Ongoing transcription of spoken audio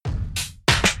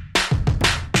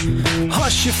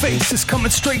Hush Your Face is coming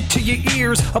straight to your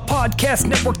ears. A podcast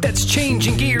network that's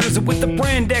changing gears with the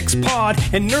Brand X Pod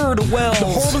and Nerdowell. The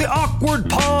Horribly Awkward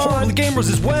Pod, Horribly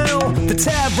Gamers as well. The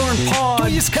Tavern Pod,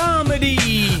 Joyous Comedy.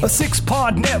 A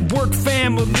 6-pod network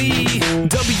family.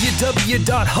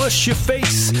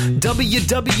 www.hushyourface.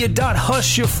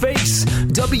 www.hushyourface.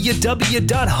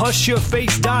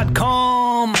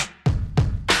 www.hushyourface.com.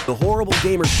 The Horrible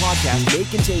Gamers podcast may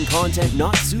contain content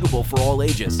not suitable for all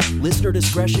ages. Listener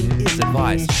discretion is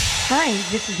advised. Hi,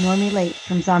 this is Normie Late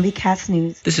from Zombie Cast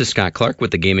News. This is Scott Clark with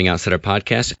the Gaming Outsider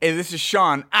podcast. Hey, this is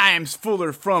Sean Iams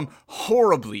Fuller from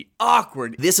Horribly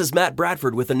Awkward. This is Matt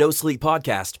Bradford with the No Sleep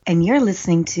podcast. And you're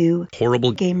listening to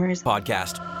Horrible Gamers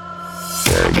podcast.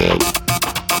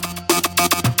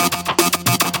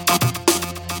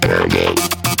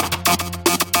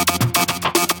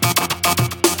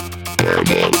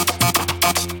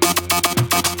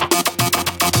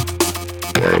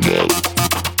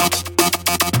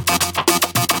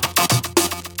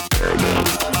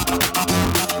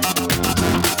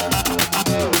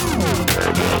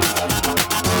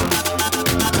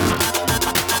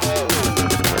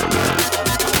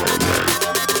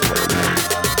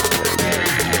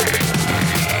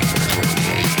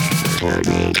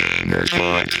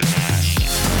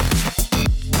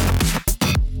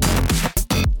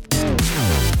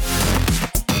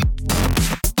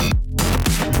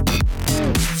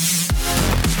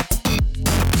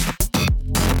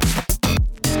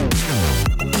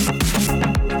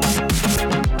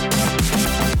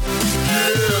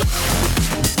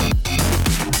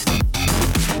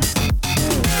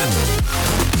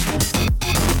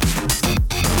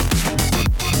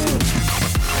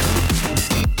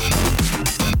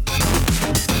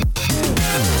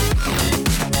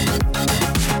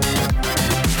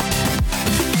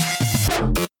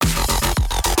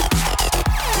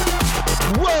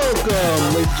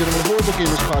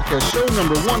 Show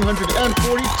number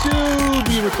 142,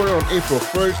 being recorded on April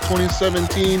 1st,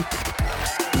 2017.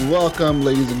 Welcome,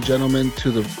 ladies and gentlemen,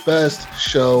 to the best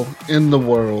show in the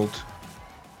world,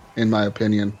 in my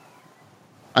opinion.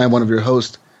 I am one of your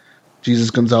hosts, Jesus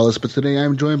Gonzalez, but today I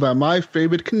am joined by my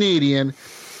favorite Canadian,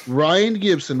 Ryan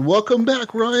Gibson. Welcome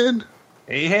back, Ryan.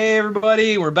 Hey,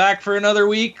 everybody. We're back for another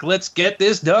week. Let's get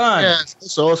this done.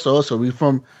 Yes, also, we're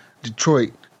from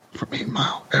Detroit, from 8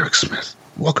 Mile, Eric Smith.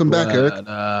 Welcome back, Eric.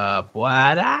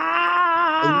 What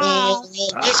up?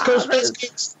 East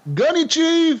Coast, Gunny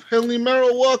Chief, Henley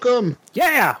Merrill, welcome.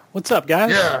 Yeah. What's up,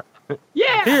 guys?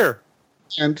 Yeah. Here.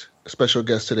 And a special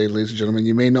guest today, ladies and gentlemen.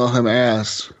 You may know him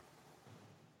as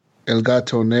El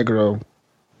Gato Negro,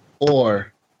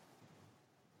 or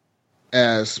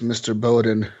as Mr.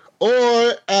 Bowden,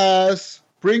 or as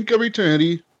Brink of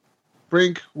Eternity.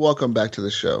 Brink, welcome back to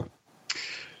the show.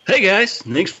 Hey, guys.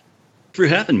 Thanks for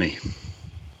having me.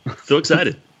 So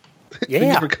excited. Yeah.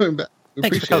 Thank you for coming back.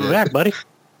 Thanks for coming back, buddy.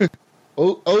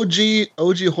 OG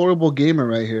horrible gamer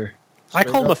right here. I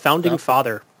call him a founding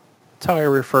father. That's how I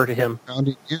refer to him.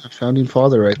 Founding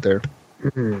father right there.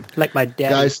 Mm-hmm. Like my dad.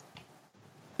 Guys,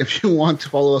 if you want to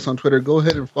follow us on Twitter, go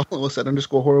ahead and follow us at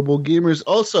 _horrible gamers.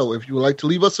 Also, if you would like to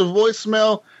leave us a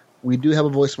voicemail, we do have a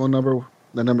voicemail number.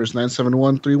 The number is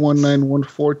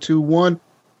 971-319-1421.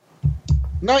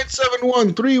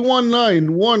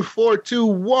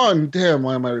 971-319-1421. Damn,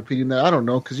 why am I repeating that? I don't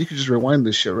know, because you can just rewind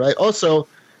this shit, right? Also,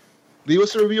 leave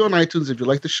us a review on iTunes if you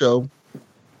like the show.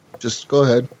 Just go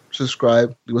ahead,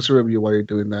 subscribe, leave us a review while you're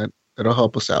doing that. That'll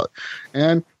help us out.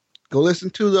 And go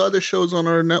listen to the other shows on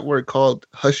our network called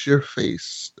Hush Your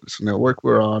Face. It's a network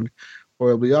we're on.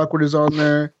 Horribly Awkward is on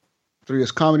there.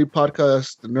 3S Comedy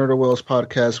Podcast, the Nerdowells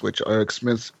Podcast, which Eric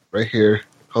Smith right here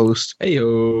hosts.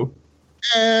 Hey-yo.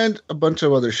 And a bunch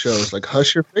of other shows like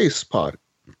Hush Your Face Pod.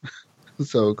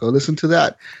 So go listen to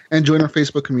that. And join our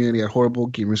Facebook community at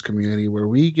Horrible Gamers Community, where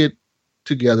we get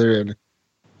together and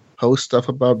post stuff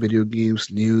about video games,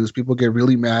 news. People get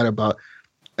really mad about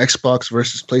Xbox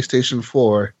versus PlayStation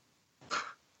 4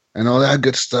 and all that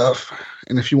good stuff.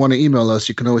 And if you want to email us,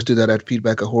 you can always do that at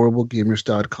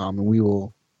feedback@horriblegamers.com, and we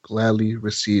will gladly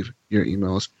receive your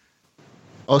emails.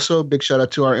 Also, big shout out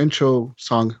to our intro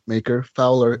song maker,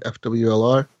 Fowler,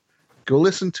 FWLR. Go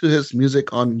listen to his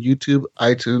music on YouTube,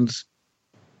 iTunes,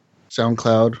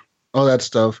 SoundCloud, all that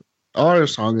stuff. Our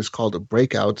song is called The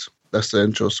Breakouts. That's the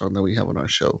intro song that we have on our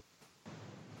show.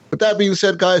 With that being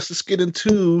said, guys, let's get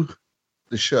into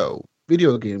the show.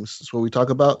 Video games is what we talk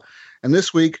about. And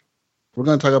this week, we're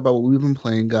going to talk about what we've been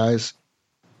playing, guys.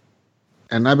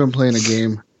 And I've been playing a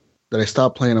game that I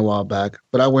stopped playing a while back,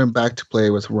 but I went back to play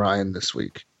with Ryan this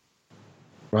week.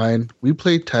 Ryan, we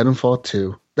played Titanfall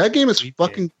 2. That game is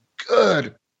fucking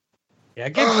good. Yeah,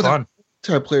 game's fun.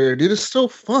 multiplayer, dude, is so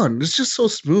fun. It's just so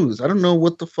smooth. I don't know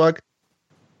what the fuck.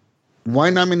 Why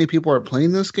not many people are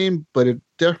playing this game, but it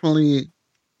definitely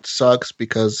sucks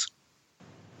because,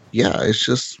 yeah, it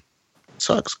just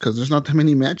sucks because there's not that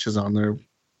many matches on there.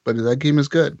 But that game is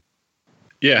good.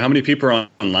 Yeah, how many people are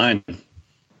online?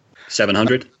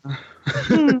 700?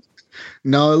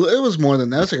 No, it was more than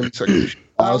that. It was like it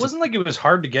wasn't like it was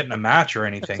hard to get in a match or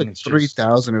anything. Like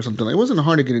 3,000 or something. It wasn't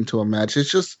hard to get into a match. It's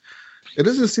just, it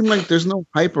doesn't seem like there's no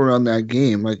hype around that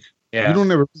game. Like, you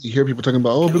don't ever really hear people talking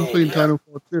about, oh, I've been playing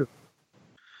Titanfall 2.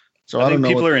 So I don't know.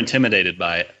 People are intimidated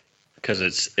by it because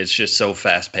it's just so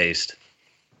fast paced.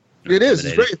 It is.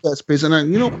 It's very fast paced, and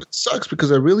it sucks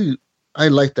because I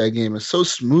like that game. It's so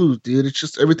smooth, dude. It's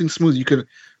just everything's smooth. You could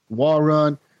wall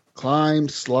run, climb,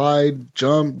 slide,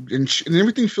 jump, and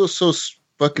everything feels so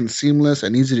fucking seamless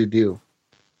and easy to do.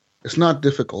 It's not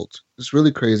difficult. It's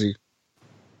really crazy.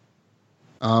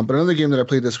 But another game that I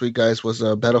played this week, guys, was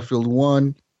Battlefield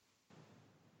 1.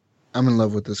 I'm in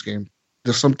love with this game.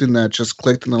 There's something that just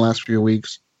clicked in the last few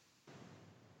weeks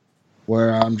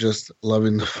where I'm just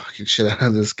loving the fucking shit out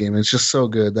of this game. It's just so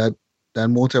good. That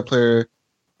multiplayer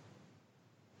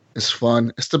is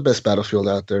fun. It's the best Battlefield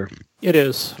out there. It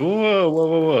is.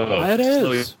 Whoa. It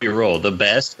is. Slow your roll. The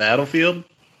best Battlefield?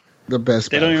 The best.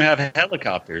 They don't even have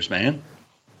helicopters, man.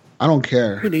 I don't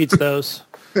care. Who needs those?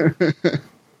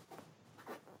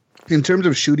 In terms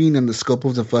of shooting and the scope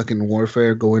of the fucking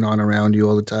warfare going on around you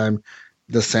all the time,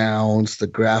 the sounds, the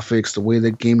graphics, the way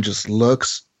the game just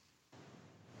looks,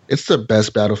 it's the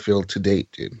best Battlefield to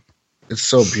date, dude. It's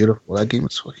so beautiful. That game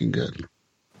is fucking good.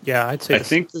 Yeah, I'd say. I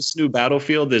think this new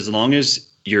Battlefield, as long as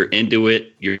you're into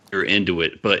it, you're into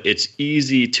it. But it's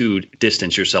easy to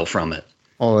distance yourself from it.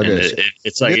 Oh, it is.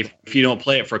 It's like if you don't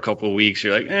play it for a couple of weeks,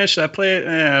 you're like, should I play it?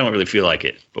 I don't really feel like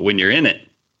it. But when you're in it,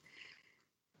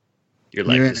 you're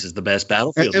like, this is the best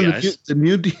Battlefield, and guys. The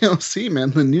new DLC,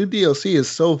 man. The new DLC is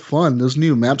so fun. Those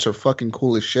new maps are fucking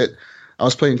cool as shit. I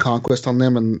was playing Conquest on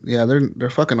them, and yeah, they're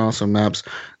fucking awesome maps.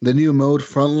 The new mode,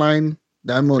 Frontline,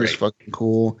 that mode is fucking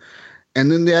cool. And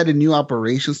then they added new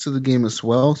operations to the game as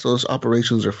well. So those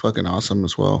operations are fucking awesome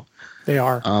as well. They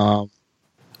are.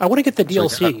 I want to get the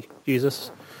DLC, like,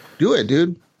 Jesus. Do it,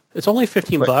 dude. It's only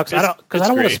 $15. I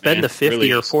don't want to spend the $50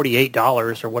 really or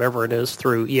 $48 or whatever it is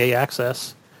through EA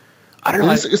Access. I don't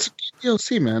know. It's a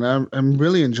DLC, man. I'm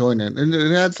really enjoying it. And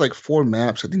it adds like 4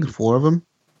 maps. I think 4 of them.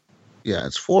 Yeah,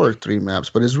 it's 4 or 3 maps,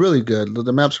 but it's really good.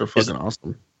 The maps are fucking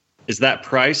awesome. Is that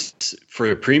price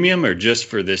for premium or just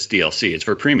for this DLC? It's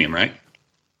for premium, right?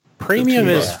 Premium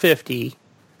is $50.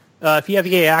 If you have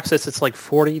EA Access, it's like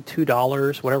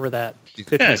 $42, whatever that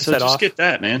 50% yeah, so just off. Get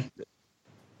that, man.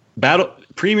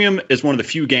 Premium is one of the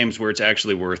few games where it's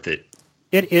actually worth it.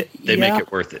 They make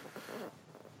it worth it.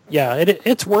 Yeah,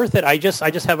 it's worth it. I just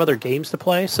have other games to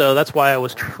play, so that's why I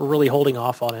was really holding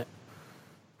off on it.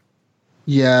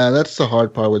 Yeah, that's the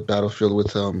hard part with Battlefield with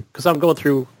because I'm going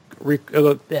through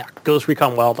Ghost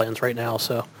Recon Wildlands right now,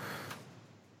 so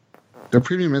the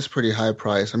premium is pretty high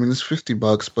price. I mean, it's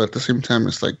 $50, but at the same time,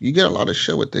 it's like you get a lot of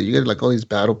shit with it. You get like all these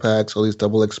battle packs, all these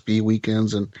double XP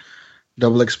weekends, and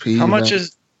double XP.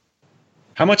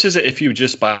 How much is it if you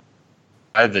just buy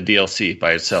the DLC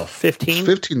by itself? $15.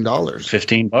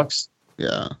 $15.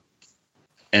 Yeah.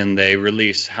 And they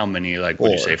release how many? Like,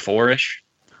 what would you say, 4-ish?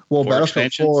 Well,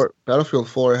 Battlefield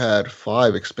 4 had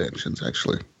 5 expansions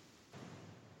actually.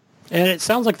 And it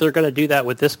sounds like they're going to do that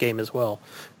with this game as well,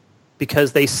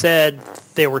 because they said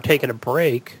they were taking a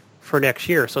break for next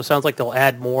year. So it sounds like they'll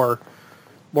add more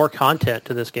content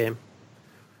to this game.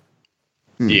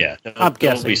 Yeah, I'm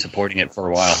guessing. They'll be supporting it for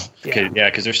a while. Yeah,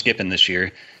 because they're skipping this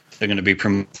year. They're going to be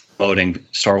promoting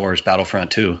Star Wars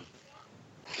Battlefront 2.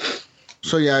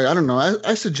 So yeah, I don't know.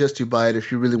 I suggest you buy it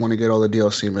if you really want to get all the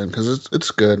DLC, man, because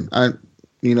it's good.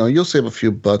 You'll save a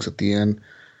few bucks at the end.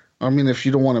 I mean, if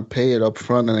you don't want to pay it up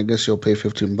front, then I guess you'll pay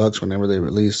 $15 whenever they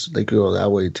release. They could go that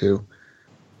way too.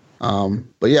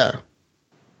 But yeah,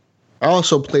 I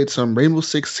also played some Rainbow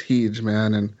Six Siege,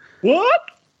 man, and what?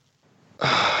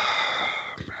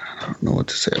 I don't know what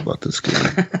to say about this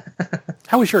game.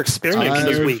 How was your experience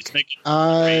this week?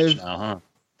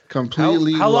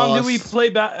 Completely. How long did we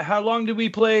play? How long did we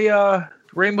play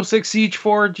Rainbow Six Siege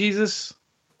for? Jesus.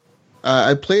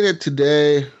 I played it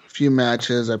today. A few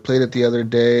matches. I played it the other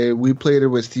day. We played it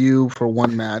with you for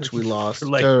 1 match. We lost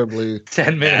like terribly.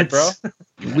 10 minutes, bro.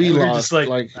 We lost just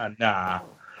like nah. I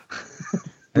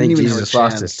think Jesus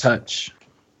lost his touch.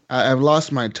 I've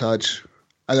lost my touch.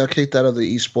 I got kicked out of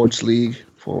the esports league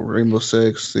for Rainbow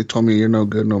Six. They told me you're no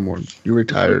good no more. You're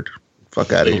retired.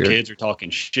 Fuck out of here. Little kids are talking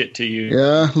shit to you.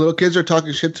 Yeah, little kids are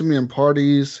talking shit to me in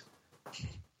parties.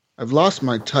 I've lost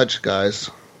my touch, guys.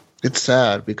 It's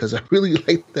sad because I really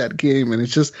like that game, and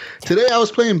it's just today I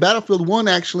was playing Battlefield 1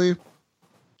 actually,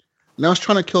 and I was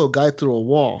trying to kill a guy through a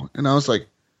wall, and I was like,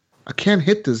 I can't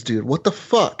hit this dude. What the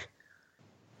fuck?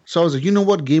 So I was like, you know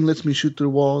what game lets me shoot through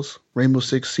walls? Rainbow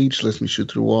Six Siege lets me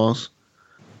shoot through walls.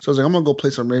 So I was like, I'm gonna go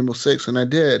play some Rainbow Six, and I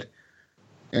did,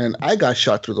 and I got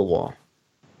shot through the wall.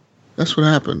 That's what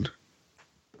happened.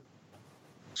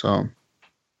 So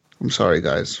I'm sorry,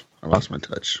 guys. I lost my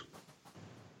touch.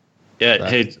 Yeah,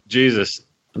 hey, Jesus,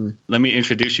 let me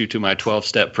introduce you to my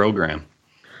 12-step program.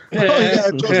 Oh, yeah,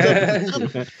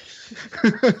 12-step.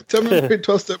 Tell me your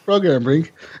 12-step program,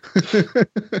 Brink.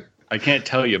 I can't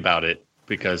tell you about it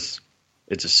because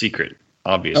it's a secret,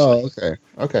 obviously. Oh,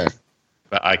 okay.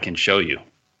 But I can show you.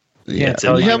 Yeah, it's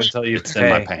in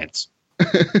my pants.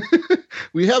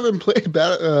 We haven't played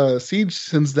Siege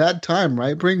since that time,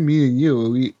 right? Brink, me and you.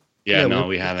 We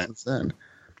haven't. Since then.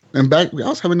 And I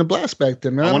was having a blast back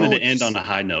then, man. I wanted to end on a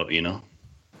high note, you know?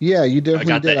 Yeah, you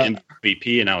definitely did. I got that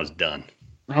MVP and I was done.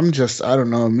 I don't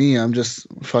know, me. I'm just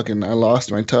fucking, I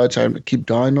lost my touch. I keep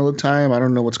dying all the time. I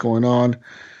don't know what's going on.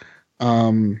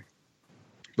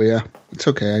 But yeah, it's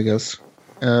okay, I guess.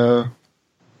 I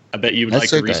bet you would like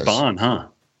to respawn, huh?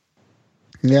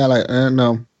 Yeah,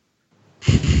 no.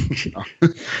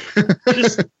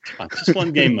 just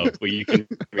one game mode where you can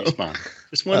respawn.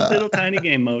 Just one little tiny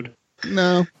game mode.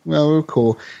 No, well, we're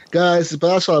cool. Guys, but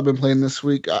that's all I've been playing this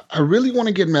week. I really want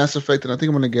to get Mass Effect, and I think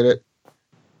I'm going to get it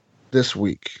this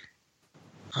week.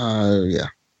 Yeah.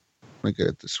 I'm going to get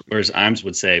it this week. Whereas Imes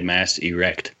would say Mass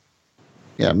Erect.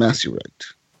 Yeah, Mass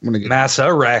Erect. I'm going to get Mass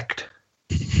Erect.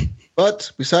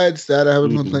 But besides that, I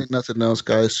haven't been playing nothing else,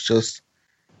 guys. Just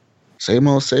same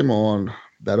old on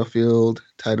Battlefield,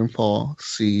 Titanfall,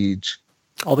 Siege.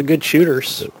 All the good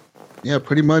shooters. Yeah,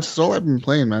 pretty much. That's all I've been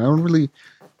playing, man. I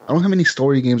don't have any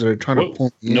story games that are trying to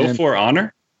pull me in. No For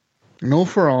Honor? No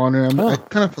For Honor. I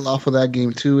kind of fell off of that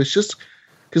game too. It's just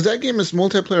because that game is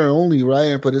multiplayer only,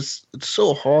 right? But it's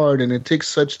so hard and it takes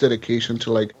such dedication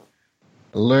to like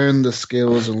learn the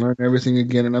skills and learn everything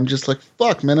again. And I'm just like,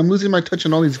 fuck, man, I'm losing my touch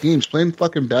on all these games. Playing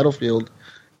fucking Battlefield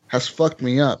has fucked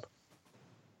me up.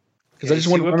 Because I just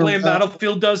want to playing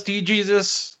Battlefield does to you,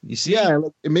 Jesus. You see? Yeah,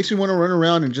 it makes me want to run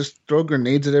around and just throw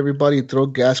grenades at everybody, throw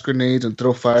gas grenades and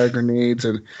throw fire grenades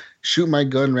and shoot my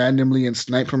gun randomly and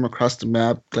snipe from across the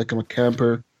map like I'm a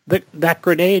camper. That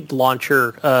grenade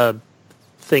launcher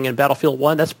thing in Battlefield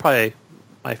 1, that's probably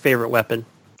my favorite weapon.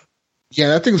 Yeah,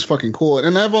 that thing's fucking cool.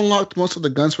 And I've unlocked most of the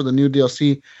guns for the new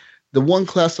DLC. The one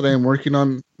class that I am working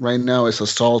on right now is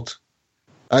Assault.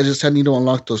 I just need to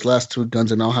unlock those last two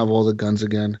guns and I'll have all the guns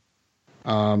again.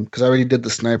 Because I already did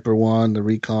the Sniper one, the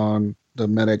Recon, the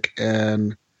Medic,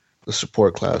 and the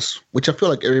Support class. Which I feel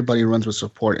like everybody runs with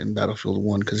Support in Battlefield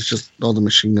 1 because it's just all the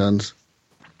machine guns.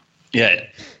 Yeah.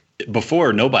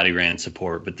 Before, nobody ran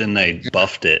Support, but then they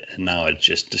buffed it, and now it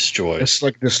just destroys. It's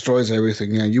like destroys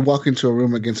everything, yeah. You walk into a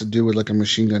room against a dude with like a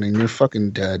machine gun, and you're fucking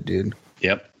dead, dude.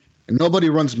 Yep. And nobody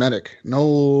runs Medic.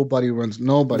 Nobody. No,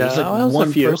 It's like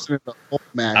one person in the whole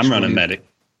match. I'm running Medic.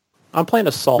 I'm playing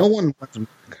Assault. No one runs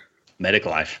Medic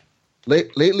life.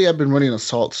 Lately, I've been running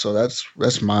Assault, so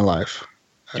that's my life.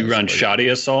 Do you run Shoddy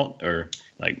Assault or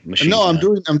like machine gun?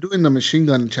 No, I'm doing the machine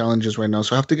gun challenges right now,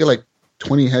 so I have to get like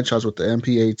 20 headshots with the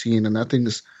MP18, and that thing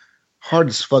is hard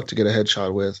as fuck to get a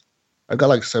headshot with. I got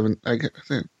like 13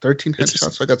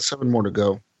 headshots, so I got 7 more to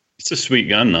go. It's a sweet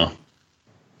gun, though.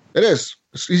 It is.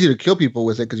 It's easy to kill people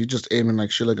with it because you just aim and like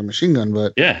shit like a machine gun,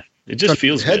 but yeah, it just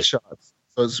feels headshots. Good.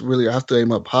 So it's really, I have to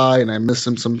aim up high, and I miss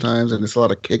them sometimes, and it's a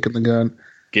lot of kick in the gun.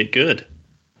 Get good,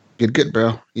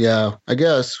 bro. Yeah, I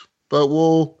guess. But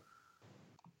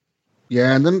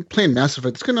and then playing Mass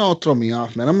Effect, it's gonna all throw me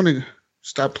off, man. I'm gonna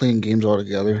stop playing games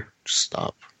altogether. Just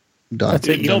stop. I'm done. That's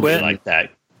it. Don't be like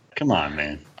that. Come on,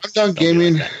 man. I'm done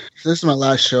gaming. This is my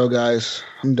last show, guys.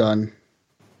 I'm done.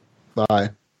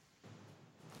 Bye.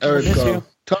 Eric, go.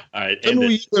 Tell me what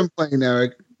you've been playing,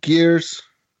 Eric. Gears.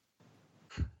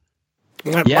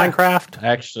 Minecraft.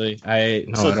 Actually, I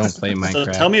don't play Minecraft. So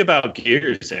tell me about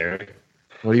Gears, Eric.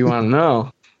 What do you want to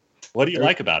know? What do you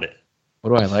like about it? What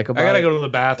do I like about it? I gotta go to the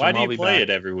bathroom. Why do you play it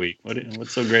every week?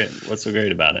 What's so great? What's so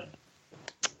great about it?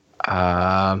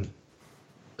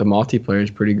 The multiplayer is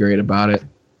pretty great about it.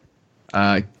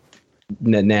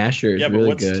 Nasher is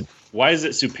really good. Why is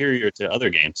it superior to other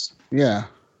games? Yeah.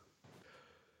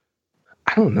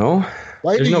 I don't know.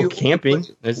 There's no camping.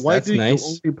 Why do you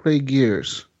only play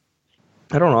Gears?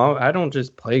 I don't know. I don't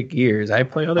just play Gears. I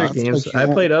play other games. I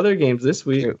played other games this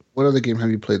week. What other game have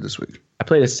you played this week? I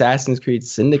played Assassin's Creed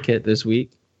Syndicate this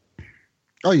week.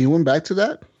 Oh, you went back to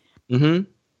that? Mm-hmm.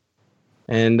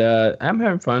 And I'm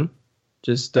having fun.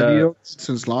 Just have you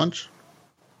since launch?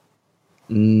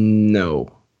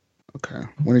 No. Okay.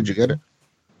 When did you get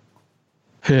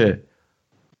it?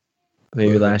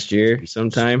 Maybe last year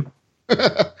sometime.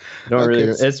 I don't really.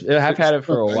 I've had it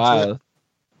for a while.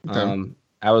 Okay.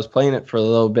 I was playing it for a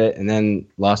little bit and then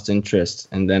lost interest,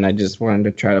 and then I just wanted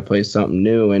to try to play something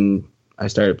new, and I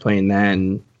started playing that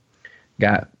and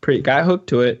got hooked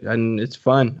to it, and it's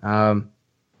fun.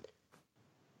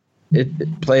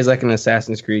 It plays like an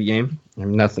Assassin's Creed game.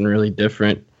 Nothing really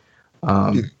different.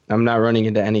 I'm not running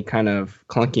into any kind of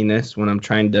clunkiness when I'm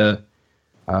trying to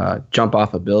jump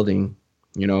off a building.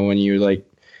 You know, when you're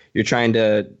trying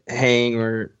to hang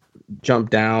or jump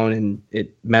down and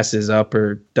it messes up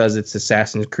or does its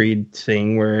Assassin's Creed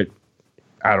thing where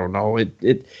I don't know.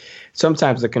 It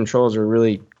sometimes the controls are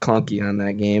really clunky on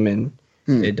that game, and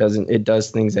it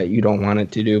does things that you don't want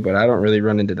it to do. But I don't really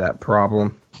run into that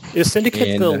problem. Is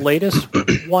Syndicate the latest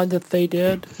one that they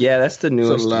did? Yeah, that's the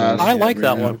newest one. I like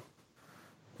that one.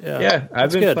 Yeah,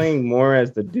 I've been playing more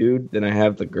as the dude than I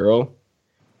have the girl.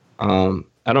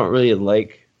 I don't really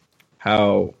like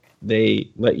how they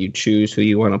let you choose who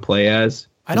you want to play as.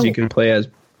 You can play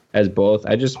as both.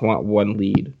 I just want one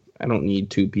lead. I don't need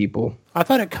two people. I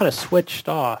thought it kind of switched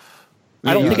off.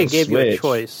 I don't think it gave you a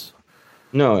choice.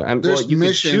 No, you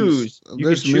can choose. You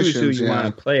can choose who you want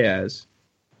to play as.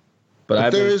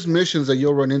 But there is missions that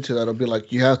you'll run into that'll be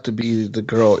like you have to be the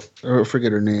girl, or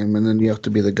forget her name, and then you have to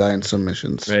be the guy in some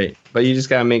missions. Right, but you just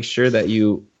gotta make sure that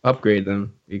you upgrade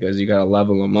them because you gotta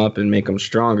level them up and make them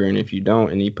stronger. And if you don't,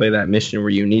 and you play that mission where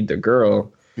you need the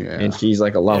girl, and she's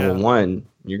like a level 1,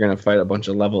 you're gonna fight a bunch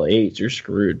of level 8s. You're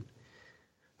screwed.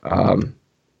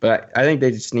 But I think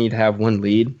they just need to have one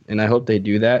lead, and I hope they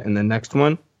do that in the next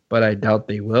one. But I doubt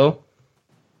they will.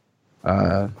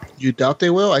 You doubt they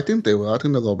will? I think they will. I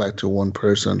think they'll go back to one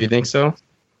person. You think so?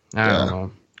 I don't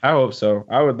know. I hope so.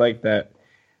 I would like that.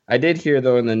 I did hear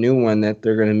though in the new one that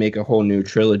they're going to make a whole new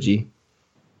trilogy.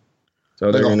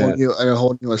 So like a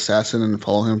whole new assassin and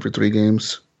follow him for 3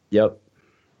 games. Yep.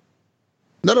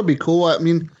 That'll be cool. I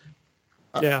mean,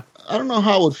 I don't know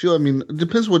how it would feel. I mean, it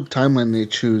depends what timeline they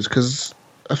choose because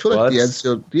I feel like the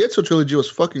Ezio trilogy was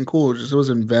fucking cool. It was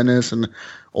in Venice and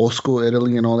old school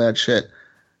Italy and all that shit.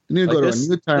 You need to go to a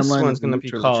new timeline. This one's going to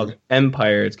be called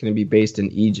Empire. It's going to be based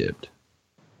in Egypt.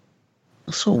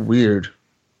 That's so weird.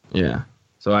 Yeah.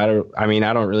 So I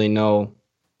don't really know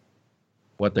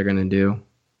what they're going to do.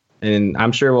 And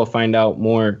I'm sure we'll find out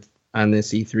more on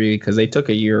this E3 because they took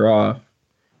a year off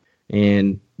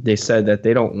and they said that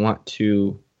they don't want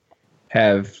to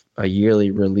have a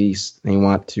yearly release. They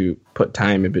want to put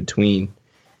time in between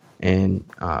and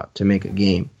to make a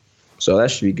game. So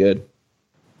that should be good.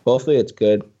 Hopefully it's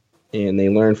good. And they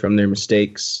learn from their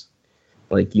mistakes,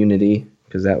 like Unity,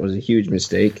 because that was a huge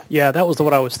mistake. Yeah, that was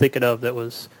what I was thinking of. That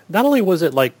was not only was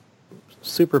it like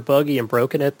super buggy and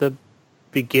broken at the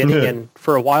beginning and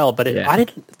for a while, but I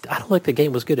don't think the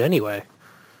game was good anyway.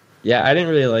 Yeah, I didn't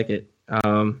really like it.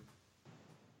 I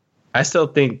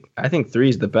think 3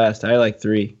 is the best. I like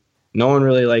 3. No one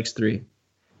really likes 3. And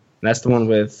that's the one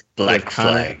with Black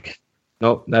Flag.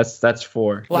 Nope, that's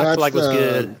 4. Black Flag was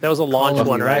good. That was a launch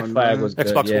one, right? Black Flag was good,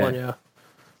 Xbox One, yeah.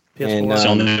 PS4. And, it's the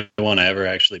only one I ever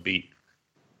actually beat.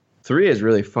 3 is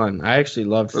really fun. I actually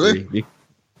loved 3. Really?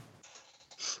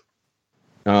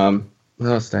 What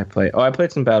else did I play? Oh, I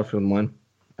played some Battlefield 1.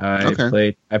 I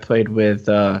played with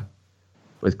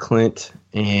Clint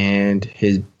and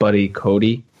his buddy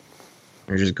Cody.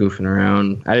 We were just goofing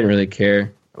around. I didn't really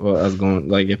care what I was going.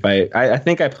 Like if I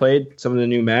think I played some of the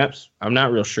new maps. I'm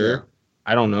not real sure. Yeah.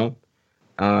 I don't know.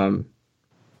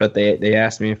 But they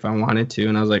asked me if I wanted to,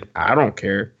 and I was like, I don't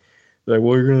care. They're like,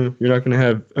 well, you're not gonna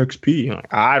have XP. I'm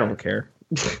like, I don't care.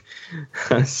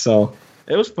 So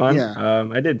it was fun. Yeah.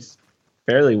 I did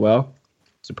fairly well,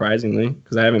 surprisingly,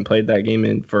 because I haven't played that game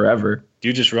in forever.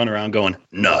 You just run around going,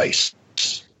 nice.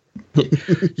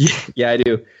 Yeah, I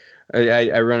do.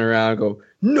 I run around and go,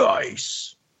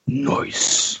 nice.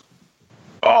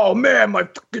 Oh, man, my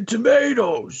fucking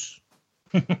tomatoes.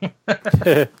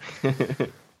 But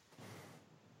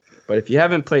if you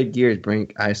haven't played Gears,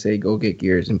 Brink, I say go get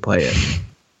Gears and play it.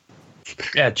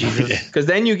 Yeah, Jesus. Because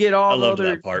then you get all I love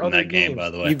other, that part in that game, by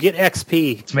the way. You get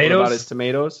XP. Tomatoes? What about his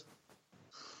tomatoes?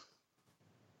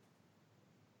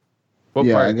 What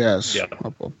yeah, part? I guess. Yeah.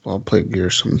 I'll play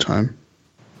Gears sometime.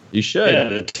 You should. Yeah,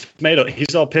 the tomato.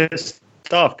 He's all pissed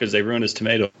off because they ruined his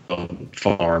tomato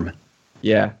farm.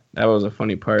 Yeah, that was a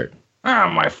funny part.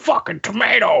 Ah, my fucking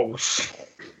tomatoes.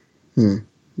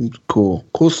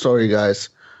 Cool story, guys.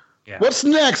 Yeah. What's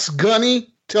next, Gunny?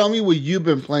 Tell me what you've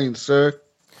been playing, sir.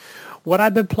 What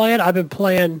I've been playing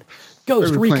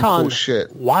Ghost Recon cool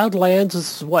shit. Wildlands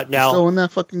is what now? Still in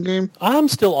that fucking game? I'm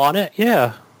still on it,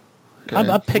 yeah. Okay.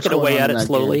 I'm picking away at it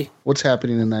slowly. Game? What's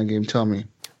happening in that game? Tell me.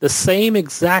 The same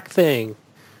exact thing,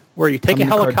 where you take a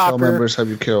helicopter. How many cartel members have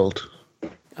you killed?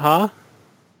 Huh?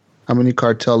 How many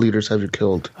cartel leaders have you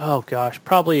killed? Oh gosh,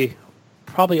 probably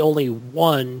only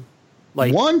one.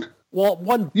 Like one? Well,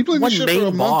 one. You played one this shit main for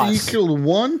a boss. month and you killed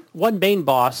one? One main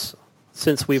boss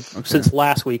since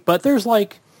last week. But there's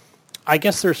I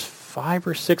guess there's 5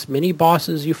 or 6 mini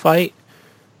bosses you fight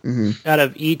out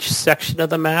of each section of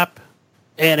the map.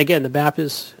 And again, the map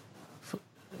is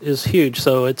huge,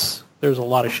 so there's a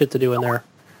lot of shit to do in there.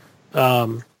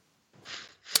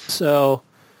 So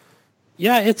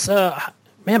yeah, it's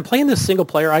man, playing this single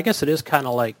player, I guess it is kind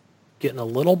of like getting a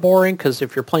little boring, because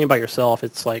if you're playing by yourself,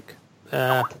 it's like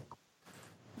the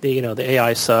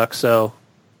AI sucks. So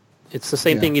it's the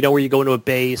same thing, where you go into a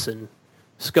base and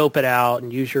scope it out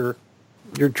and use your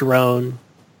drone.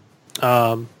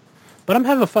 But I'm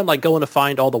having fun, like, going to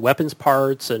find all the weapons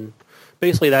parts, and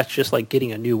basically that's just like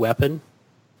getting a new weapon,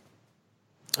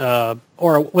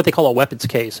 or what they call a weapons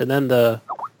case, and then the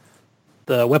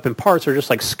weapon parts are just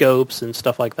like scopes and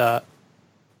stuff like that.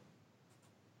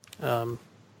 But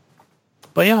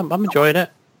yeah, I'm enjoying it.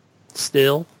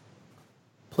 Still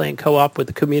playing co-op with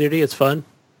the community. It's fun.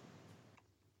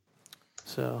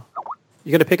 So,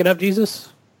 you gonna pick it up, Jesus?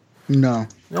 No.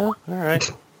 No? All right.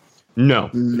 No.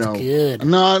 Good.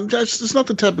 No, it's not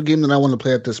the type of game that I want to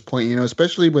play at this point,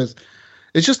 especially with,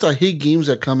 it's just I hate games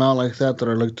that come out like that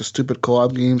are like the stupid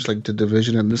co-op games, like The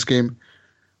Division and this game,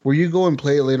 where you go and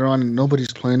play it later on and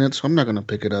nobody's playing it, so I'm not going to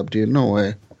pick it up, dude. No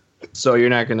way. So you're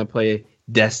not going to play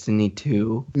Destiny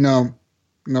 2? No.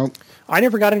 Nope. I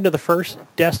never got into the first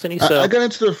Destiny, so... I got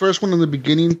into the first one in the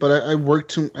beginning, but I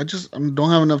worked too... I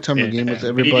don't have enough time to game with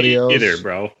everybody else. Either,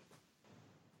 bro.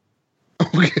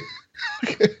 Okay.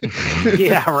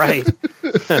 Yeah, right.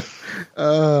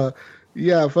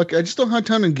 Yeah, fuck. I just don't have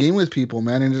time to game with people,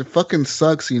 man, and it fucking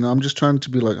sucks. I'm just trying to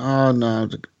be like, oh no,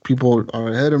 people are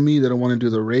ahead of me. They don't want to do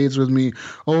the raids with me.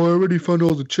 Oh, I already found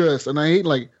all the chests, and I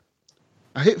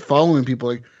hate following people.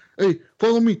 Like, hey,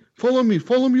 follow me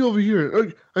over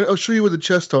here. I'll show you where the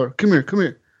chests are. Come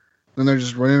here. And they're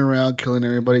just running around killing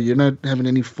everybody. You're not having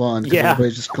any fun. Yeah,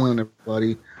 everybody's just killing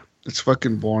everybody. It's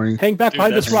fucking boring. Hang back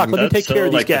behind this rock. Let me take care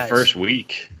of these guys. The first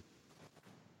week.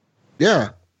 Yeah.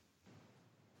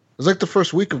 It's like the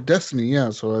first week of Destiny, yeah,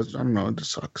 so I don't know, it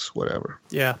just sucks, whatever.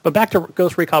 Yeah, but back to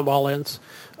Ghost Recon Wildlands.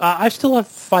 I still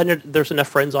find there's enough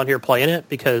friends on here playing it,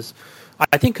 because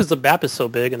I think because the map is so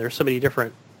big and there's so many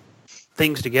different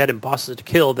things to get and bosses to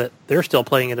kill that they're still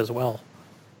playing it as well.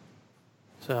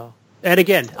 So, and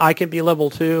again, I can be level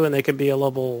 2 and they can be a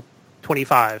level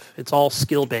 25. It's all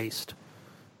skill-based.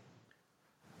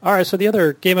 All right, so the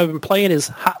other game I've been playing is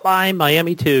Hotline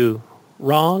Miami 2.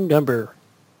 Wrong number.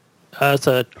 It's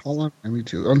a... Hotline Miami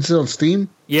 2. Is it on Steam?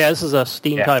 Yeah, this is a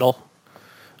Steam title.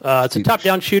 It's a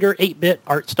top-down shooter, 8-bit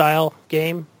art style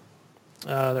game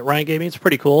that Ryan gave me. It's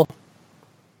pretty cool.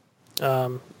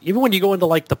 Even when you go into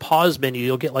like the pause menu,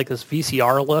 you'll get like this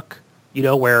VCR look,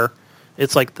 where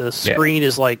it's like the screen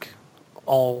is like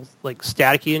all like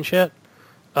staticky and shit.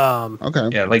 Okay.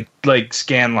 Yeah, like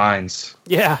scan lines.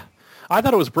 Yeah. I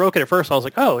thought it was broken at first. I was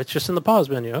like, oh, it's just in the pause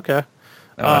menu. Okay.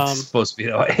 Oh, that's supposed to be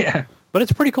that way. Yeah. But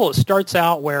it's pretty cool. It starts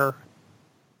out where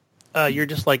you're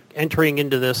just like entering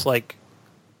into this like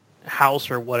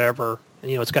house or whatever. And,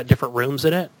 it's got different rooms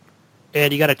in it,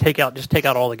 and you got to take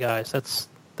out all the guys. That's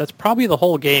probably the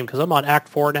whole game, because I'm on Act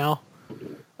 4 now.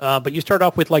 But you start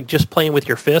off with like just playing with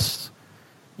your fists.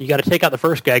 You got to take out the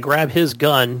first guy, grab his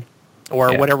gun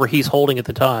or whatever he's holding at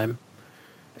the time,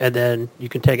 and then you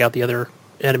can take out the other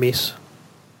enemies.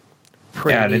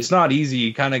 And it's not easy.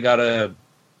 You kind of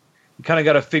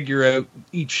gotta figure out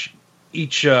each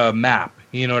map.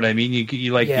 You know what I mean? You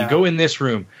go in this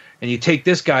room and you take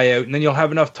this guy out, and then you'll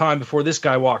have enough time before this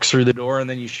guy walks through the door, and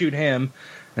then you shoot him,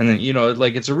 and then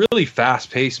it's a really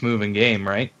fast-paced moving game,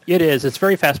 right? It is. It's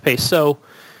very fast-paced. So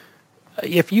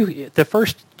the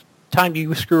first time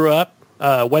you screw up,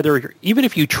 even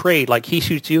if you trade, like he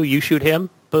shoots you, you shoot him,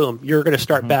 boom, you're going to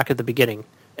start back at the beginning.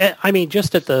 I mean,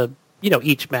 just at the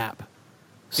each map.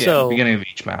 So beginning of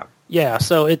each map. Yeah,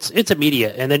 so it's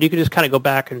immediate, and then you can just kind of go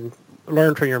back and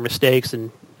learn from your mistakes and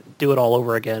do it all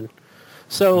over again.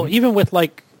 So even with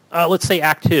like, let's say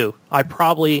Act 2, I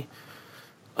probably,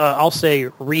 I'll say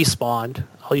respawned.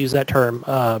 I'll use that term.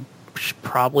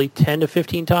 Probably 10 to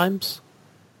 15 times.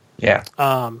 Yeah.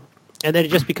 And then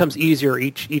it just becomes easier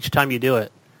each time you do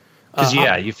it. Because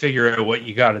you figure out what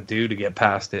you got to do to get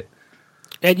past it.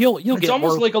 And you'll it's get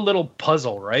almost more... like a little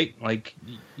puzzle, right? Like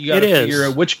you got to figure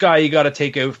out which guy you got to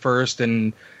take out first,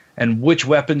 and which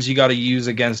weapons you got to use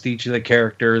against each of the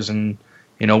characters, and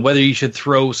whether you should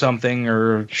throw something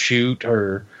or shoot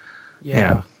or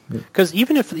Because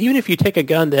even if you take a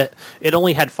gun that it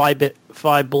only had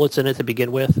 5 bullets in it to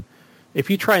begin with, if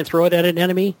you try and throw it at an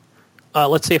enemy,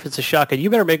 let's say if it's a shotgun, you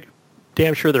better make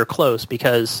damn sure they're close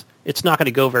because it's not going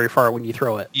to go very far when you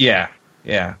throw it. Yeah.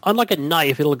 Unlike a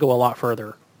knife, it'll go a lot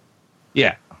further.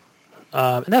 Yeah.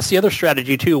 And that's the other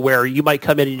strategy too, where you might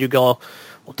come in and you go,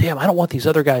 well, damn, I don't want these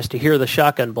other guys to hear the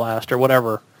shotgun blast or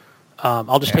whatever.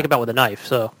 I'll just take them out with a knife.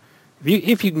 So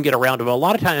if you can get around them, a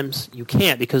lot of times you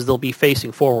can't because they'll be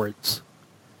facing forwards.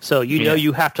 So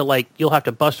you have to you'll have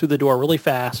to bust through the door really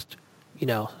fast,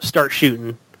 start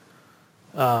shooting.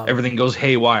 Everything goes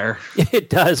haywire. It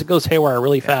does. It goes haywire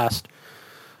really fast.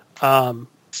 Something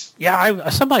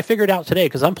I figured out today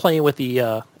because I'm playing with the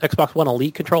Xbox One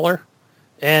Elite controller,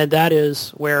 and that is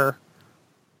where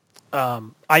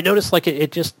I noticed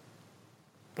it just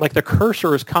the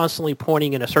cursor is constantly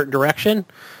pointing in a certain direction.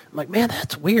 I'm like, man,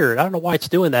 that's weird. I don't know why it's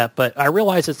doing that, but I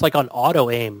realized it's on auto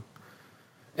aim,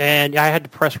 and I had to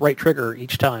press right trigger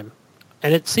each time,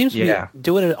 and it seems to be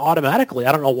doing it automatically.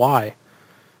 I don't know why.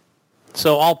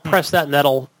 So I'll press that, and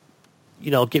that'll,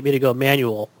 get me to go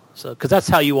manual. So because that's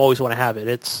how you always want to have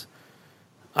it.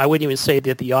 I wouldn't even say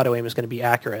that the auto aim is going to be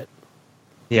accurate.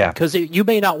 Yeah. Because you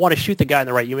may not want to shoot the guy on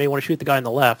the right. You may want to shoot the guy on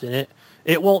the left, and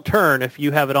it won't turn if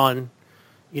you have it on,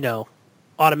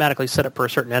 automatically set up for a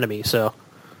certain enemy. So.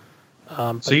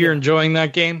 So you're enjoying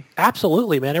that game?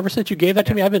 Absolutely, man. Ever since you gave that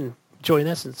to me, I've been enjoying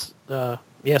that since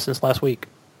last week.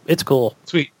 It's cool.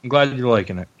 Sweet. I'm glad you're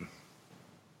liking it.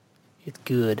 It's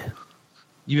good.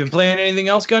 You been playing anything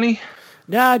else, Gunny?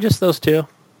 Nah, just those two.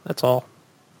 That's all.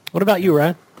 What about you,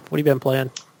 Ryan? What have you been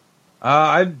playing?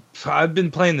 I've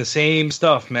been playing the same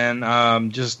stuff,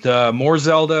 man. Just more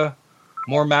Zelda,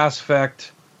 more Mass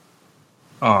Effect.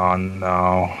 Oh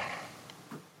no.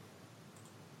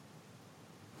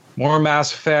 More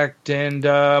Mass Effect and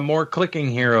more clicking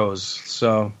heroes.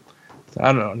 So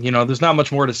I don't know. There's not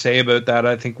much more to say about that.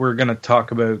 I think we're going to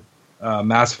talk about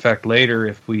Mass Effect later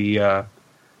if we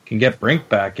can get Brink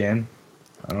back in.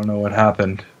 I don't know what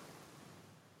happened.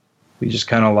 We just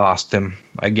kind of lost him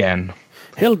again.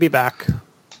 He'll be back.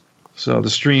 So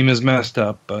the stream is messed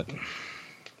up, but...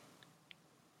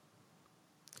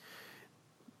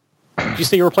 Did you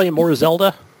say you were playing more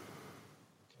Zelda?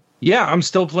 Yeah, I'm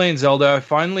still playing Zelda. I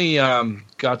finally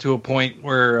got to a point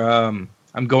where I'm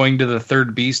going to the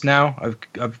third beast now.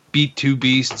 I've beat 2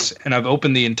 beasts, and I've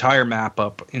opened the entire map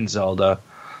up in Zelda.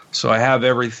 So I have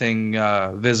everything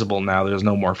visible now. There's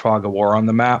no more Fog of War on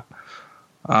the map.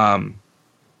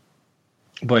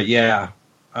 But yeah,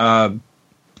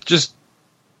 just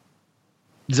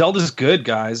Zelda's good,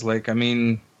 guys.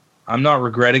 I'm not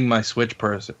regretting my Switch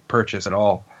purchase at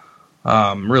all.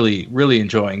 Really, really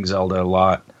enjoying Zelda a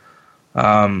lot.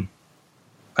 I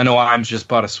know Imes just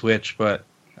bought a Switch, but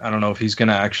I don't know if he's going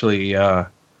to actually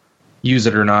use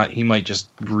it or not. He might just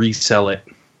resell it.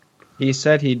 He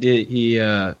said he did. He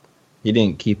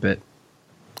didn't keep it.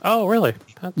 Oh, really?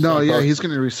 He's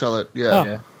going to resell it.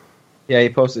 Yeah. Yeah, he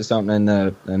posted something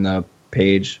in the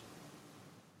page.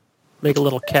 Make a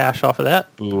little cash off of that.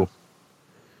 Ooh.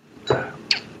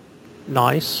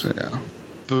 Nice. Yeah.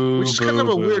 Which is kind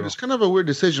of a weird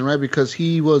decision, right? Because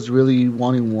he was really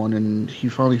wanting one, and he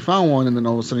finally found one, and then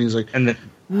all of a sudden he's like,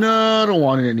 "No, I don't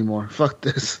want it anymore. Fuck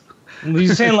this." Well, he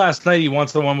was saying last night he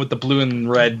wants the one with the blue and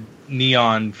red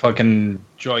neon fucking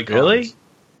Joy-Cons. Really?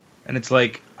 And it's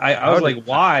like I was like,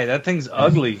 why? That thing's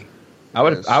ugly. I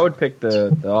would pick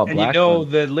the all black.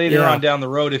 And that later on down the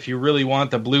road, if you really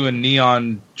want the blue and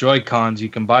neon Joy-Cons, you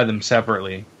can buy them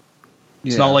separately.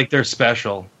 It's not like they're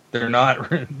special. They're not.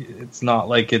 It's not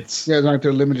like it's. Yeah, it's not like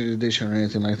they're limited edition or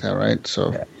anything like that, right?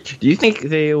 So, do you think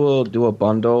they will do a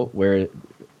bundle where,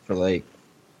 for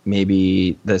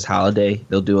maybe this holiday,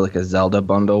 they'll do a Zelda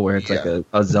bundle where it's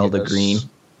a Zelda green?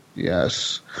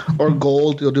 Yes, or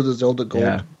gold. They'll do the Zelda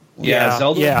gold. Yeah,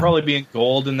 Zelda will probably be in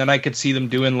gold, and then I could see them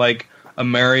doing a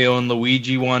Mario and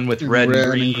Luigi one with red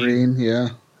and green. Yeah,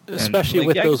 especially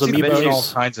with those amiibos. All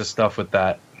kinds of stuff with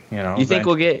that. You think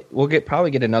we'll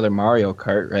probably get another Mario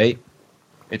Kart, right?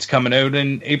 It's coming out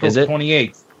in April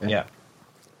 28th. Yeah.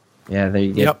 Yeah, there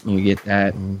you get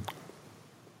that. And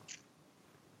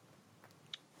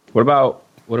what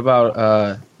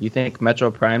about you think Metro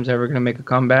Prime's ever going to make a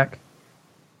comeback?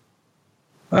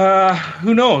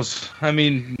 Who knows? I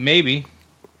mean, maybe.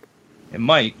 It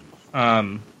might.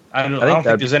 I don't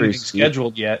think there's anything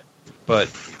scheduled yet, but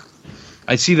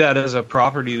I see that as a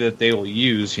property that they will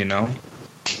use,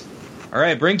 All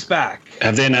right, Brink's back.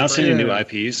 Have they announced any new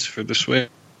IPs for the Switch?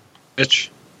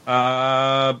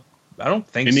 I don't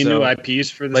think so. Any new IPs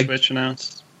for the Switch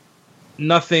announced?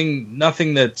 nothing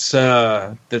that's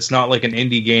not like an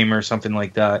indie game or something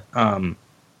like that.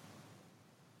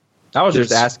 I was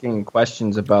just asking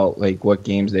questions about like what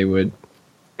games they would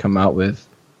come out with.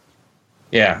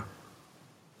 Yeah.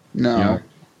 No,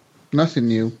 nothing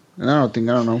new. And I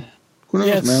don't know. Who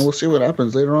knows, man? We'll see what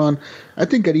happens later on. I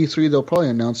think at E3 they'll probably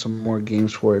announce some more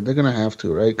games for it. They're gonna have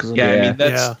to, right?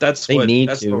 I mean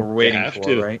that's what we're waiting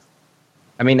for, right?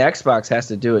 I mean, Xbox has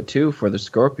to do it too for the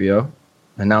Scorpio.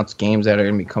 Announce games that are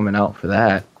gonna be coming out for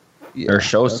that, or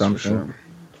show something. Sure.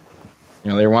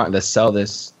 You know, they're wanting to sell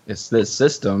this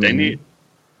system. They need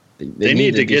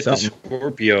to get the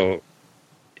Scorpio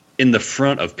in the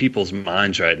front of people's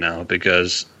minds right now,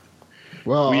 because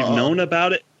we've known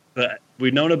about it, but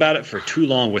we've known about it for too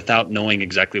long without knowing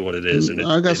exactly what it is. And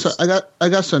I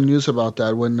got some news about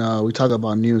that. When we talk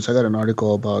about news, I got an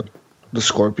article about the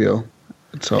Scorpio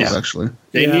itself. Actually,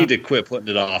 they need to quit putting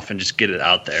it off and just get it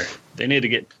out there. They need to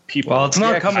get people. Well, it's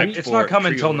not coming. It's not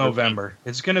coming until November.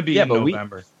 It's going to be in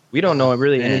November. We don't know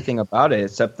really anything about it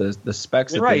except the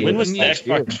specs. Right. When was the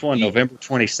Xbox One? November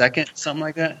 22nd, something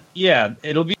like that. Yeah,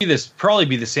 it'll be probably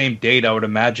be the same date. I would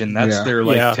imagine that's their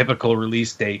typical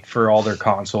release date for all their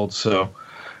consoles. So,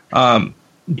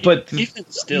 but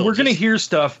still, we're going to hear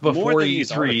stuff before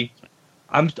E3.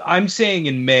 I'm saying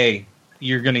in May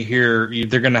you're going to hear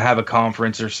they're going to have a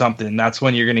conference or something. That's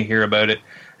when you're going to hear about it,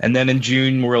 and then in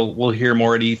June we'll hear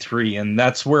more at E3, and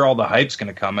that's where all the hype's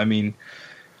going to come. I mean,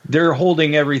 they're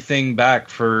holding everything back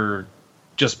for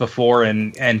just before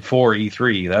and for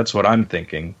E3. That's what I'm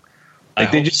thinking.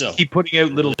 Like they just keep putting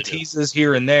out little teases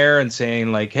here and there and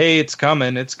saying like, "Hey, it's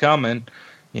coming, it's coming."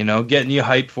 You know, getting you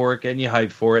hyped for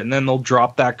it, and then they'll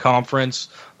drop that conference.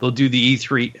 They'll do the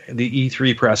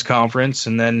E3 press conference,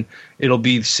 and then it'll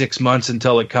be 6 months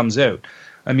until it comes out.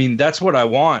 I mean, that's what I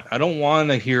want. I don't want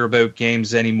to hear about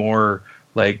games anymore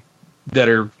like that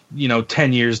are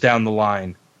 10 years down the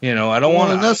line. You know, I don't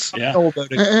want to know about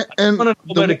it. I want to know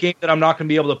about a game that I'm not going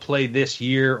to be able to play this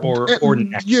year or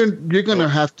next. You're going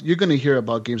to hear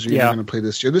about games that you're going to play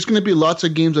this year. There's going to be lots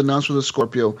of games announced for the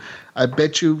Scorpio. I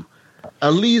bet you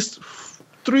at least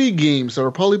 3 games that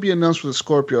will probably be announced for the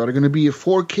Scorpio are going to be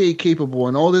 4K capable,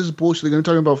 and all this bullshit. They're going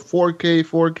to talk about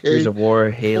 4K. Gears of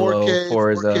War, Halo, 4K,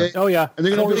 Forza. 4K. Oh yeah, and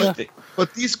they're going to be.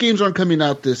 But these games aren't coming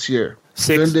out this year.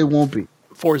 Then they won't be.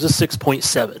 Forza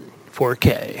 6.7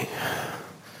 4K.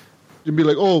 You'd be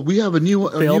like, oh, we have a new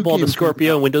available on the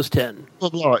Scorpio and Windows 10. Blah,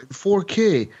 blah,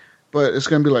 4K, but it's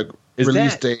going to be like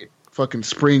release date fucking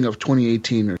spring of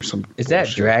 2018 or something. Is that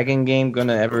Dragon game going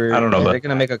to ever? I don't know. Are they going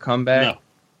to make a comeback?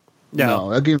 No,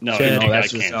 that game.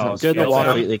 That's just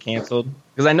completely canceled.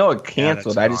 Because I know it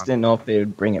canceled. I just didn't know if they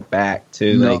would bring it back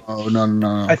to. No.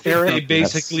 I think they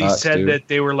basically said that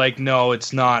they were like, no,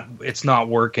 it's not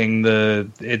working.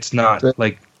 It's not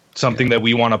like something that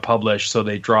we want to publish, so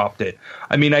they dropped it.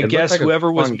 I mean, I guess whoever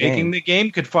was making the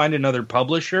game could find another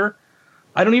publisher.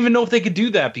 I don't even know if they could do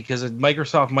that because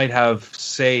Microsoft might have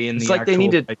say in the. It's like they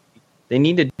need to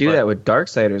do that with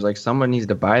Darksiders. Like someone needs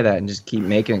to buy that and just keep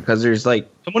making it because there's like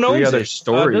someone 3 other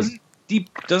stories.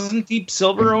 Doesn't Deep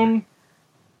Silver own?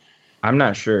 I'm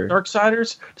not sure.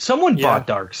 Darksiders. Someone bought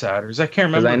Darksiders. I can't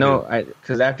remember. Because I know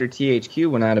because after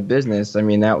THQ went out of business, I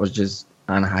mean that was just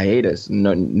on hiatus.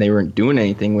 No, they weren't doing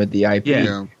anything with the IP.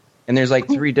 Yeah. And there's like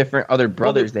 3 different other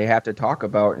brothers they have to talk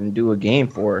about and do a game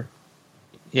for.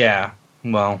 Yeah.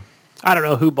 Well, I don't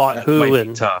know who bought who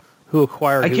and who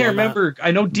acquired. I can't remember. I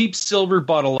know Deep Silver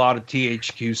bought a lot of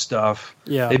THQ stuff.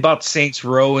 Yeah, they bought Saints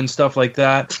Row and stuff like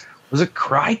that. Was it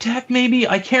Crytek? Maybe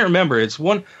I can't remember. It's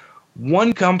one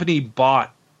company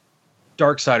bought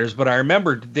Darksiders, but I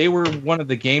remember they were one of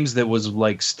the games that was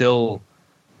like still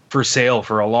for sale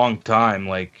for a long time.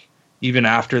 Like even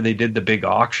after they did the big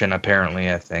auction,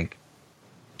 apparently. I think.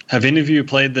 Have any of you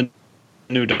played the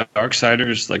new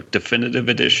Darksiders, like definitive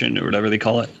edition or whatever they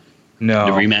call it? No,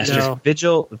 the remaster. No.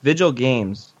 Vigil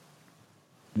Games,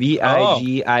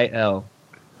 VIGIL.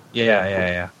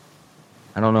 Yeah.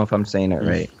 I don't know if I'm saying it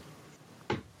right.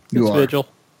 It's Vigil.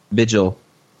 Vigil.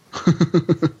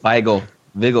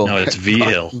 No, it's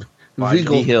V-Hill.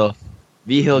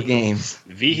 V-Hill Games.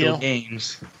 V-Hill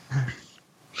Games.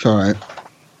 It's all right.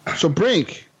 So,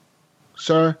 Brink,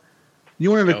 sir, you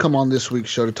wanted to come on this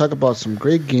week's show to talk about some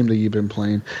great game that you've been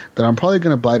playing that I'm probably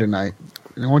going to buy tonight.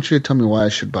 And I want you to tell me why I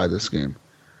should buy this game.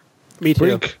 Me too.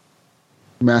 Brink,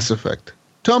 Mass Effect.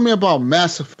 Tell me about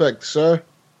Mass Effect, sir.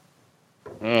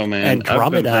 Oh, man.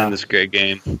 I've been playing this great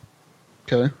game.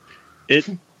 Okay.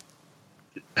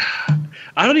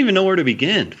 I don't even know where to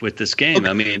begin with this game. Okay.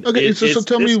 I mean, so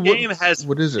tell me what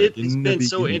is it? It's been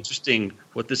so interesting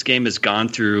what this game has gone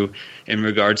through in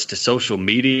regards to social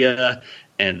media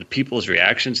and people's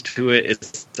reactions to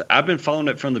it. I've been following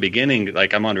it from the beginning.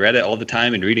 Like, I'm on Reddit all the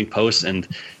time and reading posts, and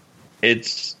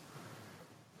it's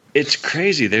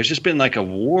crazy. There's just been like a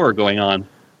war going on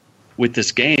with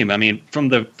this game. I mean, from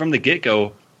the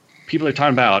get-go, people are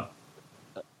talking about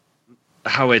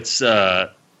how it's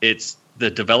the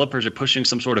developers are pushing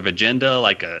some sort of agenda,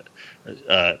 like a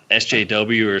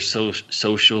SJW or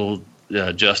social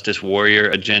justice warrior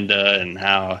agenda, and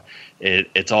how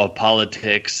it's all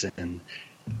politics, and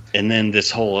then this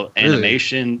whole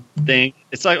animation thing.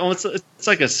 It's like it's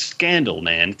like a scandal,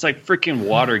 man. It's like freaking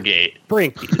Watergate.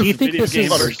 Brink, do you think this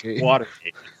is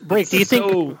Watergate? Brink, do you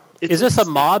think is this a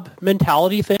mob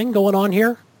mentality thing going on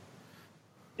here?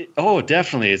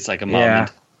 Definitely. It's like a mob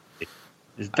mentality.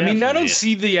 I mean, I don't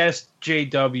see the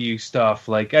SJW stuff.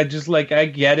 Like, I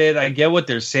get it. I get what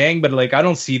they're saying, but like, I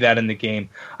don't see that in the game.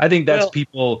 I think that's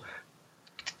people,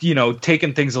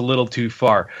 taking things a little too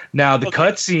far. Now, the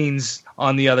cutscenes,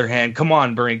 on the other hand, come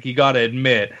on, Brink, you got to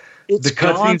admit, the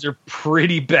cutscenes are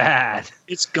pretty bad.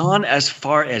 It's gone as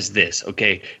far as this.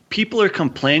 Okay, people are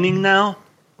complaining now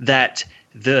that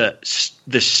the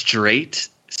straight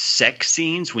sex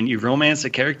scenes, when you romance a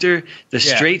character,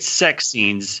 straight sex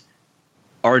scenes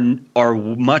are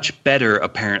much better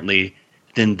apparently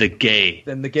than the gay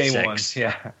ones,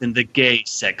 than the gay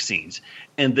sex scenes,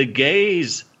 and the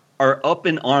gays are up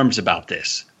in arms about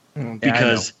this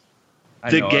because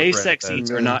the gay sex scenes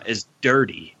are not as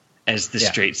dirty as the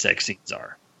straight sex scenes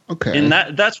are. Okay, and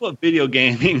that's what video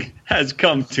gaming has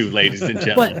come to, ladies and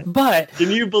gentlemen. but can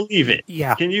you believe it?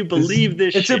 Yeah, can you believe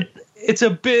this shit? It's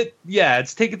a bit,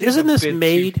 it's taken. Isn't this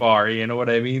made too far? You know what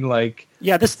I mean? Like,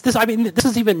 this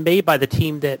is even made by the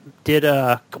team that did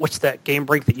what's that Game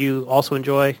Break that you also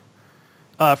enjoy,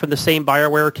 from the same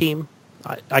BioWare team.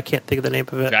 I can't think of the name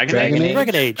of it.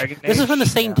 Dragon Age. This is from the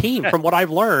same team, from what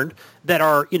I've learned, that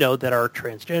are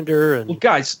transgender and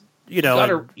guys, you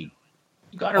gotta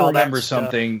remember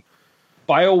something.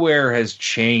 BioWare has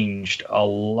changed a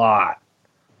lot.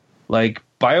 Like,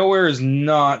 BioWare is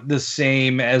not the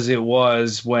same as it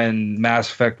was when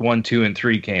Mass Effect 1, 2, and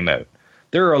 3 came out.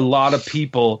 There are a lot of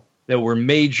people that were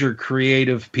major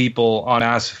creative people on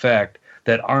Mass Effect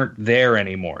that aren't there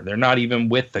anymore. They're not even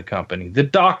with the company. The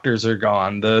doctors are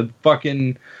gone. The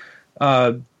fucking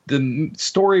the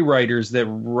story writers that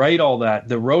write all that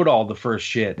wrote all the first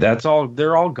shit.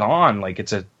 They're all gone. Like,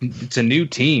 it's a new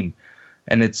team.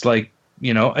 And it's like,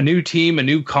 a new team, a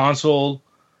new console.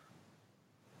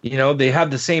 They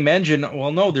have the same engine.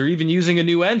 Well, no, they're even using a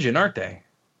new engine, aren't they?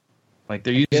 Like,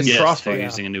 they're using Crossfire. They're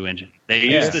using a new engine. They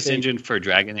use this engine for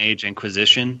Dragon Age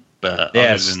Inquisition, but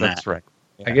that's right.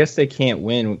 Yeah. I guess they can't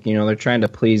win. They're trying to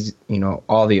please,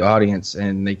 all the audience,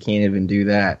 and they can't even do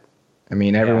that. I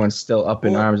mean, everyone's still up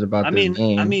in arms about this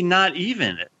game. I mean, not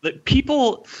even.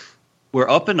 People were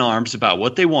up in arms about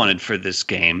what they wanted for this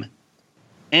game,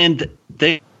 and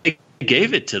they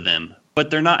gave it to them, but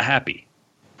they're not happy.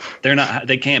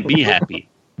 They can't be happy.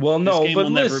 Well, no,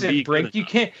 but listen, Brink, you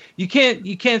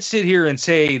can't sit here and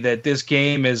say that this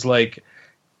game is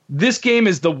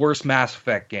the worst Mass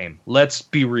Effect game. Let's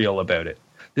be real about it.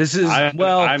 This is I'm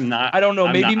not. I don't know.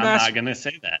 I'm not going to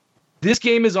say that. This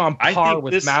game is on par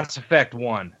with Mass Effect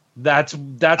 1. That's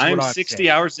what I'm 60 saying.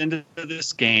 hours into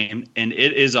this game, and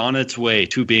it is on its way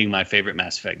to being my favorite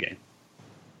Mass Effect game.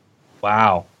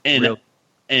 Wow.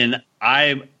 And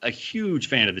I'm a huge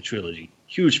fan of the trilogy.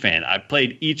 Huge fan. I've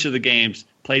played each of the games,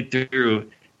 played through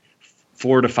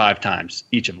 4 to 5 times,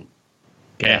 each of them.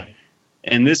 Okay. Yeah.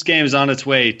 And this game is on its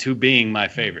way to being my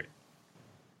favorite.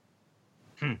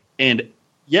 And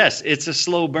yes, it's a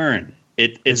slow burn.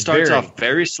 It starts off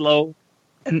very slow.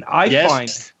 And I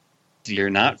find you're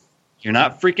not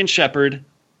freaking Shepard,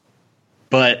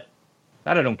 but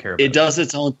that I don't care about. It does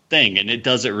its own thing, and it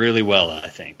does it really well, I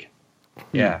think.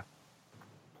 Yeah.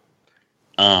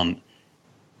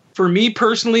 For me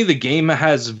personally, the game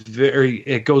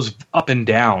it goes up and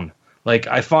down. Like,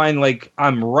 I find like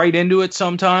I'm right into it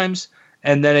sometimes,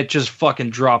 and then it just fucking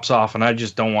drops off, and I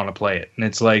just don't want to play it. And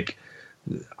it's like,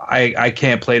 I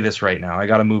can't play this right now. I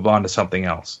got to move on to something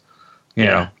else. You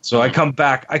know. So I come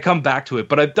back to it.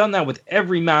 But I've done that with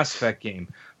every Mass Effect game.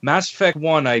 Mass Effect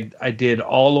 1 I did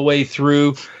all the way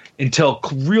through until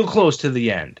real close to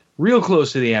the end.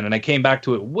 And I came back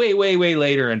to it way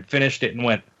later and finished it and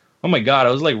went, oh my God, I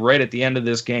was like right at the end of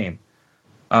this game.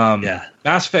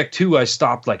 Mass Effect 2 I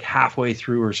stopped like halfway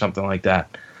through or something like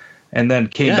that. And then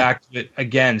came back to it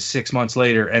again 6 months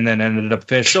later, and then ended up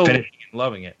finishing and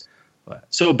loving it.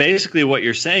 So basically what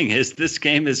you're saying is this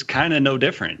game is kind of no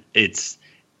different. It's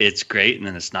great, and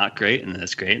then it's not great, and then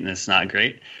it's great, and then it's not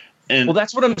great. And well,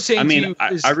 that's what I'm saying. I mean,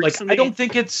 I don't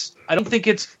think it's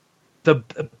the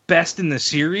best in the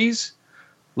series.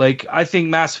 Like, I think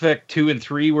Mass Effect 2 and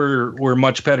 3 were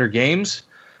much better games,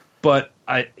 but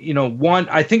I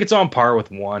think it's on par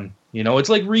with 1. It's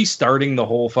like restarting the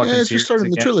whole fucking series. It's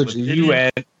restarting the trilogy.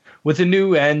 With a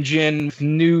new engine,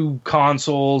 new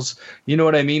consoles. You know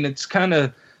what I mean? It kind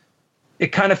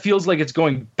of feels like it's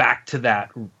going back to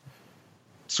that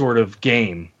sort of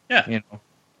game. Yeah.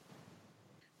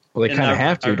 Well, they kind of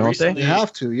have to, don't they? They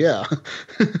have to, yeah.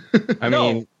 I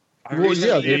mean,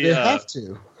 they have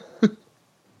to.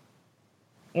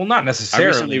 Well, not necessarily. I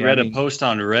recently read a post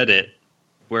on Reddit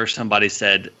where somebody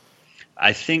said,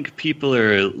 I think people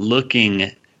are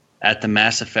looking at the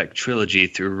Mass Effect trilogy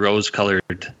through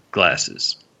rose-colored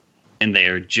glasses, and they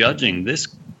are judging this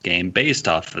game based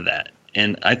off of that.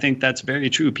 And I think that's very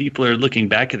true. People are looking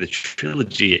back at the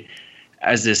trilogy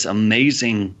as this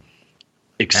amazing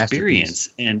experience.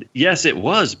 And yes, it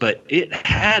was, but it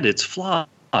had its flaws.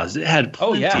 It had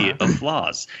plenty of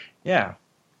flaws. Yeah.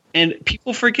 And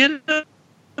people forget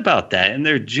about that, and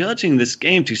they're judging this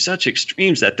game to such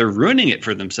extremes that they're ruining it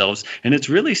for themselves. And it's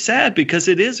really sad because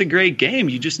it is a great game.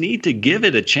 You just need to give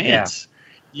it a chance.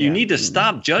 You need to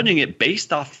stop judging it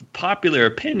based off popular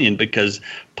opinion, because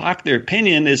popular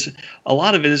opinion is a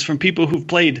lot of it is from people who've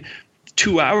played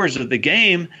 2 hours of the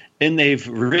game and they've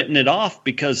written it off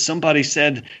because somebody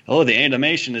said, "Oh, the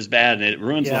animation is bad and it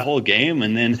ruins the whole game."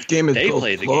 And then they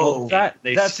play the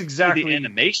game. That's exactly the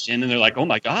animation, and they're like, "Oh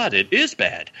my god, it is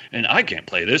bad, and I can't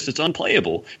play this. It's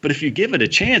unplayable." But if you give it a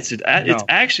chance, it's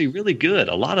actually really good.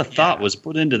 A lot of thought was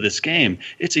put into this game.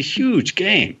 It's a huge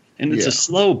game. And it's a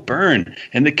slow burn.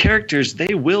 And the characters,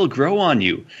 they will grow on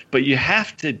you. But you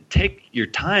have to take your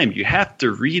time. You have to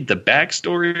read the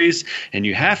backstories, and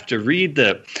you have to read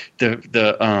the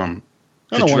I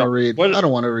don't want to read. I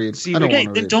don't want to read. See,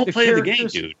 then don't play the game,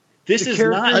 dude. This is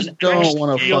not. I don't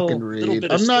want to fucking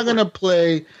read. I'm not gonna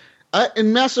play.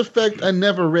 In Mass Effect, I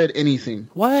never read anything.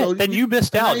 What? So then you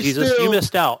missed out, Jesus. You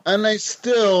missed out. And I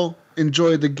still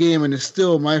enjoyed the game, and it's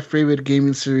still my favorite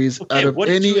gaming series out of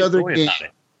any other game.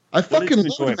 I fucking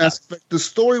love Mass Effect. The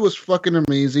story was fucking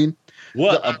amazing.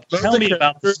 Tell me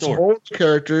about the story. All the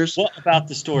characters. What about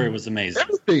the story was amazing?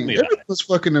 Everything was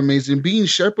fucking amazing. Being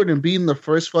Shepard and being the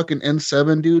first fucking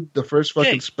N7 dude, the first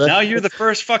fucking spec. Now you're the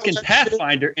first fucking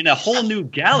Pathfinder in a whole new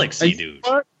galaxy, dude.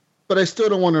 But I still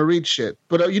don't want to read shit.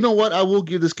 But you know what? I will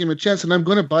give this game a chance, and I'm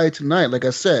going to buy it tonight. Like I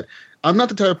said, I'm not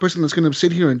the type of person that's going to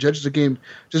sit here and judge the game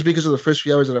just because of the first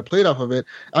few hours that I played off of it.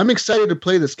 I'm excited to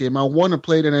play this game. I want to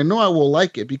play it, and I know I will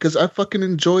like it because I fucking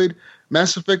enjoyed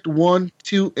Mass Effect 1,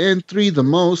 2, and 3 the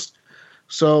most.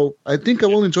 So I think I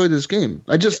will enjoy this game.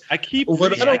 What I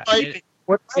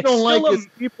don't like is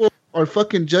people are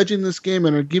fucking judging this game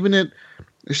and are giving it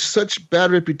such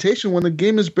bad reputation when the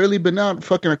game has barely been out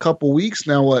fucking a couple weeks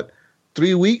now. What?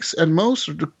 3 weeks at most,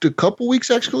 or a couple weeks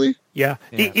actually. Yeah.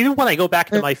 Even when I go back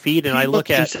to my feed and I look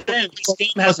at this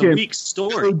game has a weak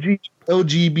story.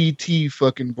 LGBT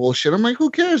fucking bullshit. I'm like, who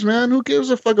cares, man? Who gives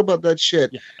a fuck about that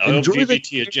shit?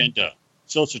 LGBT agenda,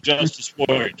 social justice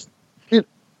warriors.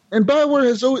 And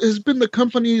BioWare has been the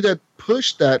company that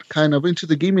pushed that kind of into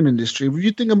the gaming industry. If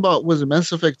you think about, was it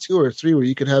Mass Effect 2 or 3, where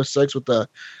you could have sex with like,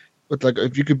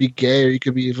 if you could be gay or you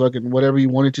could be fucking whatever you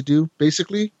wanted to do,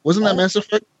 basically. Wasn't that Mass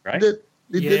Effect? Right.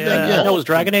 They did that? Yeah. That was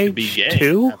Dragon Age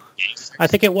 2? I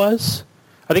think it was.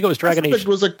 I think it was Dragon Age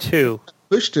was like 2.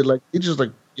 Pushed it. Like, it's just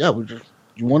like, yeah,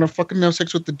 you want to fucking have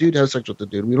sex with the dude, have sex with the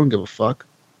dude. We don't give a fuck.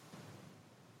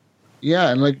 Yeah,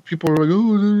 and like, people are like,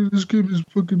 oh, this game is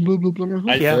fucking blah, blah, blah. Who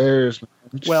cares, man?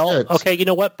 Well, okay, you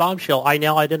know what? Bombshell. I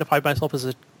now identify myself as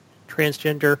a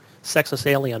transgender sexist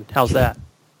alien. How's that?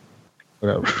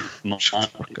 Whatever.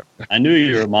 I knew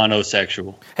you were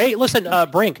monosexual. Hey, listen,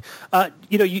 Brink.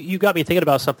 You got me thinking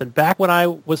about something. Back when I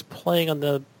was playing in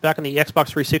the Xbox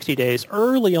 360 days,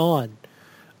 early on,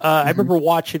 I remember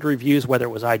watching reviews, whether it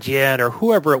was IGN or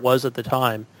whoever it was at the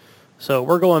time. So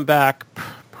we're going back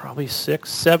probably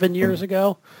 6-7 years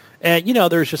ago, and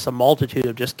there's just a multitude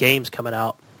of just games coming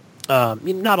out.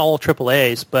 Not all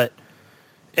AAAs, but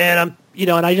and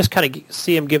I just kind of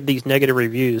see them give these negative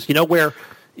reviews. Where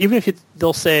even if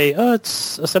they'll say, oh,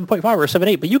 it's a 7.5 or a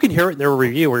 7.8, but you can hear it in their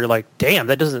review where you're like, damn,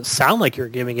 that doesn't sound like you're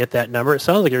giving it that number. It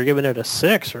sounds like you're giving it a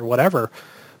 6 or whatever.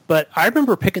 But I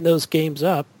remember picking those games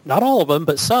up, not all of them,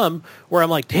 but some, where I'm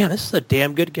like, damn, this is a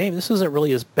damn good game. This isn't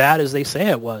really as bad as they say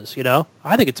it was,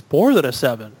 I think it's more than a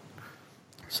 7.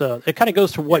 So it kind of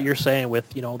goes to what you're saying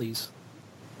with, all these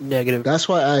negative. That's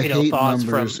why I hate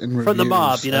numbers in reviews. From the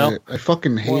mob, I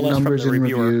fucking hate numbers in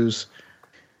reviews.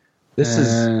 This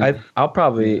is. I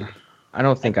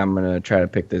don't think I'm gonna try to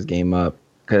pick this game up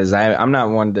because I'm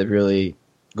not one that really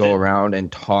go around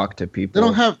and talk to people. They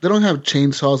don't have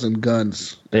chainsaws and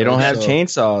guns. They don't have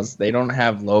chainsaws. They don't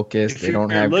have locusts. They don't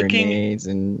have grenades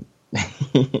and.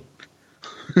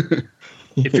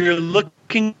 If you're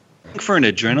looking for an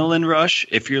adrenaline rush,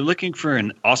 if you're looking for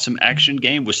an awesome action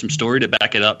game with some story to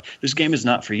back it up, this game is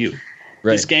not for you.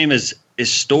 Right. This game is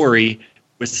story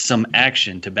with some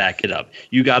action to back it up.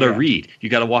 You got to read. You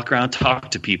got to walk around,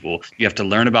 talk to people. You have to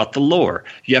learn about the lore.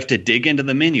 You have to dig into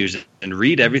the menus and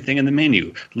read everything in the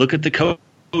menu. Look at the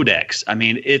codex. I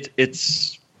mean,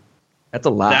 it's that's a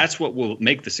lot. That's what will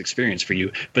make this experience for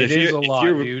you. But if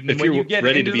you're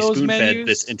ready to be spoon-fed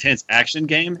this intense action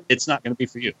game, it's not going to be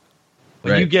for you.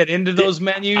 When you get into those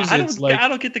menus, I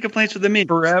don't get the complaints with the menu.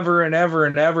 Forever and ever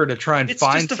and ever to try and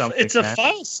find something. It's a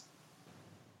file.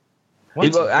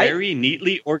 It's a very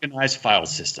neatly organized file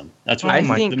system. That's what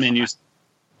the menus.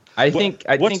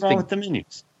 What's wrong with the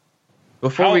menus?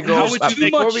 Before we go,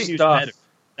 stuff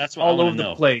that's what all over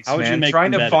the place, man.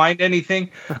 Trying to find anything,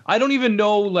 I don't even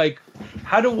know. Like,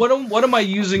 what am I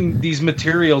using these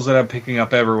materials that I'm picking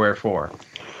up everywhere for?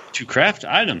 To craft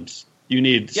items. You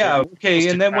need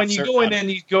and then when you go in and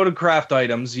you go to craft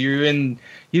items, you're in.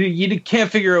 You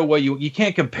can't figure out what you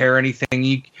can't compare anything.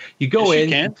 You go in.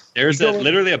 You can. There's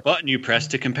literally a button you press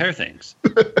to compare things.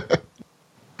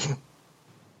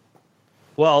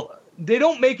 Well, they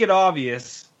don't make it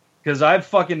obvious because I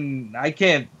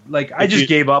can't I just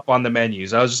gave up on the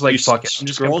menus. I was just like, fuck it. I'm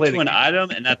just scroll to an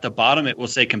item and at the bottom it will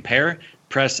say compare.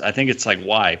 Press, I think it's like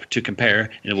Y to compare,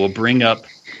 and it will bring up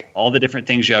all the different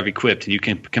things you have equipped, and you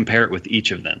can compare it with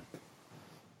each of them.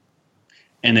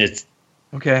 And it's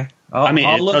okay.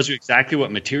 It tells you exactly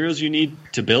what materials you need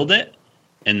to build it,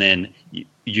 and then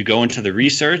you go into the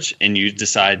research and you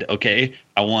decide, okay,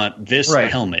 I want this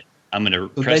helmet. I'm going to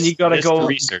press. Then you got to go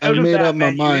research. Out of that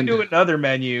menu into another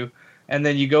menu. And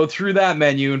then you go through that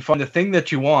menu and find the thing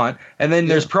that you want. And then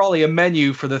there's probably a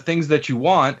menu for the things that you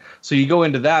want. So you go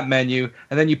into that menu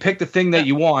and then you pick the thing that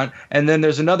you want. And then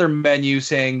there's another menu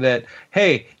saying that,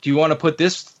 hey, do you want to put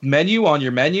this menu on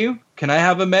your menu? Can I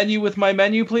have a menu with my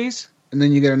menu, please? And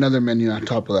then you get another menu on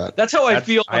top of that. That's how I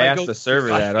feel when I ask the server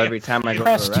that every time I go.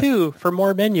 Press 2 for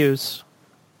more menus.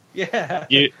 Yeah.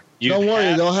 Don't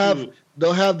worry, they'll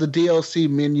have the DLC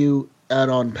menu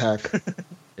add-on pack.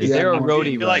 Is there a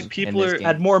roadie? Like people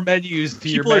add more menus to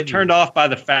your menu. People are turned off by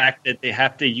the fact that they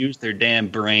have to use their damn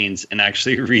brains and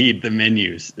actually read the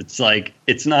menus. It's like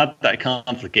it's not that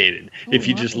complicated. If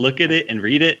you just look at it and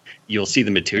read it, you'll see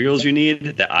the materials you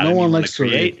need, the item you want to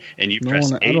create, and you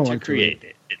press A to create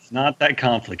it. It's not that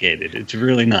complicated. It's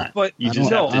really not. But you just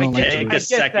have to take a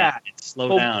second and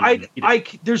slow down.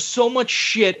 There's so much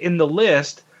shit in the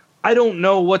list. I don't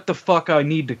know what the fuck I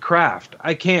need to craft.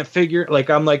 I can't figure.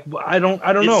 I'm like, I don't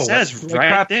know. It says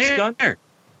right there.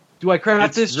 Do I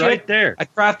craft this shit? Right there. I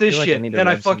craft this shit, then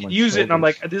I fucking use it, and I'm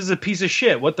like, this is a piece of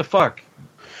shit. What the fuck?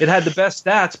 It had the best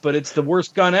stats, but it's the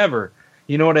worst gun ever.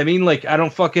 You know what I mean? Like, I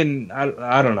don't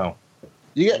know.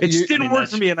 It just didn't work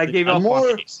for me, and I gave up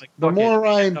on it. The more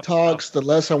Ryan talks, the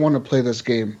less I want to play this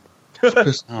game.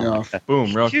 Pissed me off. Boom!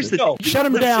 Shut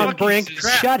him down, Brink.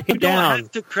 Shut him down. You don't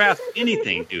have to craft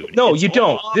anything, dude. No, you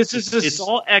don't. It's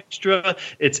all extra.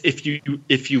 It's if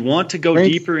you want to go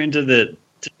deeper into the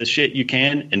shit, you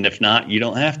can, and if not, you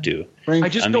don't have to. I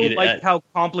just don't like how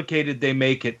complicated they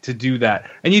make it to do that.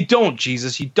 And you don't,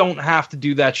 Jesus. You don't have to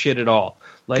do that shit at all.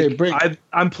 Like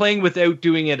I'm playing without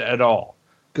doing it at all.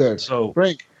 Good. So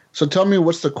Brink. So tell me,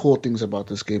 what's the cool things about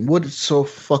this game? What is so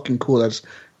fucking cool that's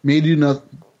made you not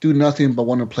do nothing but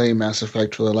want to play Mass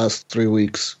Effect for the last 3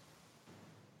 weeks?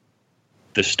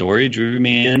 The story drew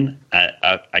me in.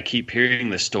 I keep hearing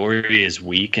the story is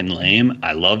weak and lame.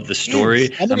 I love the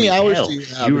story. How many hours do you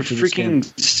have? You were freaking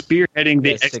spearheading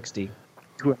the 60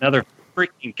 to another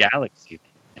freaking galaxy,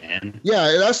 man.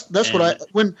 Yeah, that's what I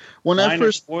when I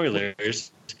first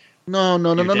spoilers. No.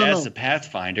 As a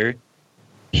Pathfinder,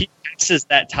 he passes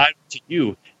that title to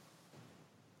you.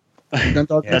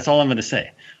 That's all I'm going to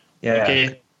say. Yeah.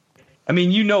 Okay. I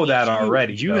mean, you know that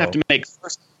already. You have to make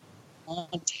first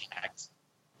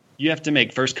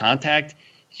contact.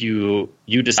 You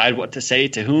decide what to say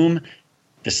to whom.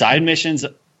 The side missions,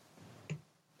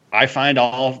 I find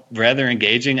all rather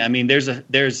engaging. I mean, there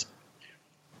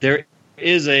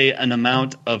is an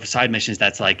amount of side missions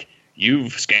that's like,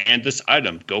 you've scanned this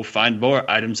item. Go find more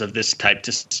items of this type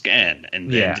to scan,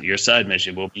 and then your side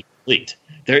mission will be complete.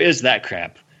 There is that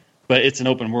crap. But it's an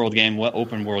open world game. What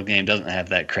open world game doesn't have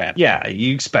that crap? Yeah,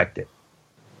 you expect it.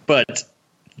 But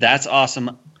that's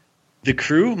awesome.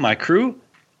 My crew,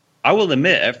 I will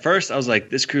admit, at first I was like,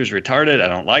 this crew is retarded. I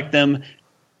don't like them.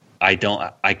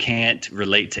 I can't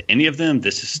relate to any of them.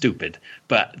 This is stupid.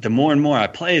 But the more and more I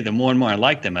play, the more and more I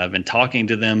like them. I've been talking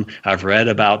to them. I've read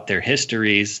about their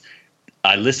histories.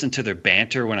 I listen to their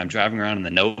banter when I'm driving around in the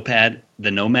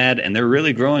Nomad, and they're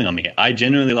really growing on me. I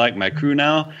genuinely like my crew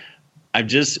now.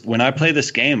 When I play this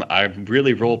game, I'm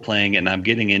really role playing and I'm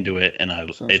getting into it, and I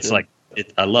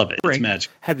love it. It's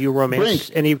magic. Have you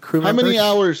romanced any crew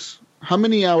members? How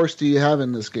many hours do you have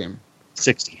in this game?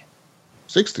 60.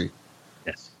 60?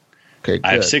 Yes. Okay, good.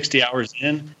 I have 60 hours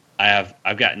in. I've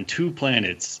gotten 2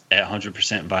 planets at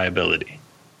 100% viability.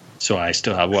 So I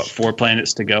still have 4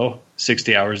 planets to go,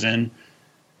 60 hours in.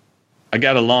 I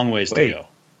got a long ways to go.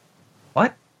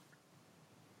 What?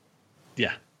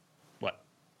 Yeah. What?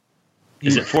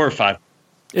 Is it 4 or 5?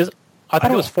 I thought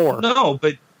it was 4. No,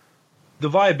 but the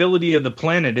viability of the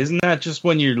planet, isn't that just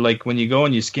when you go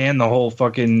and you scan the whole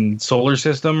fucking solar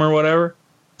system or whatever?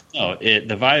 No,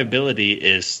 the viability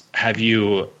is, have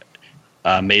you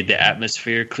made the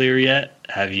atmosphere clear yet?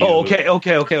 Have you? Oh, okay.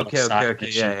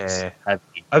 Yeah.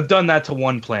 I've done that to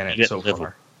 1 planet so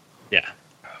far. Yeah.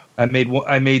 I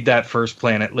made that first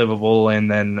planet livable, and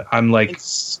then I'm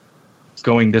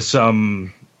going to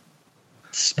some.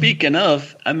 Speaking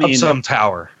of, some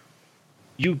tower.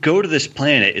 You go to this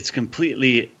planet; it's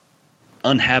completely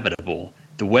uninhabitable.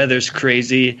 The weather's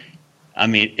crazy.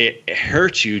 It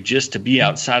hurts you just to be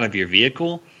outside of your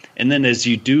vehicle. And then as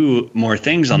you do more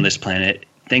things on this planet,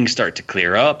 things start to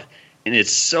clear up, and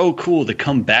it's so cool to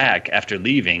come back after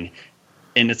leaving.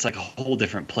 And it's like a whole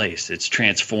different place. It's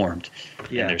transformed.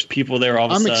 Yeah. And there's people there all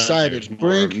of a sudden. I'm excited.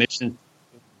 Brink,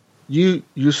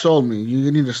 you sold me.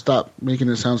 You need to stop making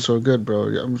it sound so good, bro.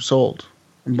 I'm sold.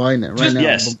 I'm buying it right now.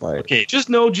 Yes. I'm buy it. Okay. Just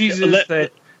know, Jesus,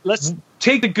 let's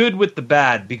take the good with the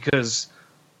bad, because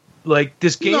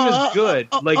this game is good.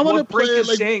 What Brink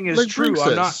is saying is true.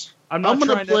 I'm not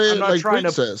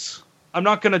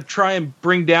going to try and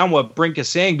bring down what Brink is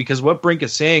saying, because what Brink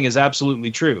is saying is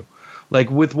absolutely true.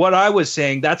 With what I was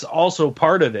saying, that's also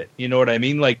part of it. You know what I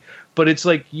mean? But it's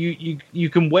you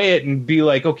can weigh it and be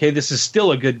like, okay, this is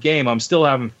still a good game. I'm still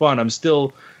having fun. I'm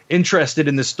still interested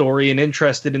in the story and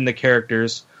interested in the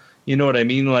characters. You know what I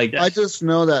mean? I just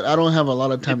know that I don't have a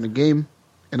lot of time to game,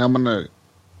 and I'm gonna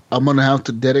have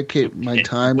to dedicate my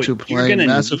time to playing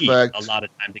Mass Effect. A lot of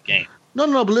time to game. No,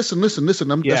 but listen. That's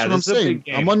what I'm saying.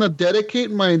 I'm gonna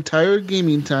dedicate my entire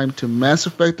gaming time to Mass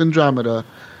Effect Andromeda,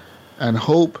 and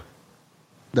hope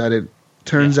that it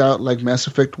turns out like Mass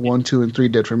Effect 1, 2, and 3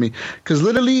 did for me. Because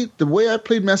literally, the way I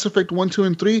played Mass Effect 1, 2,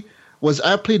 and 3 was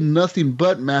I played nothing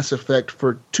but Mass Effect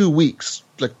for 2 weeks.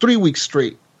 3 weeks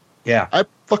straight. Yeah. I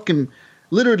fucking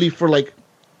literally for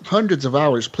hundreds of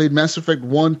hours played Mass Effect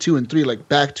 1, 2, and 3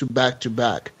 back to back to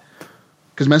back.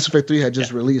 Because Mass Effect 3 had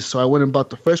just released. So I went and bought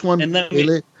the first one, played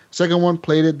it. Second one,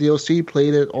 played it, DLC,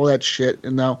 played it, all that shit.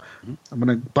 And now I'm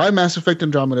going to buy Mass Effect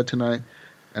Andromeda tonight,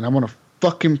 and I'm going to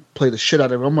fucking play the shit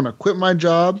out of it. I'm going to quit my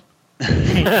job.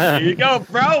 There you go,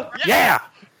 bro. Yeah.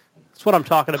 That's what I'm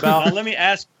talking about. Now, let me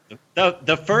ask you,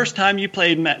 the first time you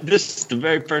played, this is the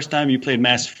very first time you played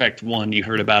Mass Effect 1, you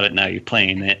heard about it, now you're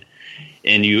playing it,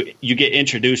 and you get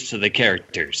introduced to the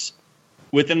characters.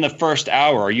 Within the first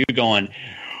hour, are you going,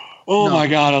 my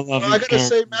God, I love these I got to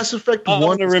say, Mass Effect 1... I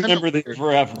want to remember them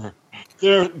forever.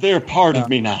 They're part of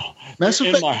me now. Mass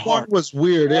Effect 1 was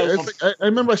weird. I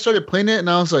remember I started playing it, and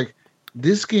I was like,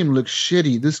 this game looks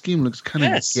shitty. This game looks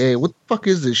kind of gay. What the fuck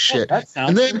is this shit?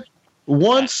 And then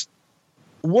once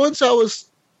I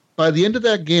was, by the end of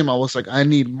that game, I was like, I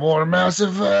need more Mass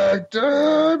Effect.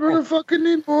 I really fucking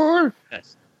need more.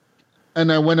 Yes.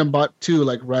 And I went and bought 2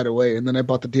 right away. And then I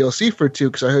bought the DLC for 2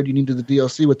 because I heard you needed the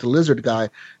DLC with the lizard guy.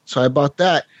 So I bought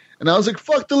that. And I was like,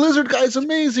 fuck, the lizard guy's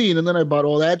amazing. And then I bought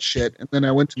all that shit. And then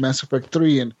I went to Mass Effect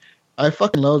 3 and I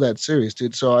fucking love that series,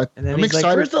 dude. So I'm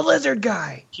excited. Where's the lizard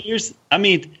guy?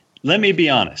 Let me be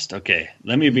honest, okay?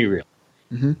 Let me be real.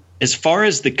 Mm-hmm. As far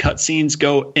as the cutscenes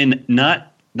go, and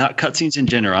not cutscenes in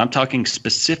general, I'm talking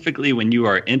specifically when you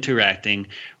are interacting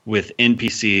with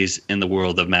NPCs in the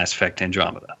world of Mass Effect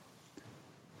Andromeda.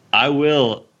 I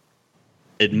will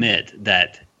admit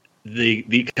that the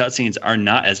cutscenes are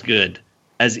not as good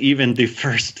as even the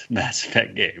first Mass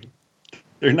Effect game.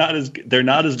 They're not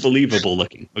as believable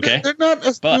looking. Okay, they're not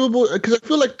as believable because I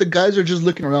feel like the guys are just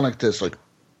looking around like this,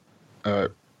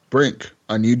 Brink,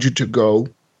 I need you to go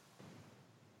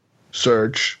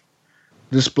search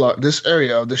this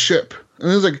area of the ship,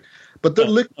 and it's but they're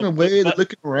looking away, they're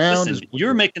looking around. Listen,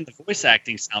 you're making the voice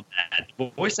acting sound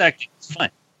bad. Voice acting is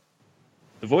fun.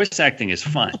 The voice acting is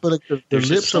fun. But their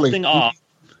lips are off,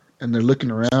 and they're looking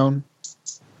around.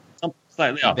 Something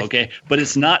slightly off, okay, but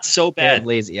it's not so bad.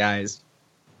 Lazy eyes.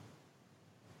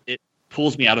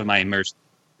 Pulls me out of my immersion.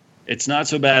 It's not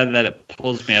so bad that it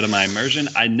pulls me out of my immersion.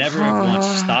 I never once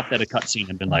stopped at a cutscene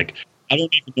and been like, I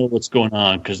don't even know what's going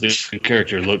on because this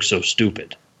character looks so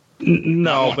stupid.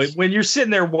 No, but when you're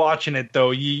sitting there watching it,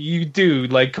 though, you do.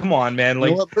 Like, come on, man.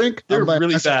 Like, they're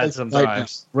really bad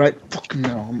sometimes. Right fucking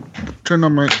now. Turn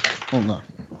on my... Hold on.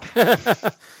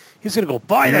 He's going to go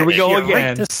buy that. Here we go again.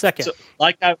 Right this second. So,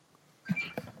 like I've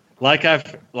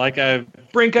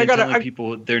Brink, I got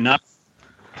people, they're not...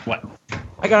 What?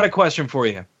 I got a question for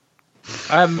you.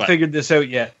 I haven't figured this out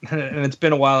yet, and it's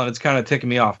been a while, and it's kind of ticking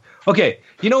me off. Okay,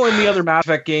 you know in the other Mass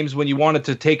Effect games when you wanted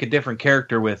to take a different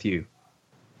character with you,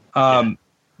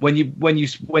 when you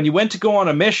went to go on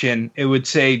a mission, it would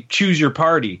say choose your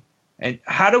party. And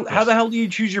how the hell do you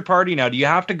choose your party now? Do you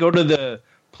have to go to the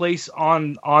place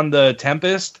on the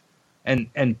Tempest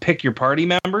and pick your party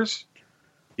members?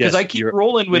 Because I keep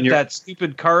rolling with that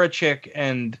stupid Kara chick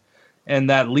and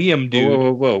that Liam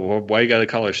dude. Whoa. Why you gotta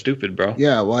call her stupid, bro?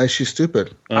 Yeah, why is she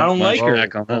stupid? I don't like her. I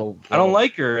don't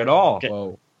like her at all.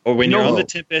 Okay. Or when you're on the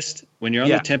Tempest,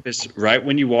 the Tempest, right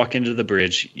when you walk into the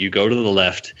bridge, you go to the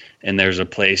left, and there's a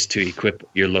place to equip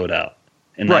your loadout,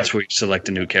 and that's where you select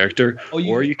a new character.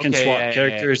 Or you can swap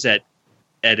characters at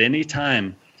any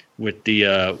time with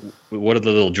the what are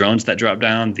the little drones that drop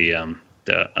down? You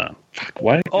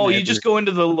just go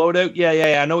into the loadout.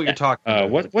 Yeah. I know what you're talking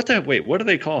about. What are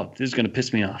they called? This is going to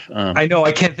piss me off. I know.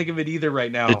 I can't think of it either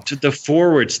right now. The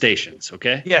forward stations.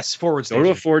 Okay. Yes, forward station. Go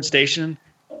to a forward station.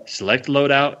 Select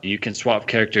loadout. You can swap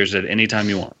characters at any time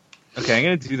you want. Okay, I'm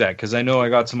going to do that because I know I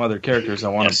got some other characters I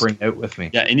want to bring out with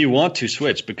me. Yeah, and you want to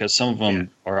switch because some of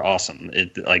them are awesome.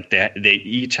 They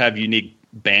each have unique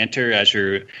banter as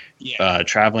you're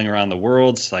traveling around the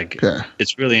worlds.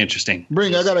 It's really interesting.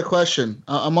 Brink, I got a question.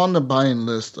 I'm on the buying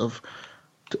list of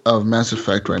Mass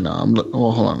Effect right now.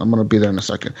 Hold on. I'm going to be there in a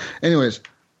second. Anyways,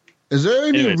 is there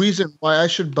any reason why I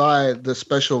should buy the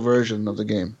special version of the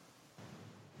game?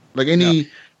 Like any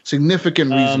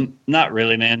significant reason? Not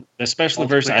really, man. The special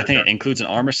version, I think, includes an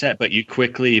armor set, but you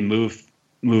quickly move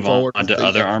on to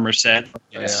other armor set.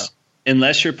 Yes. Yeah.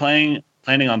 Unless you're planning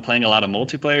on playing a lot of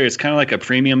multiplayer, it's kind of like a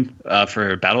premium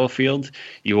for Battlefield.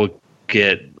 You will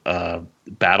get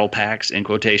battle packs in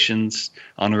quotations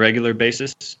on a regular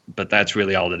basis, but that's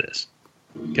really all it is.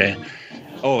 Okay.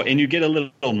 Oh, and you get a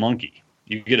little monkey.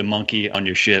 You get a monkey on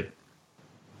your ship,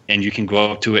 and you can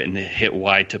go up to it and hit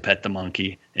Y to pet the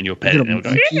monkey, and you'll pet it. And it'll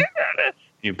go,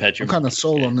 you pet your. What kind of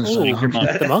soul on this? The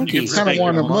monkey. I kind of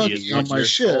want a monkey on my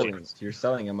ship. You're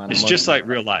selling him on. It's just like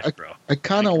real life, bro. I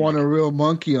kind of want a real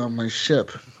monkey on my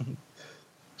ship.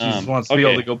 Jesus wants to be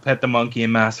able to go pet the monkey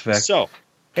in Mass Effect. So,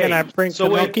 can I bring the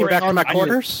monkey back to my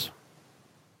quarters?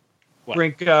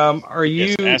 Brink, are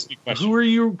you? Yes, ask me a question. Who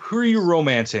are you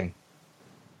romancing?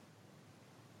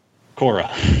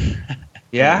 Cora.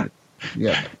 Yeah.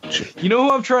 Yeah. You know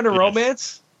who I'm trying to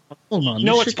romance? Hold on. You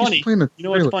know what's funny?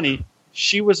 What's funny?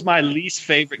 She was my least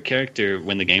favorite character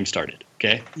when the game started.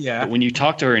 Okay. Yeah. But when you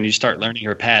talk to her and you start learning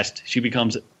her past, she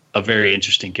becomes a very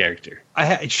interesting character.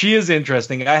 She is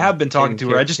interesting. I have been talking to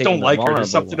her. I just don't like her.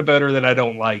 There's something about her that I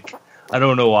don't like. I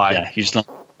don't know why. Yeah, you just don't.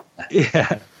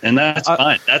 Yeah. And that's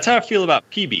fine. That's how I feel about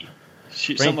PB.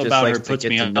 Something about her puts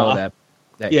me on that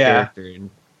character and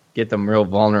get them real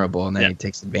vulnerable, and then he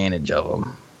takes advantage of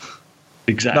them.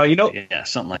 Exactly. No,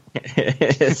 something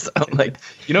like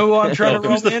you know who I'm trying to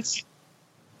romance?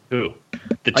 Who?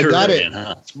 The Turian, I got it.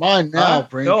 Huh? It's mine now,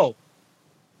 Brink. No.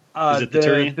 Is it the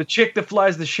Turian? The chick that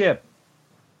flies the ship.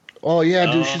 Oh,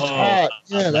 yeah, dude, she's hot.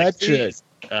 Yeah, that chick.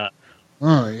 Oh,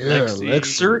 yeah.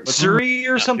 Suri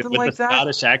or something like that?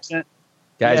 Scottish accent?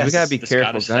 Guys, we got to be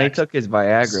careful. Gunny took his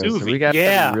Viagra, so we got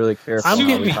to be really careful. I'm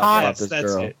getting hot. This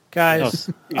girl. Guys,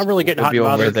 I'm really getting hot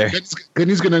over there.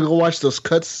 Gunny's going to go watch those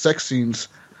sex scenes.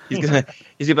 He's gonna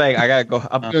be like, I got to go.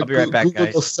 I'll be right back, Google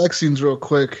guys. those sex scenes real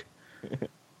quick.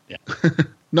 Yeah.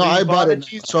 No, I bought it,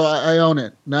 so I own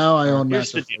it. Now I own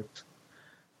Mass Effect.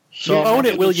 So you own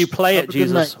it. Will you play it,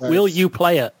 Jesus? Will you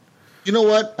play it? You know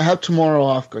what? I have tomorrow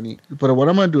off, Gunny. But what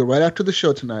I'm going to do right after the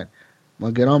show tonight, I'm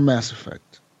going to get on Mass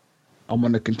Effect. I'm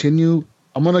going to continue.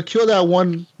 I'm going to kill that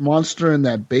one monster in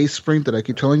that base spring that I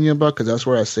keep telling you about because that's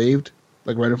where I saved,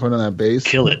 like right in front of that base.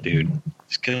 Kill it, dude.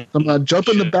 I'm going to jump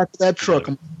in the back of that truck.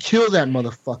 I'm going to kill that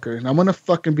motherfucker, and I'm going to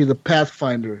fucking be the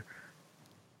Pathfinder.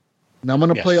 And I'm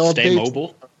going to play all day. Stay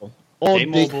mobile. Are you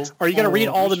going to read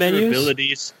all the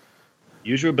menus?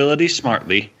 Use your abilities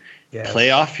smartly. Yes. Play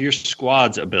off your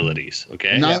squad's abilities,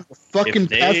 okay? Not the fucking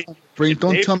Pathfinder.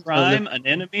 Don't tell me. Prime an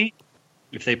enemy,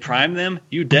 if they prime them,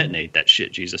 you detonate that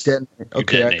shit, Jesus.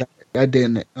 Okay, I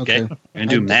detonate. Okay. You're going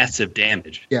to do massive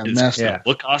damage. Yeah, it's going to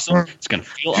look awesome. It's going to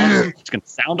feel awesome. It's going to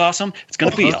sound awesome. It's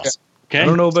going to be awesome. Okay. I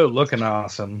don't know about looking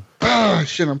awesome. Ah,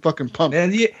 shit, I'm fucking pumped.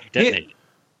 And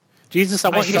Jesus, I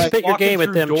want you to spit your game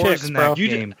at them chicks, in bro. That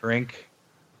game, Brink.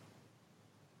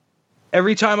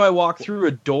 Every time I walk through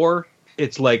a door,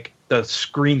 it's like the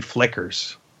screen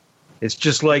flickers. It's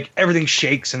just like everything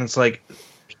shakes, and it's like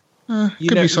could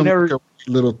be some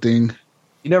little thing.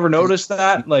 You never notice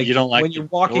that? Like you don't like when you're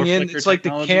walking in, it's like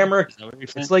the camera.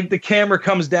 It's like the camera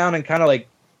comes down and kind of like,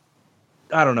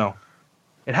 I don't know.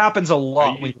 It happens a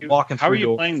lot when you're walking through. How are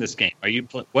you playing this game?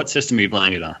 What system are you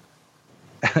playing it on?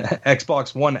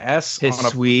 Xbox One S His on a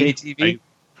sweet TV.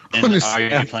 Are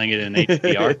you playing it in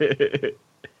HDR?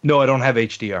 No, I don't have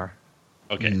HDR.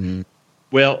 Okay. Mm-hmm.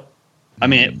 Well, I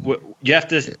mean, you have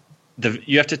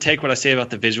to take what I say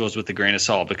about the visuals with a grain of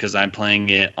salt because I'm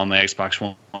playing it on my Xbox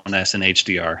One S in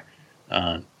HDR.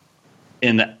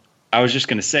 And I was just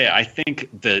going to say, I think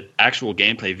the actual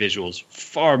gameplay visuals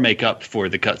far make up for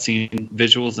the cutscene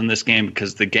visuals in this game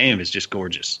because the game is just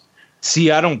gorgeous.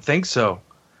 See, I don't think so.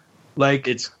 Like,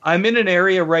 I'm in an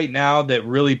area right now that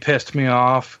really pissed me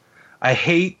off. I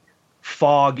hate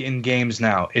fog in games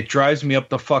now. It drives me up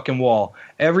the fucking wall.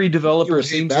 Every developer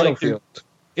seems like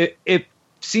it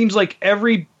seems like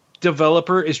every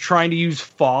developer is trying to use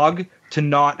fog to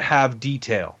not have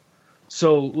detail.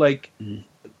 So, like,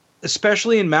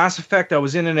 especially in Mass Effect, I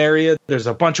was in an area, there's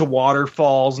a bunch of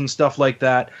waterfalls and stuff like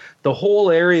that. The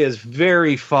whole area is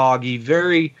very foggy,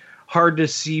 very hard to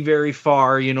see very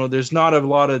far. You know, there's not a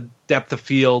lot of depth of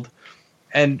field.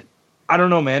 And I don't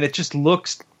know, man, it just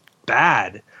looks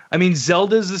bad. I mean,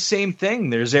 Zelda's the same thing.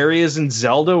 There's areas in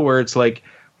Zelda where it's like,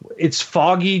 it's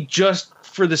foggy just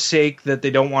for the sake that they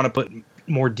don't want to put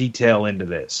more detail into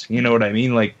this. You know what I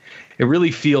mean? Like, it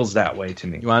really feels that way to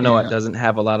me. You want to know what doesn't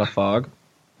have a lot of fog?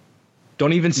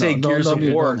 Don't even say Gears of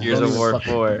War. Gears of War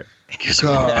 4.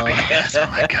 Oh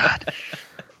my God.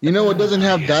 You know what doesn't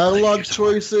have dialogue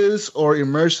choices or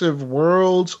immersive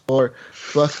worlds or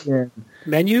fucking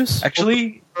menus?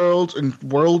 Actually, worlds and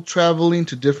world traveling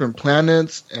to different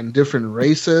planets and different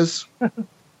races.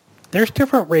 There's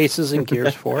different races in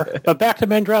Gears 4. But back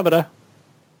to Andromeda.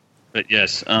 But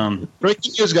yes,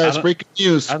 breaking news, guys! Breaking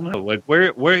news. I don't know. Like,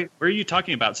 where are you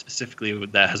talking about specifically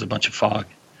that has a bunch of fog?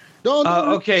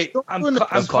 Okay, I'm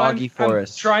foggy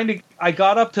forest. I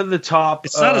got up to the top.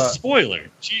 It's not a spoiler.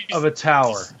 Of a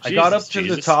tower. I got up to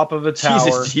the top of a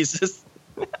tower. Jesus.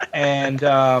 And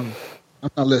I'm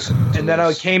not listening. And then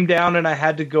I came down and I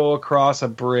had to go across a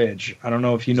bridge. I don't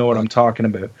know if you know what I'm talking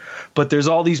about, but there's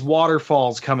all these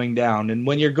waterfalls coming down, and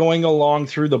when you're going along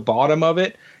through the bottom of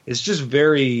it, it's just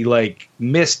very like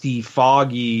misty,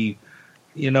 foggy,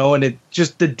 you know, and it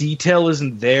just the detail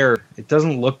isn't there. It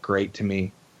doesn't look great to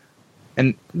me.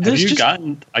 And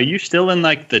are you still in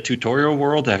like the tutorial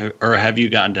world, or have you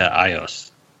gotten to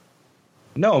Ios?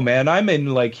 No, man, I'm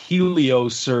in like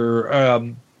Helios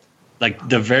or like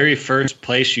the very first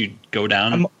place you go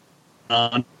down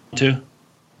to.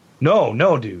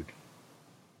 No, dude.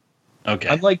 Okay,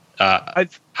 I'm like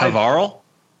Havarl.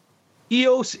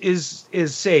 Eos is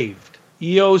saved.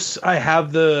 Eos,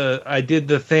 I did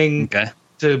the thing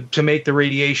to make the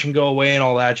radiation go away and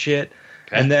all that shit.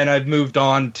 Okay. And then I've moved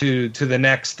on to the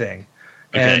next thing.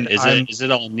 Okay, and is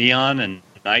it all neon and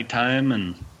nighttime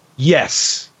and?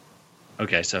 Yes.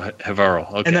 Okay, so Havarl.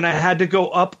 Okay. And then I had to go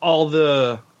up all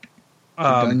the what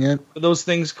are those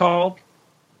things called?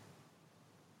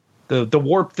 The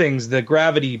warp things, the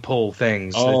gravity pull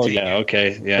things. Oh yeah,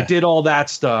 okay, yeah. I did all that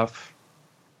stuff,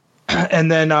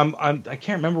 and then I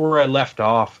can't remember where I left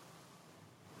off.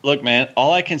 Look, man,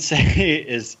 all I can say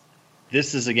is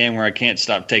this is a game where I can't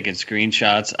stop taking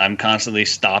screenshots. I'm constantly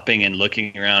stopping and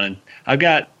looking around, and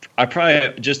I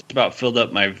probably just about filled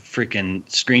up my freaking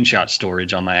screenshot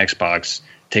storage on my Xbox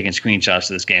taking screenshots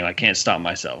of this game. I can't stop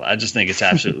myself. I just think it's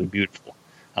absolutely beautiful.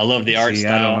 I love the art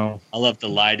style. I love the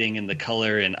lighting and the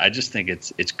color, and I just think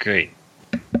it's great.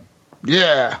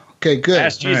 Yeah. Okay, good.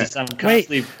 Ask Jesus. Right. I'm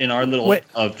constantly in our little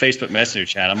Facebook Messenger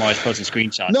chat. I'm always posting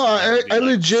screenshots. No, I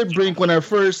legit, Brink, when I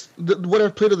first... what I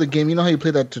played of the game, you know how you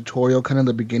play that tutorial kind of in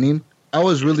the beginning? I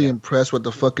was really impressed with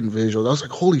the fucking visuals. I was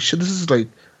like, holy shit, this is like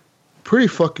pretty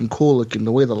fucking cool looking.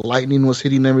 The way the lightning was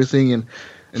hitting everything and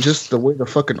just the way the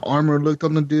fucking armor looked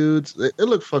on the dudes. It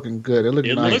looked fucking good. It looked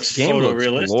nice. It looks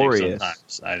photorealistic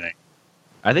sometimes,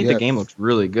 I think the game looks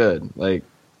really good. Like,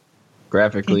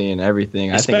 graphically and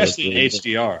everything. Especially in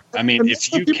HDR. I mean,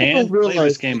 if you can play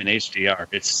this game in HDR,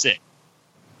 it's sick.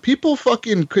 People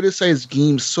fucking criticize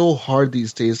games so hard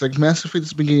these days. Like, Mass Effect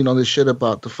has been getting all this shit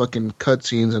about the fucking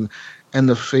cutscenes and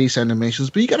the face animations.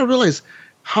 But you gotta realize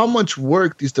how much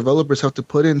work these developers have to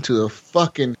put into the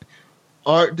fucking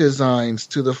art designs,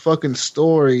 to the fucking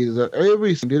story,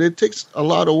 everything, dude. It takes a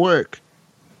lot of work.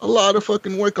 a lot of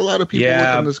fucking work. A lot of people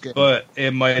work on this game. But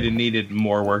it might have needed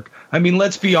more work. I mean,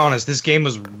 let's be honest. This game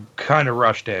was kind of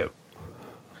rushed out.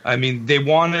 I mean, they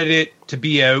wanted it to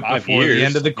be out before the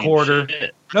end of the quarter.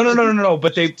 No.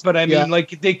 But I mean,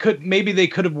 like they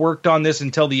could have worked on this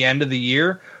until the end of the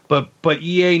year. But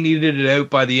EA needed it out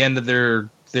by the end of their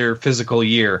physical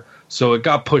year, so it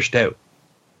got pushed out.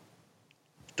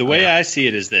 The way I see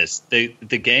it is this: the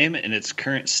game in its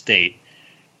current state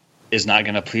is not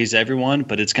going to please everyone,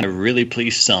 but it's going to really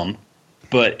please some.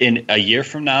 But in a year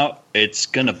from now, it's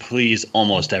going to please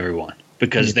almost everyone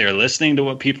because they're listening to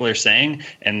what people are saying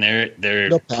and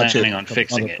they're planning on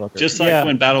fixing it. Just like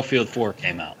when Battlefield 4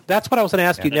 came out. That's what I was going to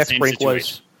ask you next, Brink,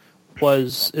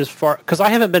 was as far, because I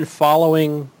haven't been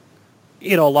following,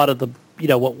 a lot of the,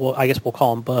 what I guess we'll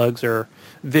call them bugs or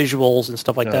visuals and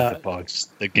stuff like that. The bugs,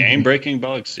 the game-breaking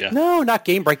bugs. Yeah. No, not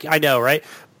game-breaking. I know, right?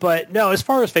 But no, as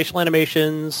far as facial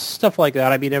animations, stuff like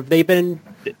that. I mean, have they been,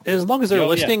 as long as they're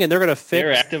listening and they're going to fix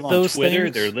they're active on those Twitter.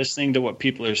 things? They're listening to what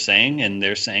people are saying, and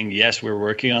they're saying, yes, we're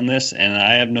working on this, and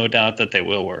I have no doubt that they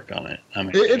will work on it. I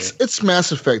mean, it's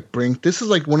Mass Effect, Brink. This is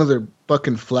like one of their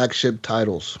fucking flagship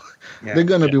titles. Yeah, they're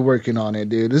gonna be working on it,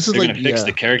 dude. This is they're like gonna fix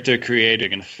the character creator.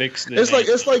 Gonna fix the. It's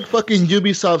like fucking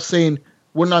Ubisoft saying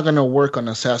we're not gonna work on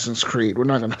Assassin's Creed. We're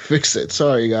not gonna fix it.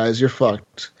 Sorry, guys, you're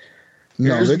fucked.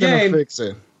 No, they're gonna fix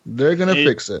it. They're gonna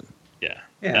fix it. Yeah,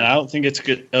 and I don't think it's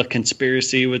a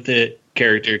conspiracy with the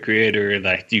character creator.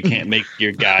 Like you can't make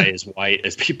your guy as white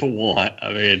as people want.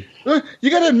 I mean, you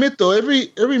gotta admit though,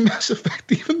 every Mass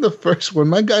Effect, even the first one,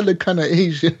 my guy looked kind of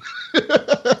Asian.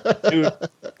 Dude,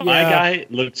 my guy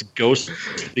looks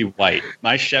ghostly white.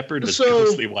 My Shepard was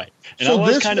ghostly white, and I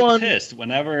was kind of pissed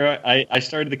whenever I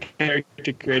started the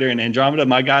character creator in Andromeda.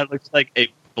 My guy looks like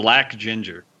a black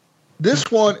ginger.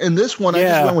 This one, I just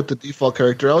went with the default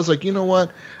character. I was like, you know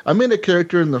what? I made a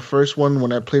character in the first one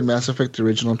when I played Mass Effect, the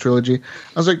original trilogy.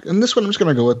 I was like, in this one, I'm just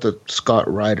going to go with the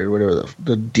Scott Ryder, whatever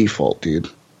the default, dude.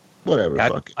 Whatever,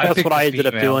 fuck it. That's what I ended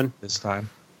up doing this time.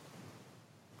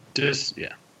 Because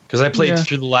I played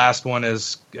through the last one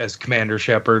as Commander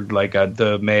Shepard, like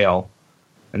the male.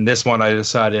 And this one, I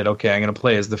decided, okay, I'm going to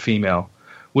play as the female.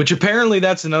 Which apparently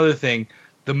that's another thing.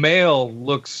 The male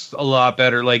looks a lot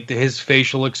better, like his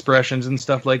facial expressions and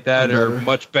stuff like that are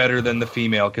much better than the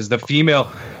female. Because the female,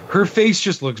 her face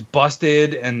just looks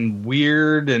busted and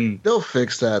weird, and they'll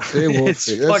fix that. They will fix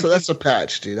it. That's a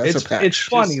patch, dude. That's a patch. It's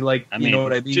funny, you know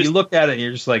what I mean. You look at it, and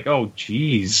you're just like, oh,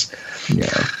 jeez. Yeah.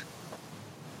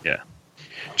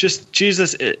 Just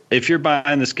Jesus, if you're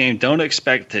buying this game, don't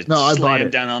expect to slam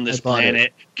down on this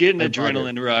planet, get an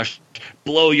adrenaline rush,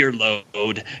 blow your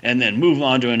load, and then move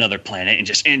on to another planet and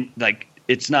just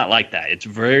it's not like that. It's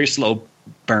very slow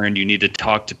burn. You need to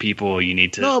talk to people. You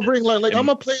need to bring I'm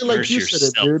gonna play like you said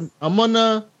it, dude. I'm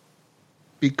gonna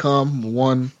become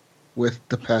one with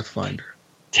the Pathfinder.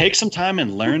 Take some time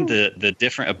and learn the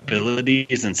different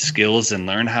abilities and skills and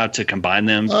learn how to combine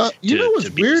them. You know what's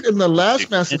weird? In the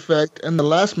last Mass Effect,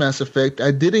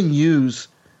 I didn't use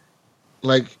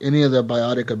like any of the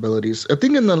biotic abilities. I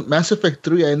think in the Mass Effect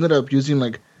 3, I ended up using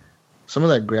like some of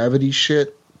that gravity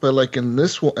shit. But like in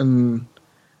this one,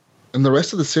 in the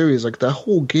rest of the series, like that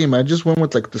whole game, I just went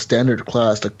with like the standard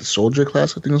class, like the soldier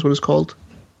class, I think that's what it's called.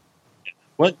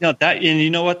 Well, no, and you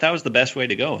know what? That was the best way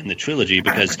to go in the trilogy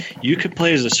because you could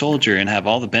play as a soldier and have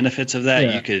all the benefits of that.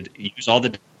 Yeah. You could use all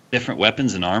the different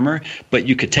weapons and armor, but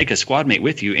you could take a squad mate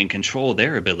with you and control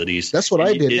their abilities. That's what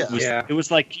I did. It was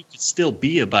like you could still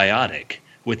be a biotic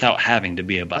without having to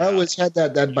be a biotic. I always had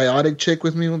that biotic chick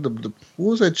with me. Who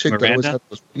was that chick Miranda? That always had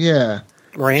those? Yeah.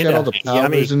 Miranda. She had all the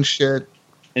powers and shit.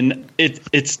 And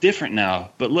it's different now.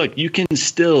 But look, you can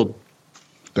still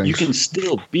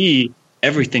be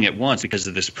everything at once because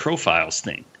of this profiles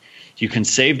thing. You can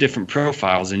save different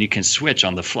profiles and you can switch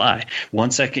on the fly. 1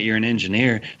 second you're an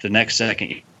engineer, the next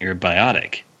second you're a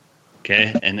biotic.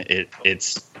 Okay? And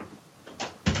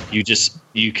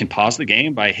you can pause the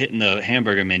game by hitting the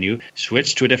hamburger menu,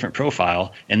 switch to a different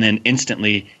profile, and then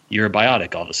instantly you're a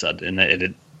biotic all of a sudden.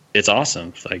 And it's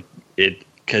awesome.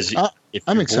 Because if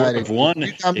I'm you're excited.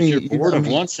 bored of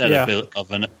one set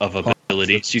of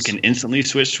abilities, you can instantly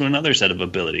switch to another set of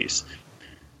abilities.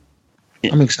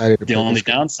 I'm excited. The only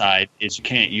downside is you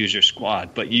can't use your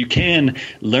squad, but you can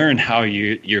learn how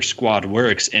your squad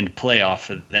works and play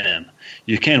off of them.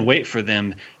 You can wait for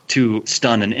them to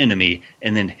stun an enemy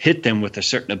and then hit them with a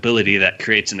certain ability that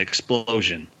creates an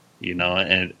explosion.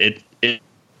 And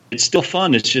it's still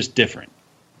fun. It's just different,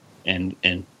 and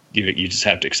you just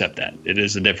have to accept that it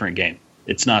is a different game.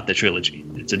 It's not the trilogy.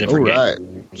 It's a different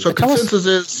game. So consensus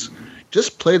is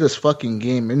just play this fucking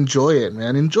game. Enjoy it,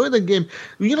 man. Enjoy the game.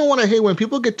 You know what I hate? When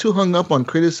people get too hung up on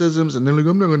criticisms and they're like,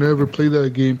 I'm not going to ever play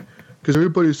that game because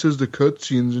everybody says the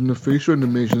cutscenes and the facial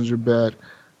animations are bad.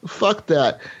 Fuck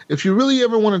that. If you really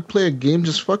ever want to play a game,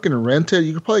 just fucking rent it.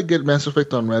 You could probably get Mass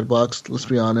Effect on Redbox, let's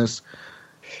be honest.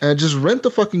 And just rent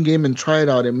the fucking game and try it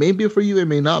out. It may be for you, it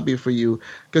may not be for you.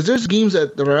 Because there's games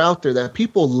that are out there that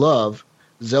people love,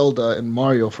 Zelda and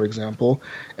Mario, for example,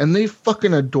 and they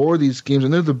fucking adore these games,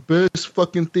 and they're the best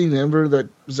fucking thing ever that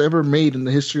was ever made in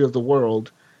the history of the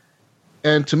world.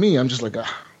 And to me, I'm just like,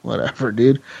 whatever,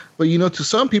 dude. But, you know, to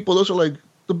some people, those are like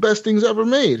the best things ever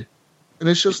made. And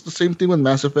it's just the same thing with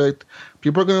Mass Effect.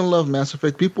 People are going to love Mass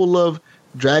Effect. People love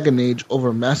Dragon Age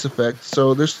over Mass Effect.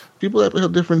 So there's people that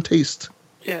have different taste.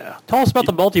 Yeah. Tell us about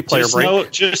the multiplayer,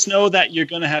 Brink. Just know that you're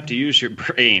going to have to use your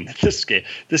brain.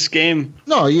 This game.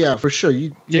 No, yeah, for sure.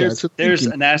 There's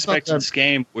an aspect of this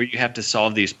game where you have to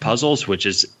solve these puzzles, which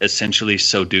is essentially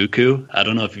Sudoku. I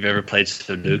don't know if you've ever played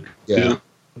Sudoku. Yeah.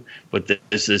 But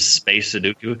this is Space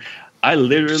Sudoku. I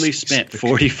literally spent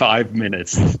 45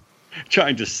 minutes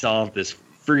trying to solve this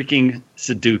freaking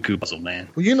Sudoku puzzle, man.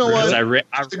 Well, you know what? I ran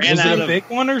out of a big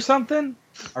one or something.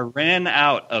 I ran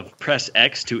out of press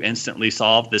X to instantly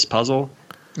solve this puzzle.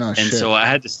 So I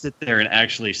had to sit there and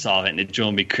actually solve it, and it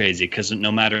drove me crazy because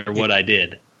no matter what I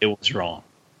did, it was wrong.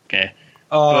 Okay.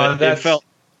 Oh,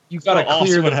 you got to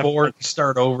clear the board and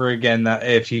start over again. That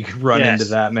if you run into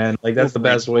that, man, like that's the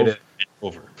best way to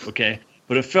over. Okay,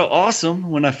 but it felt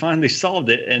awesome when I finally solved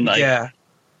it, and I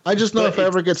just know if I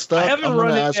ever get stuck, I haven't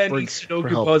run into any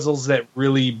Sudoku puzzles that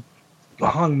really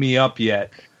hung me up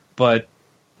yet, but.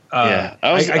 I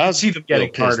can see them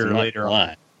getting harder later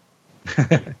on.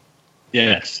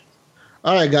 Yes.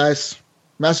 All right, guys.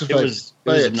 Mass Effect. It was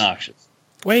obnoxious.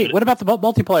 Wait, what about the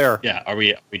multiplayer? Yeah, are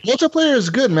we multiplayer is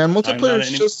good, man. Multiplayer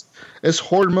is it's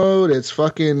horde mode. It's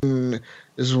fucking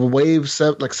it's waves,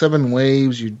 like 7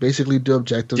 waves. You basically do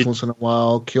objectives once in a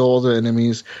while, kill all the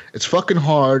enemies. It's fucking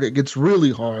hard. It gets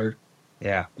really hard.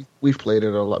 Yeah, we've played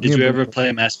it a lot. Did you ever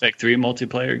play Mass Effect 3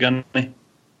 multiplayer, Gunny?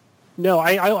 No,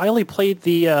 I only played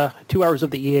the 2 hours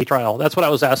of the EA trial. That's what I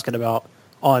was asking about.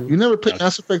 You never played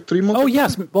Mass Effect 3 multiplayer? Oh,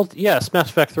 yes. Well, yes, Mass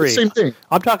Effect 3. Same thing.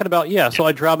 I'm talking about, so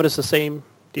Andromeda's the same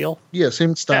deal? Yeah,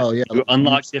 same style, yeah. You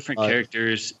unlock different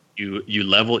characters. You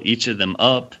level each of them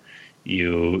up.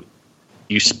 You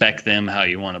spec them how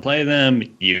you want to play them.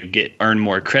 You earn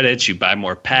more credits. You buy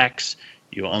more packs.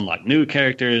 You unlock new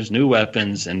characters, new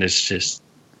weapons, and it's just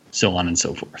so on and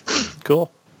so forth. Cool.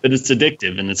 But it's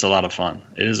addictive, and it's a lot of fun.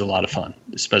 It is a lot of fun,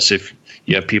 especially if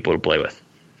you have people to play with.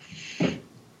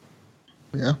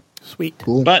 Yeah. Sweet.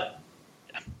 Cool. But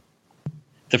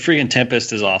the freaking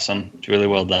Tempest is awesome. It's really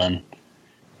well done.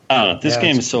 This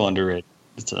game is so underrated.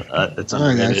 It's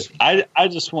underrated.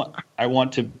 I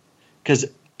want to, because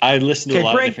I listen to a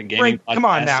lot of different gaming podcasts, come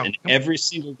on now. And every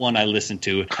single one I listen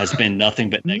to has been nothing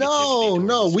but negativity.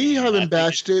 No, we haven't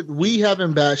bashed it. We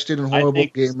haven't bashed it in Horrible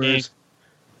Gamers.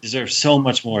 Deserves so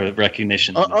much more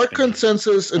recognition. Our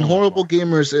consensus in Horrible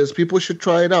Gamers is people should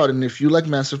try it out. And if you like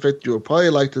Mass Effect, you'll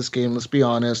probably like this game. Let's be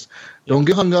honest. Don't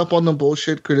get hung up on the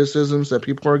bullshit criticisms that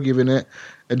people are giving it,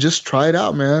 and just try it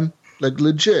out, man. Like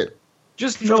legit.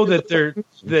 Just know that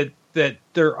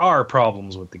there are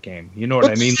problems with the game. You know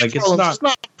what I mean? Like it's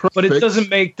not perfect, but it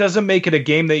doesn't make it a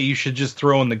game that you should just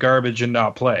throw in the garbage and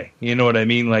not play. You know what I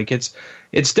mean? Like it's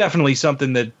definitely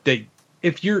something that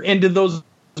if you're into those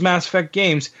Mass Effect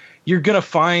games, you're gonna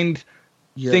find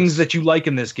things that you like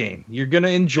in this game. You're gonna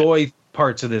enjoy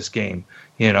parts of this game,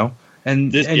 you know,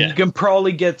 and you can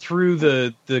probably get through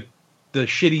the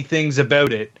shitty things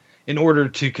about it in order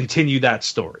to continue that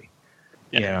story.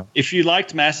 Yeah. If you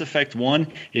liked Mass Effect 1,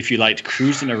 if you liked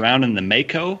cruising around in the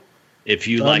Mako, if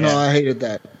you liked... No, I hated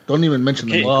that. Don't even mention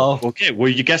the Mako. Okay, well,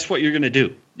 you guess what you're going to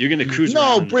do? You're going to cruise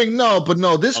around.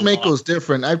 This Mako is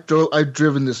different. I've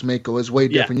driven this Mako. It's way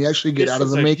different. You actually get out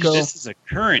of the Mako. This is a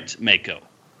current Mako.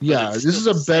 Yeah, this is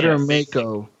a better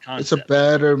Mako. It's a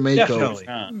better Mako.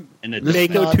 Definitely.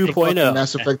 Mako 2.0.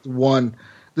 Mass Effect 1.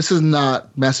 This is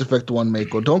not Mass Effect 1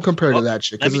 Mako. Don't compare to that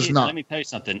shit, because it's not. Let me tell you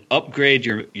something. Upgrade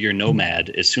your Nomad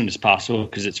as soon as possible,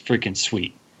 because it's freaking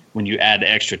sweet. When you add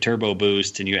extra turbo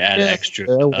boost and you add extra...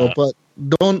 but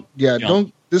don't...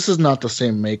 This is not the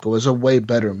same Mako. It's a way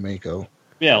better Mako.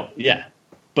 Yeah.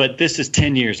 But this is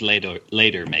 10 years later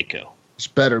Mako. It's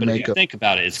better but Mako. If you think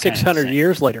about it, it's 600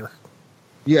 years later.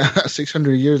 Yeah,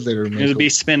 600 years later Mako. You'll be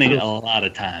spending a lot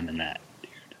of time in that.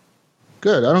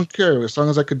 Good. I don't care as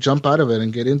long as I could jump out of it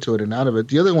and get into it and out of it.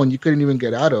 The other one you couldn't even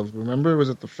get out of. Remember? Was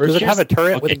it the first? Does it have a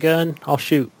turret with a gun? I'll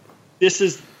shoot.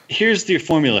 Here's the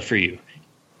formula for you.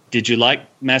 Did you like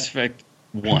Mass Effect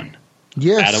 1?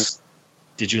 Yes.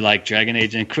 Did you like Dragon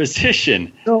Age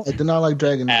Inquisition? No, I did not like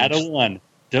Dragon Age. Add a 1.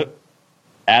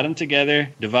 Add them together,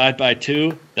 divide by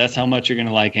 2. That's how much you're going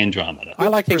to like Andromeda. I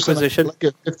like Inquisition. Like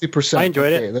 50%. I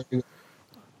enjoyed it.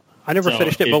 I never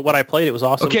finished it, but when I played, it was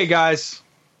awesome. Okay, guys.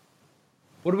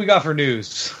 What do we got for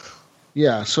news?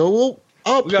 Yeah, so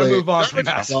we got to move on from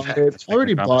Mass Effect. I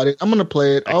already bought it. I'm going to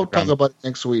play it. I'll talk about it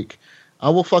next week.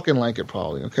 I will fucking like it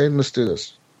probably. Okay, let's do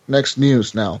this. Next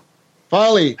news now.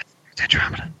 Finally.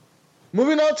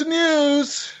 Moving on to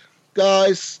news.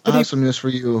 Guys, I have some news for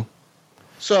you.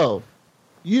 So,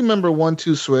 you remember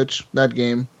 1-2 Switch, that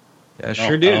game? Yeah,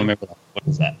 sure do. I don't remember that. What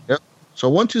is that? Yep. So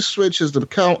 1-2 Switch is the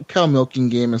cow milking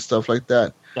game and stuff like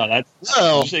that. No, did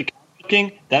you say cow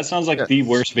milking? That sounds like the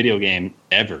worst video game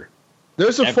ever.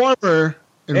 There's a farmer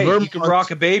in Vermont. You can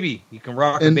rock a baby. You can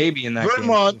rock a baby in that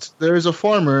Vermont, game. there is a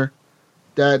farmer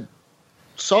that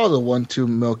saw the 1-2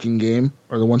 milking game,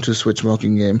 or the 1-2 Switch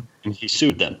milking game. And he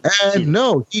sued them. And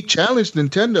no, he challenged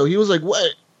Nintendo. He was like,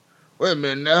 wait a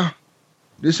minute now.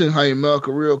 This ain't how you milk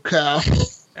a real cow.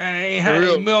 That ain't how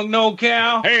you milk no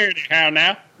cow. Here's the cow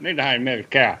now. Need to how you milk a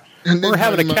cow. We're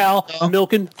having a cow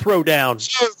milking throwdown.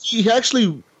 So he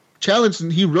actually challenged,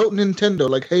 and he wrote Nintendo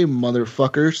like, hey,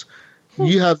 motherfuckers,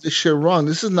 you have this shit wrong.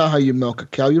 This is not how you milk a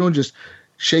cow. You don't just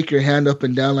shake your hand up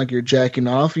and down like you're jacking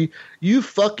off. You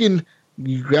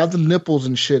grab the nipples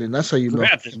and shit, and that's how you milk.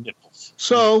 Grab the nipples.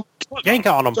 So yank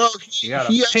on them. So he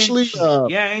actually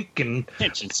yank and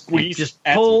pinch and squeeze. Just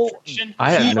pull.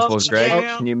 I have nipples,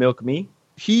 Greg. Can you milk me?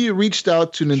 He reached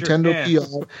out to Nintendo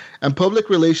PR, and public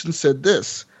relations said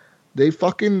this: they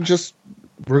fucking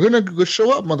we're gonna go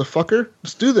show up, motherfucker.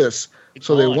 Let's do this.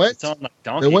 So they went to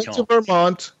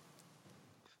Vermont.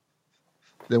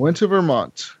 They went to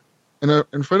Vermont,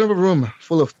 in front of a room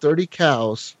full of 30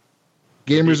 cows.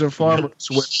 Gamers and farmers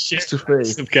went face to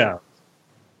face.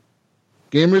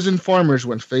 Gamers and farmers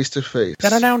went face to face.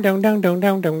 Gamers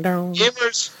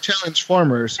challenged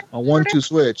farmers on 1-2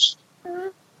 Switch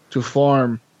to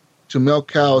farm, to milk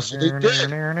cows. So they did.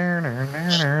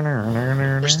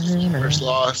 Farmers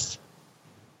lost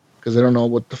because they don't know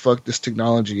what the fuck this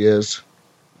technology is.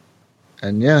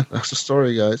 And yeah, that's the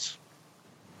story, guys.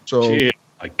 So, oh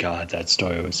my God, that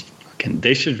story was fucking.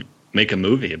 They should make a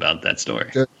movie about that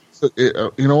story.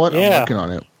 You know what? I'm working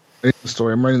on it. The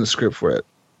story. I'm writing the script for it.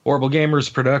 Horrible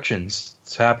Gamers Productions.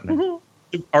 It's happening.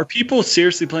 Mm-hmm. Are people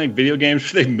seriously playing video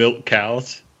games where they milk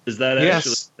cows? Is that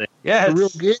actually a thing? Yeah, it's a real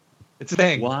game. It's a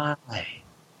thing. Why?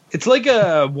 It's like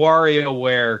a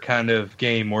WarioWare kind of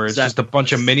game where it's just a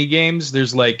bunch of mini games.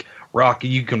 There's like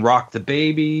you can rock the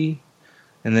baby,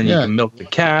 and then you can milk the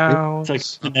cow. It's like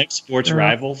the next Sports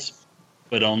Rivals,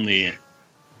 but only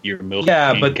you're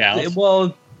milking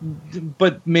cows.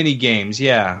 But mini games,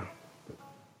 yeah.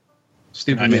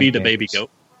 Stupid. I feed a baby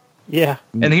goat. Yeah.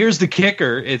 And here's the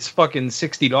kicker: it's fucking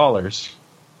 $60.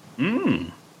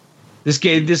 This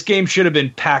game should have been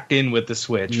packed in with the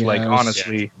Switch. Yes. Like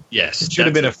honestly, yes, it should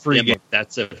have been a free game.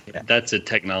 That's a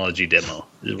technology demo.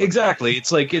 Exactly.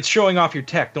 It's like it's showing off your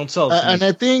tech. Don't sell it. And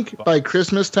I think by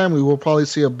Christmas time we will probably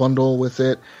see a bundle with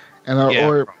it, and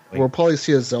we'll probably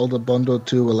see a Zelda bundle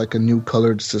too, with like a new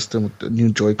colored system with the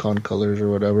new Joy-Con colors or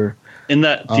whatever. In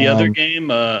the other game,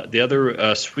 the other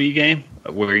Swii game,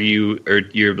 where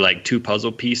you're like two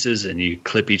puzzle pieces and you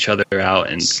clip each other out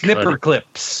and snipper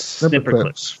clips.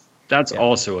 That's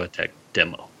also a tech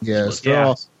demo. Yes,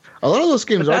 a lot of those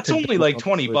games that's only like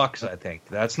 $20, I think.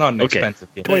 That's not an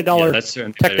expensive game. $20 that's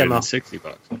certainly tech better demo. than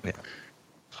 $60. Yeah.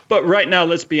 But right now,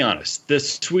 let's be honest. The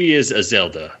Swii is a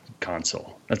Zelda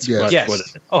console. That's what it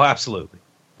is. Oh, absolutely.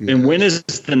 And when is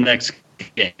the next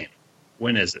game?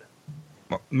 When is it?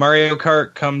 Mario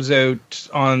Kart comes out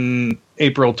on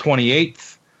April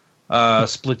 28th.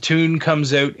 Splatoon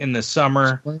comes out in the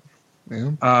summer.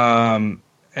 Yeah.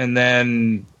 And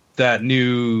then that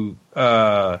new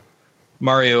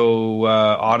Mario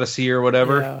Odyssey or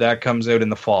whatever that comes out in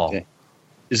the fall. Okay.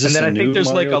 Is this and then I think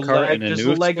there's Mario like there's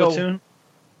a Lego. Splatoon?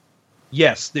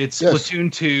 Yes, it's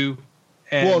Splatoon 2.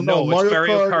 And it's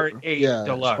Mario Kart 8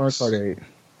 Deluxe. Mario Kart 8.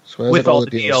 So with all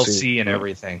the DLC and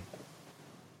everything.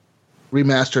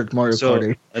 Remastered Mario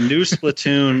Kart 8. A new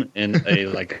Splatoon and an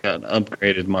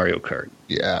upgraded Mario Kart.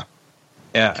 Yeah.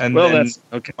 Yeah, and then that's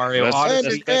okay. Mario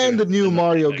Odyssey and the new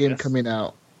Mario game coming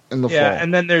out in the fall. Yeah,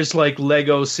 and then there's like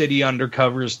Lego City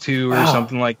Undercovers 2 or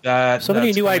something like that. So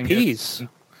many new IPs.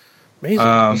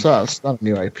 Amazing. It's not a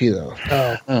new IP though.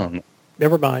 Oh,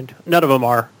 never mind. None of them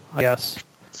are, I guess.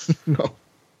 No,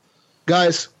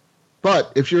 guys.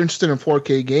 But if you're interested in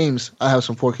 4K games, I have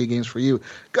some 4K games for you.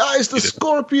 Guys, the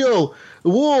Scorpio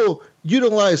will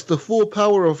utilize the full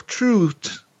power of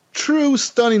truth true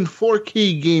stunning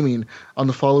 4K gaming on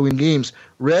the following games.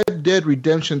 Red Dead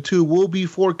Redemption 2 will be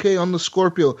 4K on the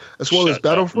Scorpio, as well as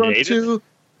Battlefront 2.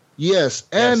 Yes,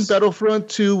 and Battlefront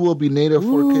 2 will be native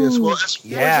 4K as well as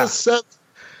Forza 7.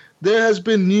 There has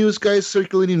been news, guys,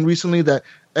 circulating recently that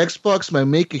Xbox might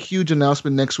make a huge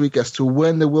announcement next week as to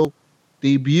when they will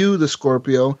debut the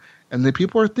Scorpio, and the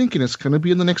people are thinking it's going to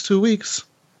be in the next 2 weeks.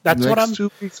 That's what I'm.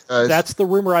 2 weeks, guys. That's the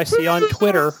rumor I see on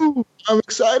Twitter. I'm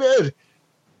excited.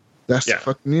 That's the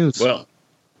fucking news. Well,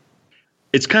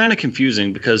 it's kind of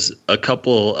confusing because a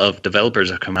couple of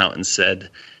developers have come out and said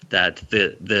that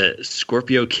the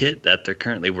Scorpio kit that they're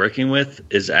currently working with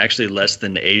is actually less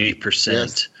than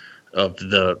 80% of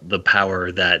the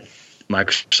power that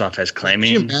Microsoft has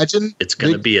claiming. Can you imagine it's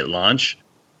going to be at launch?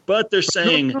 But they're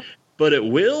saying, but it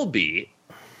will be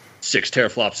 6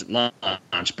 teraflops at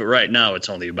launch. But right now, it's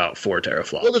only about 4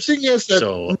 teraflops. Well, the thing is that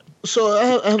so I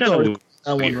have that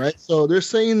one, right? So they're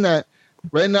saying that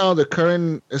right now the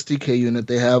current SDK unit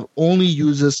they have only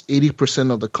uses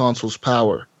 80% of the console's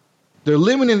power. They're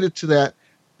limiting it to that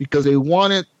because they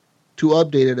want it to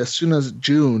update it as soon as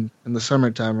June in the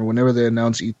summertime or whenever they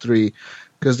announce E3,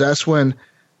 because that's when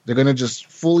they're going to just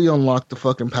fully unlock the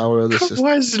fucking power of the system.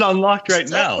 Why is it unlocked right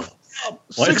now?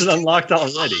 Why is it unlocked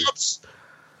already?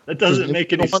 That doesn't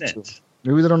make any sense.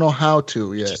 Maybe they don't know how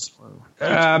to yet.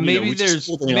 Maybe there's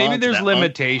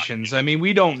limitations. I mean,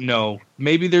 we don't know.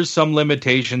 Maybe there's some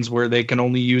limitations where they can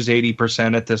only use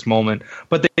 80% at this moment,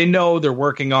 but they know they're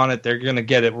working on it. They're going to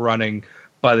get it running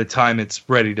by the time it's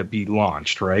ready to be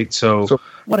launched, right? So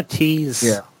what a tease.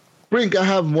 Yeah. Brink, I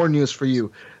have more news for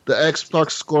you. The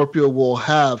Xbox Scorpio will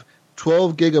have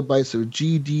 12 gigabytes of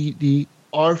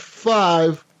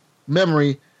GDDR5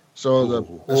 memory.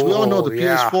 So as we all know, the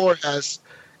PS4 has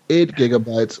 8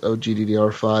 gigabytes of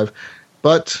GDDR5,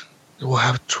 but it will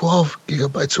have 12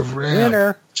 gigabytes of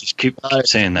RAM. Just keep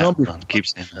saying that. Keep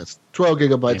saying that. 12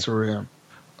 gigabytes of RAM.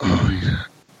 Oh, yeah.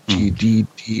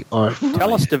 GDDR5.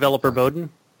 Tell us, developer Bowden,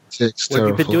 what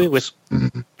you've been doing with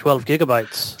 12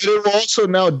 gigabytes. It will also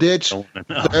now ditch the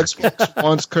Xbox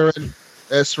One's current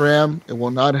SRAM. It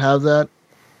will not have that.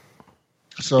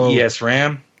 So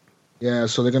ESRAM? Yeah,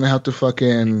 so they're going to have to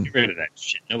fucking get rid of that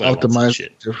shit. Optimize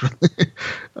it differently.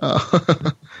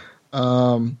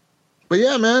 But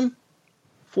yeah, man.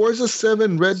 Forza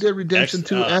 7, Red Dead Redemption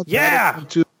 2, and Battlefront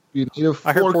 2 be native 4K.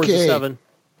 I heard Forza 7.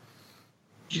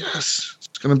 Yes.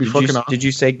 It's going to be fucking awesome. Did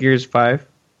you say Gears 5?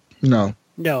 No.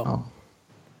 No.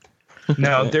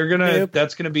 No,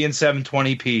 that's gonna be in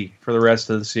 720p for the rest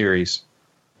of the series.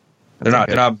 They're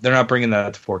not bringing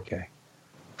that to 4K.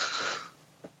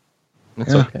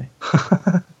 That's okay.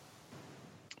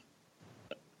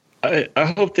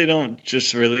 I hope they don't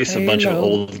just release a bunch of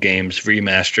old games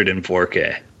remastered in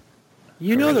 4K.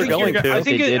 You know they're going to. I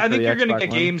think you're going to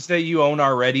get games that you own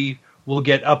already will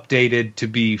get updated to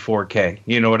be 4K.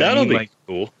 You know what I mean? That'll be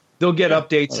cool. They'll get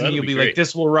updates and you'll be like,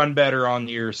 this will run better on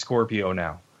your Scorpio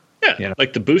now. Yeah,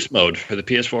 like the boost mode for the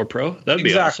PS4 Pro. That'd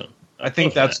be awesome. I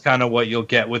think that's kind of what you'll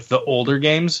get with the older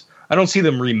games. I don't see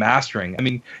them remastering. I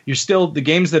mean, the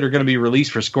games that are going to be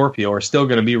released for Scorpio are still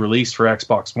going to be released for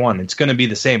Xbox One. It's going to be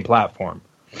the same platform.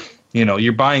 You know,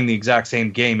 you're buying the exact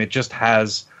same game. It just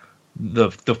has the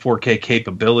 4K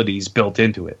capabilities built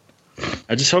into it.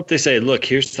 I just hope they say, look,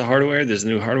 here's the hardware, there's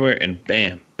new hardware, and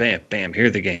bam, bam, bam, here are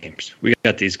the games. We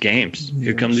got these games.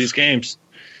 Here come these games.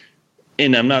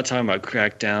 And I'm not talking about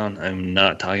Crackdown. I'm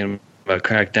not talking about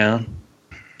Crackdown.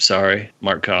 Sorry,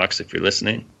 Mark Cox, if you're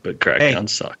listening, but Crackdown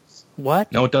sucks.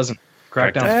 What? No, it doesn't.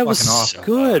 Crackdown that was fucking awesome.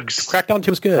 Good. Crackdown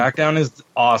 2 was good. Crackdown is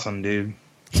awesome, dude.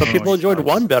 Some people enjoyed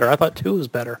 1 better. I thought 2 was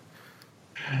better.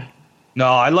 No,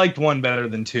 I liked 1 better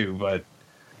than 2, but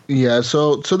yeah.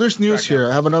 So there's news here.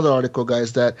 I have another article,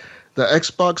 guys, that the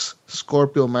Xbox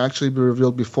Scorpio may actually be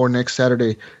revealed before next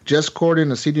Saturday. Jess Corden,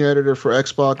 the senior editor for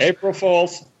Xbox. April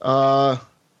Fools.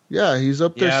 Yeah, he's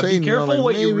up there saying, be careful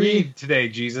what maybe, you read today,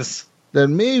 Jesus. That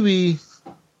maybe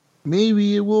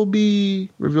it will be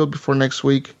revealed before next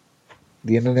week.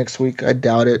 The end of next week. I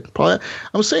doubt it. Probably.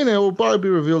 I'm saying it will probably be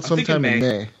revealed sometime in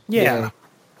May. Yeah.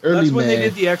 Early that's when May. they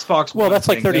did the Xbox One. Well, that's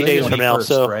like 30 days from now,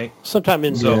 so right? Sometime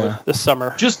in the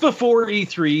summer. Just before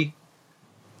E3,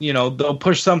 you know, they'll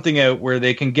push something out where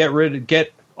they can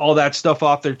get all that stuff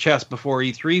off their chest before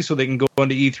E3 so they can go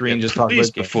into E3 and just talk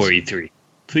about before E3.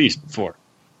 Please, before.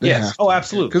 Yes. Oh,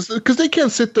 absolutely. Because they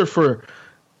can't sit there for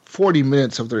 40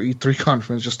 minutes of their E3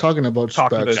 conference just talking about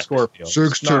Scorpio.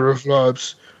 6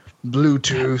 teraflops,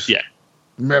 Bluetooth,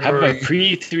 memory. Have a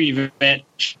pre-E3 event,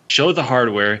 show the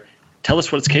hardware, tell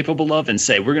us what it's capable of, and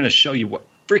say, we're going to show you what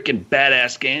freaking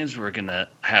badass games we're going to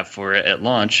have for it at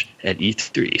launch at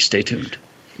E3. Stay tuned.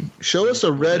 Show us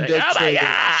a Red Dead trailer.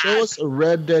 Show us a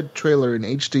Red Dead trailer in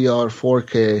HDR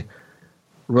 4K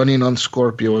running on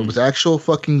Scorpio with actual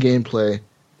fucking gameplay.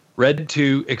 Red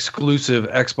 2 exclusive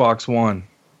Xbox One.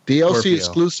 DLC Scorpio.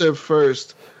 Exclusive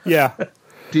first. Yeah.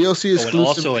 DLC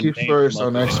exclusive first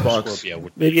on Xbox. Scorpio.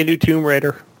 Maybe a new Tomb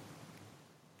Raider.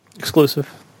 Exclusive.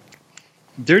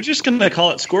 They're just going to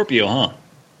call it Scorpio, huh?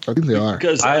 I think they are.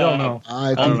 Because I don't know.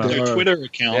 On their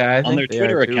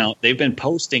Twitter account, they've been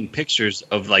posting pictures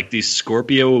of like these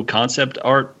Scorpio concept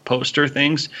art poster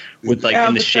things with like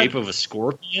in the shape of a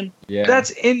scorpion. Yeah, that's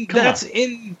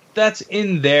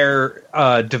in their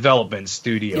development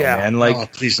studio, man.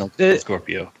 Like, please don't call it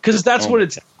Scorpio, because that's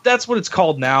what it's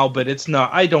called now. But it's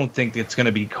not. I don't think it's going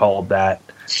to be called that.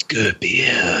 Scorpio.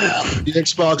 The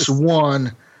Xbox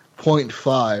One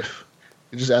 0.5.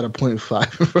 You just add a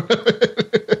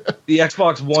 0.5. The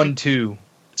Xbox One 2.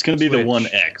 It's going to be the One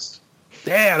X.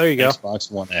 Yeah, there you go. Xbox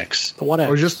One X. The One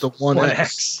X. Or just the One One X.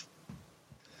 X.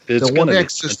 It's the One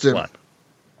X system.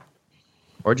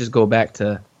 Or just go back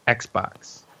to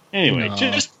Xbox. Anyway,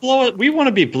 just blow it. We want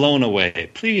to be blown away.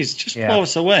 Please, just blow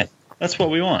us away. That's what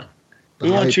we want. We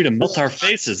want you to melt our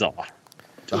faces off.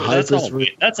 That's all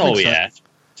we ask.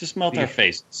 Just melt our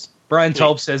faces. Brian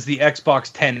Tulp says the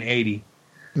Xbox 1080.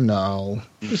 No,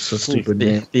 it's a stupid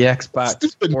name. The Xbox.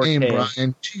 Stupid 4K. name,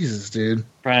 Brian. Jesus, dude.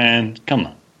 Brian, come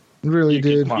on. Really,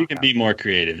 dude. You can be more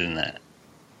creative than that.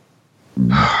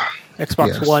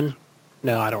 Xbox One?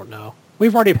 No, I don't know.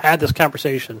 We've already had this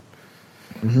conversation.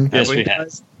 Mm-hmm. Yes, we have.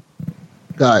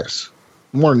 Guys,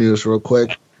 more news real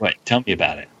quick. Wait, tell me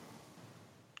about it.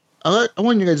 I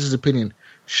want you guys' opinion.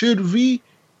 Should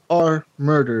VR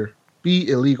murder be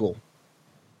illegal?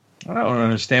 I don't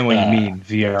understand what you mean,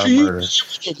 VR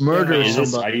murder. Murder Is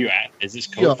somebody. this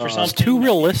code for something? It's too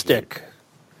realistic.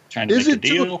 Trying to make a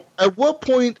deal? At what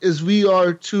point is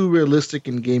VR too realistic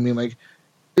in gaming? Like,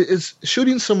 it's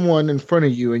shooting someone in front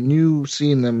of you and you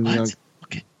seeing them. You know,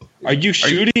 Are you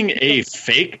shooting a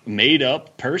fake,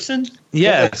 made-up person?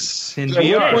 Yes, in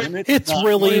VR. It's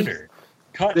really murder.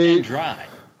 Cut and dry.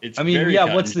 It's I mean, very yeah.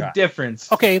 cut What's and the dry.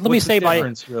 difference? Okay, let me What's say the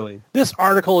difference, really. this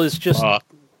article is just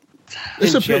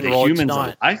It's in a general, it's humans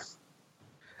not. alive?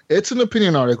 it's an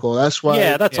opinion article. That's why.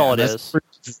 Yeah, that's all it is.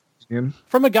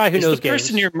 From a guy who Is knows the games.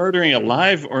 person you're murdering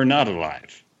alive or not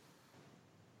alive?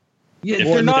 Yeah, If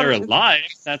they're not. they're alive,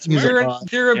 that's He's murder. alive.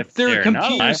 They're If a they're not computer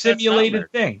alive, that's not simulated murder.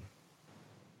 thing.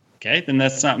 Okay, then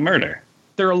that's not murder.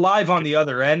 They're alive on the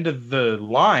other end of the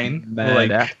line. Like,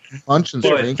 Punch and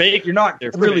but strength. fake. You're not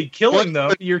They're really fake. killing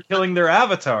them. You're killing their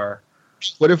avatar.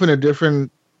 What if in a different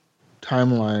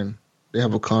timeline they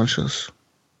have a conscience?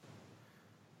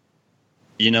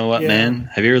 You know what, Yeah. man?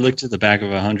 Have you ever looked at the back of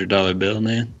 $100 bill,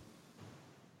 man?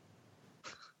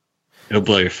 It'll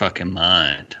blow your fucking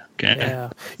mind. Okay.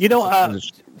 Yeah. You know,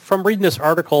 from reading this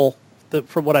article,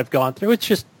 from what I've gone through, it's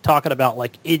just talking about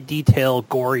like in detail,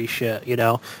 gory shit. You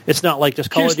know, it's not like just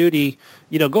Call of Duty.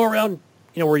 You know, go around.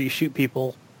 You know, where you shoot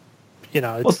people. You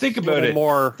know, it's Well, think about it.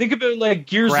 More Think about like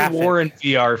Gears graphic. of War in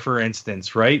VR, for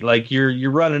instance, right? Like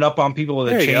you're running up on people with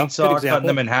a There you go. Good chainsaw, cutting example.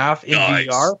 them in half in Nice.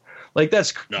 VR. Like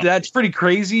that's pretty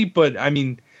crazy, but I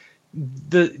mean,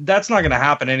 that's not going to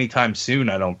happen anytime soon.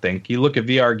 I don't think. You look at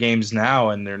VR games now,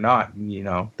 and they're not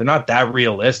that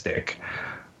realistic.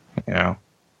 You know,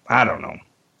 I don't know.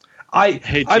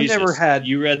 Hey, I've Jesus, never had.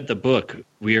 You read the book,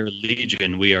 We Are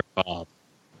Legion, We Are Bob.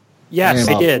 Yes,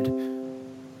 Yeah. I did.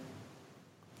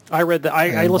 I read that.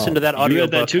 I listened to that You audio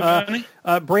read that book. too, Tony?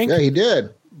 Brink, Yeah, he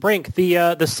did. Brink.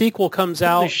 The sequel comes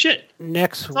Holy out shit.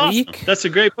 next That's awesome. week. That's a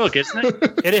great book, isn't it?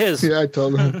 It is. Yeah, I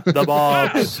told him. The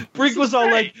Bobs. Brink was all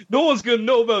like, "No one's gonna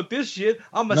know about this shit.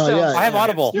 I'm gonna No, sell." yeah, I have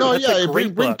Audible. No, That's yeah, a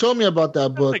great Brink book. told me about that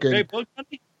That's book. a great book,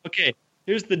 Tony. Okay,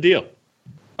 here's the deal.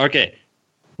 Okay,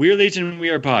 We Are Legion, We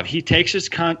Are Bob. He takes his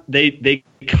they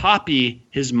copy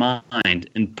his mind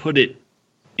and put it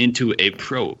into a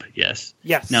probe. Yes.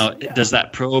 Yes. Now, Yeah. does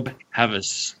that probe have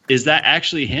is that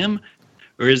actually him,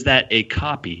 or is that a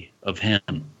copy of him?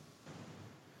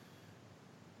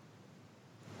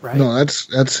 Right. No, that's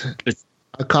It's-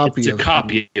 a copy. It's a of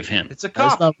copy of him. It's a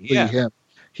That's copy. not really Yeah. him.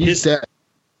 He's dead.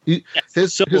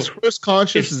 His So, first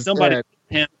conscience if is somebody dead.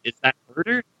 him, is that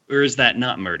murder or is that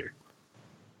not murder?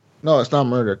 No, it's not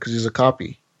murder because he's a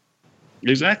copy.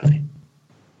 Exactly.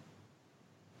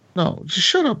 No, just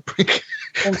shut up, Brink.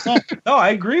 No, I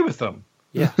agree with them.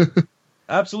 Yeah.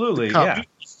 Absolutely. The cop. Yeah.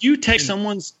 You take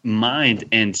someone's mind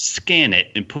and scan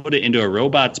it and put it into a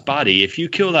robot's body. If you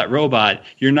kill that robot,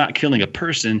 you're not killing a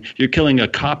person. You're killing a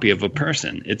copy of a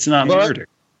person. It's not murder.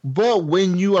 But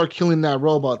when you are killing that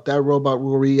robot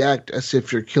will react as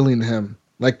if you're killing him.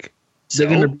 Like they're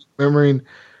So? gonna be remembering.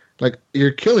 Like,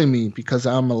 you're killing me because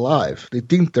I'm alive. They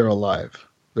think they're alive.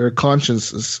 Their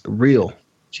conscience is real.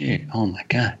 Gee, oh my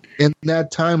God. In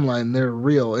that timeline, they're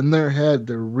real. In their head,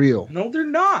 they're real. No, they're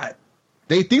not.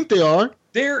 They think they are.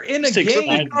 They're in a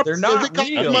game. They're not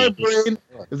real.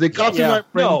 If they copy my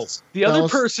brain, no, the other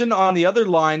person on the other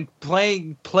line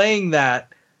playing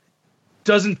that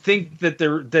doesn't think that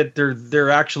they're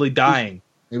actually dying.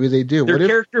 Maybe they do. Their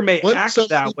character may act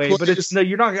that way, but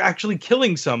you're not actually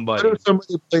killing somebody. What if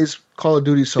somebody plays Call of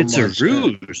Duty so much? It's a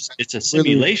ruse. It's a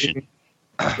simulation.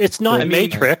 It's not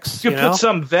Matrix. You put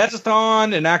some vest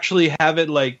on and actually have it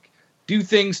like do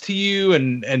things to you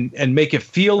and make it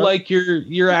feel like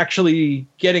you're actually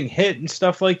getting hit and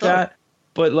stuff like that.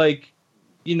 But like,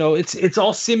 it's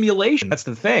all simulation. That's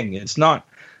the thing. It's not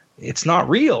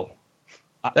real.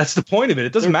 That's the point of it.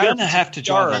 It doesn't matter. You're gonna have to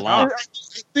draw the line.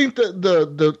 I think that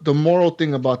the moral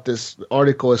thing about this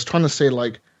article is trying to say,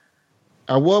 like,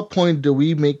 at what point do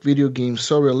we make video games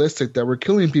so realistic that we're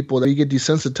killing people that you get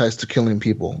desensitized to killing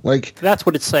people? Like, that's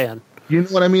what it's saying. You know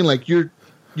what I mean? Like, you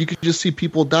could just see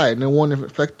people die and it won't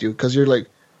affect you because you're like,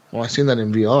 well, I seen that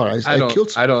in VR.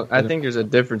 I think there's a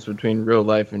difference between real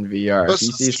life and VR. If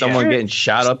you see someone getting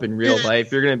shot up in real life,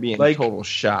 you're gonna be in total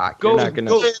shock. You're not gonna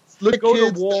go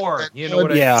to war. You know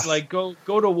what I mean? Like go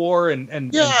to war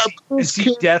and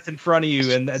see death in front of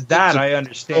you, and that I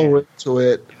understand. Go into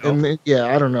it, and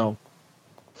I don't know.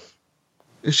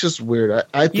 It's just weird.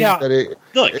 I think that it.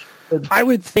 Look, I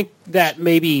would think that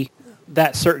maybe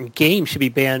that certain game should be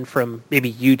banned from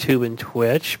maybe YouTube and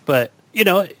Twitch, but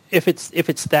if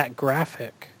it's that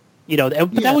graphic, but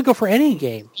that would go for any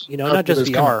game, not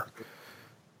just VR.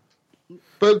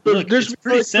 But look, it's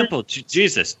pretty simple.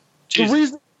 Jesus.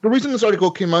 The reason this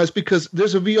article came out is because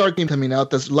there's a VR game coming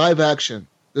out that's live action.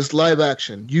 This live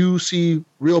action. You see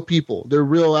real people. They're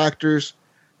real actors.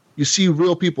 You see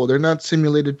real people. They're not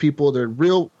simulated people. They're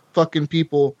real fucking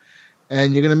people.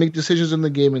 And you're going to make decisions in the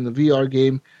game, in the VR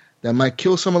game, that might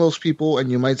kill some of those people,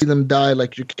 and you might see them die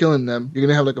like you're killing them. You're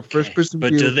gonna have like a first-person view.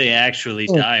 But do they actually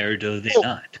die or do they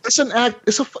not? It's an act.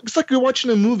 It's like you're watching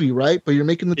a movie, right? But you're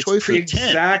making the choices.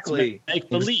 Exactly. Make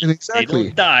believe. Exactly. They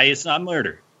don't die. It's not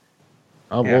murder.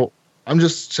 Well, I'm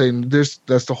just saying.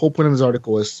 That's the whole point of this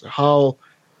article is how.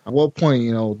 At what point,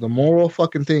 the moral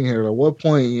fucking thing here. At what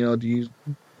point, do you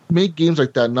make games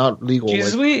like that not legal?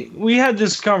 Jesus, we had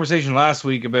this conversation last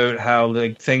week about how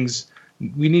like things.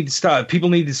 We need to stop. People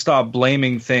need to stop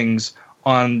blaming things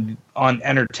on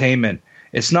entertainment.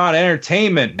 It's not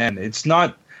entertainment, man. It's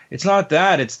not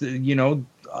that. It's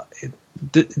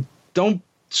don't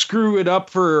screw it up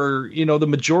for the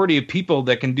majority of people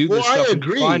that can do this stuff and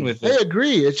be fine with it. I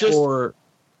agree. It's just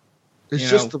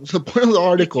just the point of the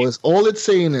article is all it's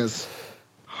saying is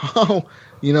how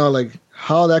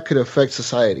how that could affect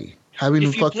society.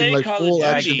 Having fucking like full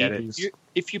action.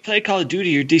 If you play Call of Duty,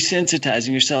 you're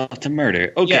desensitizing yourself to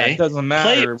murder. Okay, yeah, it doesn't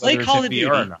matter. Play Call of Duty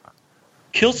or not.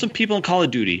 Kill some people in Call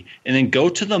of Duty, and then go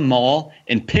to the mall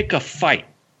and pick a fight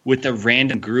with a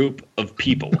random group of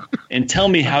people, and tell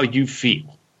me how you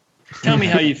feel. Tell me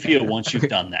how you feel once you've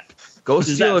done that. Go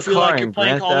steal a car in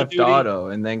Grand Theft Auto,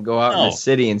 and then go out in the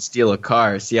city and steal a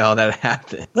car. See how that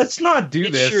happens. Let's not do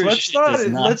this. Let's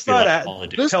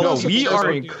not. We are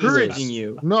encouraging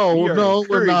you. No,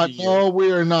 we're not. No,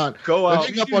 we are not. Go out.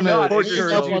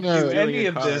 Any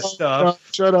of this stuff.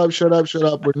 Shut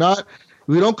up. We're not.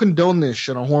 We don't condone this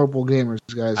shit on Horrible Gamers,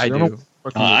 guys. I do.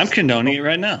 I'm condoning it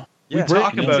right now. We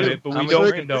talk about it, but we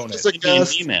don't condone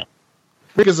it. Email.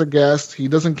 Rick is a guest. He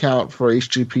doesn't count for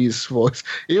HGP's voice.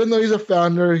 Even though he's a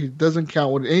founder, he doesn't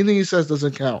count. Anything he says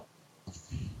doesn't count.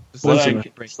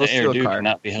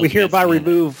 We hereby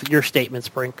remove your statements,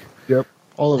 Brink. Yep,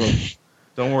 all of them.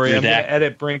 Don't worry, I'm going to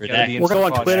edit Brink. We're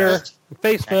going on Twitter,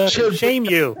 Facebook, shame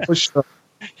you.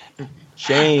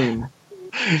 Shame.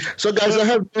 So, guys, I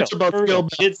have bits about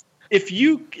Scalebound. If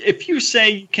you say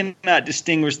you cannot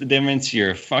distinguish the difference,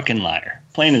 you're a fucking liar.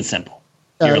 Plain and simple.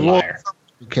 You're a liar.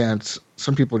 You can't.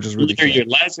 Some people just really can't. You're a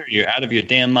liar, you're out of your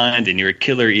damn mind, and you're a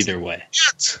killer either way.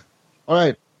 Yes. All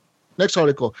right. Next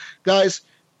article. Guys,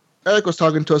 Eric was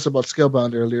talking to us about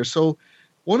Scalebound earlier. So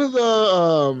one of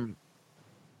the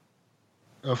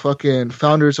fucking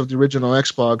founders of the original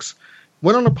Xbox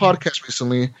went on a podcast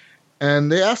recently,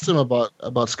 and they asked him about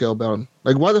Scalebound.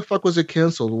 Like, why the fuck was it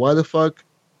canceled? Why the fuck?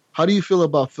 How do you feel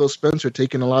about Phil Spencer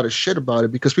taking a lot of shit about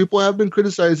it? Because people have been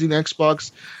criticizing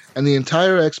Xbox and the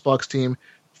entire Xbox team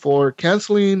for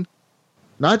canceling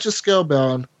not just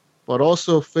Scalebound, but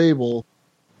also Fable,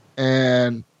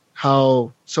 and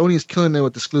how Sony is killing it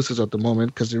with exclusives at the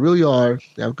moment, because they really are.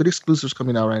 They have good exclusives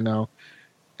coming out right now.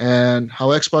 And how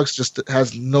Xbox just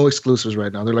has no exclusives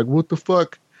right now. They're like, what the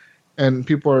fuck? And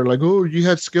people are like, oh, you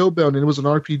had Scalebound, and it was an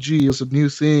RPG, it was a new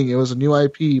thing, it was a new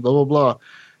IP, blah, blah, blah.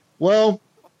 Well,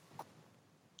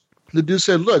 the dude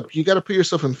said, look, you got to put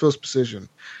yourself in Phil's position.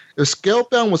 If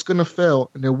Scalebound was going to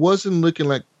fail, and it wasn't looking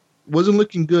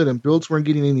good, and builds weren't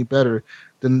getting any better,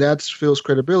 then that's Phil's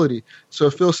credibility. So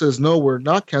if Phil says, no, we're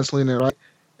not canceling it, right?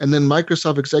 And then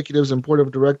Microsoft executives and board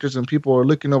of directors and people are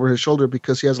looking over his shoulder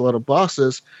because he has a lot of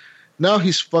bosses, now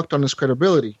he's fucked on his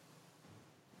credibility.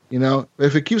 You know,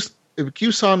 if it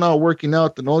keeps on not working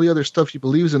out, then all the other stuff he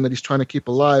believes in that he's trying to keep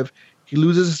alive, he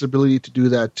loses his ability to do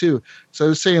that too. So I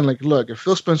was saying, like, look, if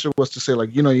Phil Spencer was to say,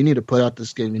 like, you know, you need to put out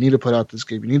this game, you need to put out this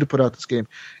game, you need to put out this game,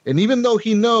 and even though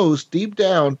he knows deep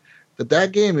down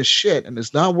that game is shit and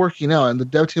it's not working out, and the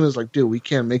dev team is like, dude, we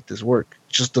can't make this work,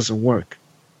 it just doesn't work,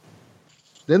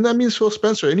 then that means Phil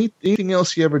Spencer, anything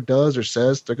else he ever does or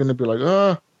says, they're going to be like,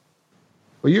 well,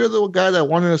 you're the guy that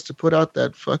wanted us to put out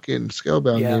that fucking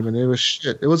Scalebound game, and it was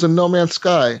shit. It was a No Man's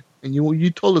Sky, and you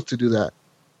told us to do that.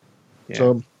 Yeah.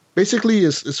 So basically,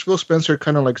 is Phil Spencer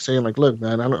kind of like saying, like, look,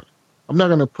 man, I'm not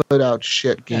going to put out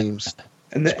shit games.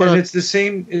 And it's the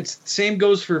same. It's the same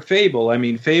goes for Fable. I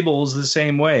mean, Fable is the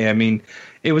same way. I mean,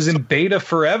 it was in beta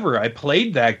forever. I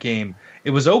played that game.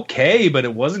 It was okay, but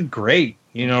it wasn't great.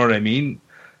 You know what I mean?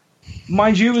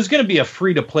 Mind you, it was going to be a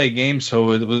free-to-play game,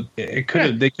 so they could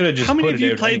have just. How many put of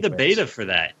you played anyways. The beta for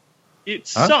that? It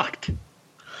sucked.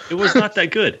 It was not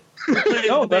that good.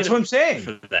 No, that's what I'm saying.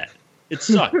 For that, it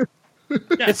sucked.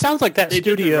 Yeah. It sounds like that they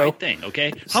studio. did the right thing.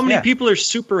 Okay, how many people are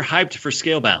super hyped for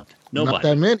Scalebound? Nobody. Not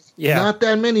that many. Yeah, not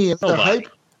that many. The hype.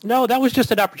 No, that was just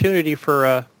an opportunity for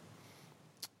a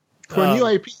new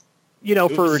IP. You know,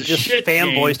 for just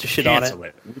fanboys to shit on it. We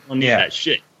don't need that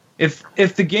shit.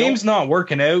 If the game's not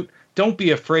working out, don't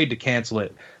be afraid to cancel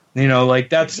it. You know, like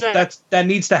that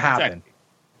needs to happen.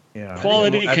 Exactly. Yeah.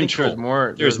 Quality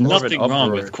control. There's nothing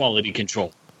wrong with quality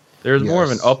control. There's more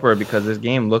of an uproar because this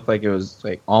game looked like it was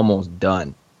like almost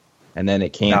done, and then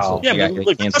it canceled. No. Yeah, but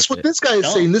look, that's what this guy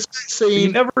is saying. This guy's saying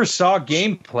you never saw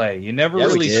gameplay. You never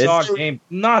really saw game.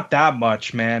 Not that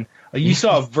much, man. You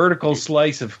saw a vertical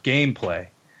slice of gameplay.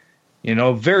 You know,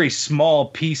 a very small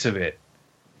piece of it.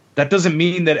 That doesn't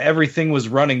mean that everything was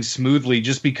running smoothly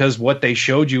just because what they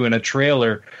showed you in a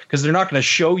trailer, because they're not going to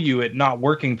show you it not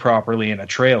working properly in a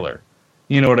trailer.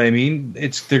 You know what I mean?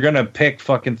 They're going to pick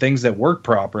fucking things that work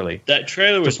properly. That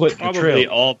trailer was probably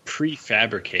all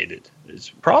prefabricated.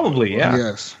 Probably, yeah.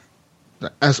 Yes.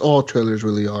 As all trailers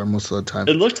really are most of the time.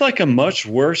 It looked like a much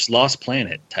worse Lost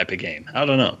Planet type of game. I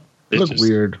don't know. It looked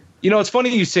weird. You know, it's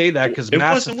funny you say that because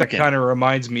Mass Effect kind of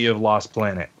reminds me of Lost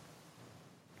Planet.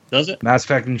 Does it? Mass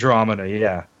Effect Andromeda,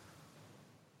 yeah.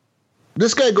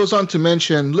 This guy goes on to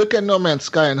mention, look at No Man's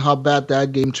Sky and how bad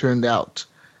that game turned out.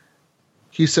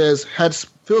 He says, had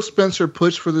Phil Spencer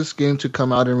pushed for this game to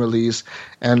come out and release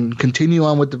and continue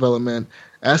on with development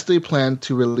as they planned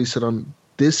to release it on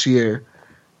this year,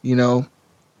 you know,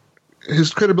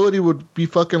 his credibility would be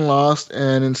fucking lost.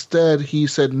 And instead, he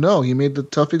said no. He made the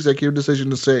tough executive decision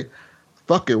to say,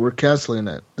 fuck it, we're canceling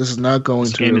it. This is not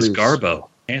going to release. This game is Garbo.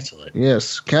 Cancel it.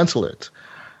 Yes, cancel it.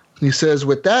 He says,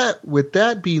 with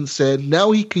that being said,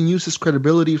 now he can use his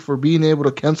credibility for being able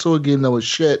to cancel a game that was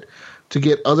shit to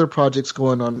get other projects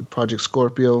going on, Project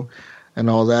Scorpio and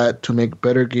all that, to make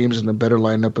better games and a better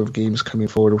lineup of games coming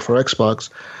forward for Xbox.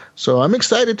 So I'm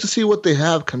excited to see what they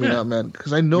have coming out, man,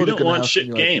 because I know we they're don't going to want have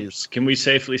shit games. Can we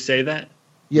safely say that?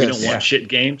 Yes. We don't want shit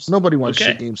games? Nobody wants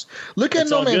shit games. Look at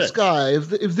No Man's Sky. If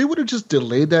they would have just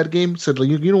delayed that game, said, like,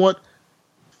 you know what?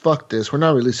 Fuck this. We're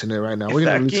not releasing it right now. We're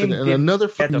going to release it in another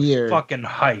fucking year. Fucking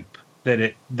hype that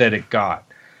it got.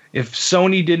 If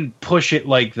Sony didn't push it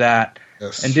like that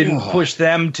and didn't push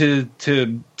them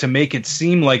to make it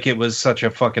seem like it was such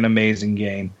a fucking amazing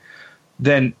game,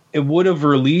 then it would have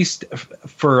released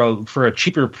for a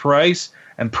cheaper price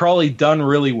and probably done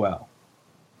really well.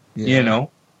 Yeah. You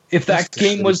know, if that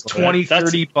game was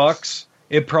 $20-$30,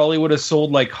 it probably would have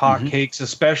sold like hotcakes,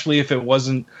 especially if it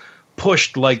wasn't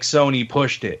pushed like Sony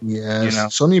pushed it. Yeah, you know?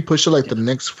 Sony pushed it like the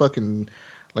next fucking,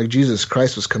 like Jesus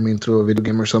Christ was coming through a video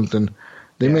game or something.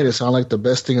 They made it sound like the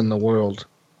best thing in the world.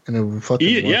 And it fucking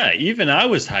even I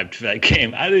was hyped for that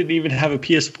game. I didn't even have a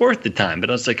PS4 at the time, but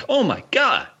I was like, oh my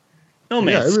God. No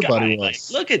Man's Sky. Like,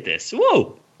 look at this.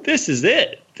 Whoa. This is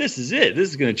it. This is it. This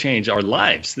is going to change our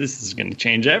lives. This is going to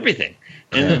change everything.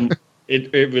 And then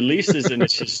it releases and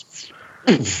it's just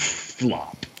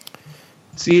flop.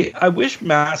 See, I wish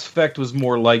Mass Effect was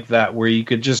more like that, where you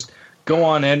could just go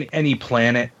on any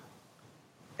planet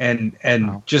and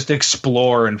just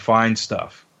explore and find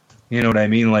stuff. You know what I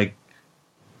mean? Like,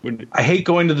 I hate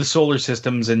going to the solar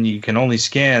systems and you can only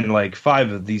scan like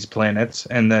 5 of these planets,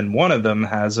 and then one of them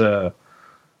has a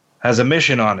has a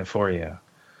mission on it for you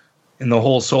in the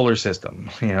whole solar system.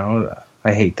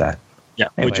 I hate that. Yeah.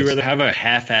 Anyways. Would you rather have a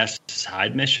half-assed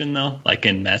side mission though, like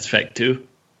in Mass Effect 2?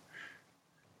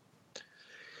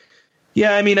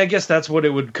 Yeah, I mean, I guess that's what it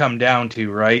would come down to,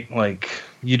 right? Like,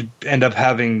 you'd end up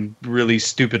having really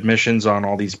stupid missions on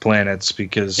all these planets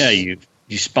because... Yeah, you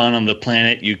spawn on the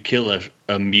planet, you kill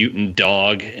a mutant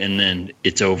dog, and then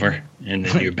it's over, and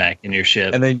then you're back in your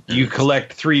ship. And then you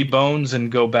collect 3 bones and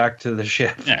go back to the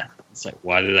ship. Yeah, it's like,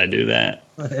 why did I do that?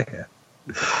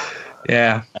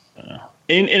 Yeah. I don't know.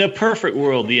 In a perfect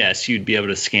world, yes, you'd be able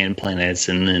to scan planets,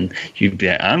 and then you'd be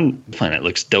like, planet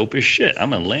looks dope as shit.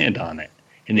 I'm going to land on it.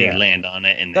 And then you land on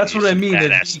it. And that's what I mean.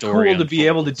 It'd be cool to be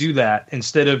able to do that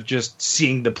instead of just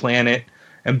seeing the planet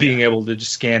and being able to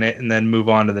just scan it and then move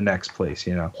on to the next place,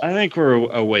 I think we're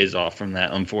a ways off from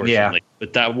that, unfortunately. Yeah.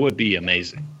 But that would be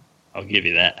amazing. I'll give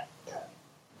you that.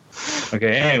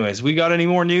 Okay, anyways, we got any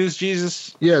more news,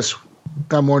 Jesus? Yes,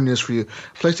 got more news for you.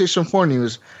 PlayStation 4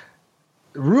 news.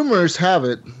 Rumors have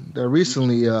it that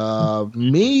recently,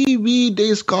 maybe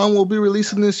Days Gone will be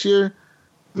releasing this year.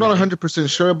 I'm not 100%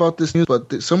 sure about this news,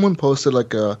 but someone posted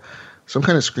like some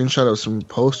kind of screenshot of some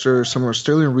poster. Some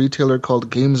Australian retailer called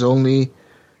Games Only.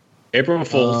 April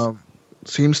Fools.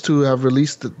 Seems to have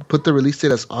put the release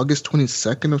date as August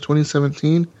 22nd of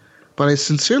 2017. But I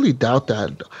sincerely doubt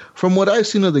that. From what I've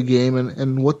seen of the game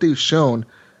and what they've shown,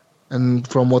 and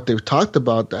from what they've talked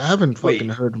about, I haven't fucking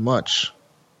heard much.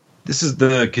 This is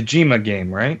the Kojima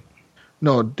game, right?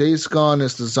 No, Days Gone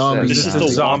is the zombie. This is the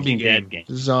zombie game.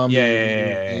 Zombie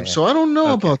game. So I don't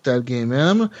know about that game,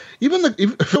 man. If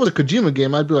it was a Kojima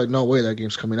game, I'd be like, no way, that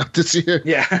game's coming out this year.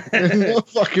 Yeah. No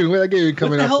fucking way, that game is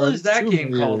coming out. What the hell is that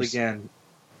game called again?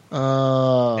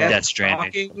 Death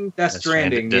Stranding. Death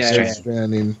Stranding. Death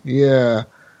Stranding. Yeah.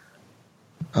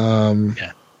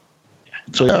 Yeah.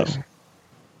 So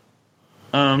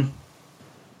yeah.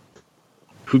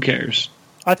 Who cares?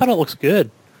 I thought it looks good.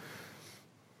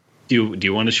 Do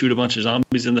you want to shoot a bunch of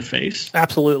zombies in the face?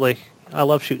 Absolutely. I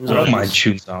love shooting zombies. I don't mind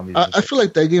shooting zombies. I feel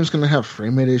like that game's going to have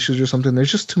frame rate issues or something. There's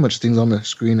just too much things on the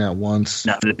screen at once.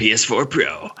 Not for the PS4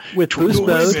 Pro. With boost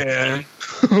mode. Man.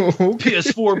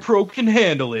 PS4 Pro can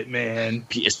handle it, man.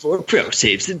 PS4 Pro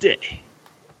saves the day.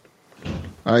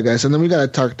 All right, guys, and then we got to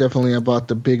talk definitely about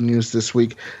the big news this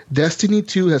week. Destiny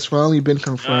 2 has finally been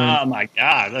confirmed. Oh, my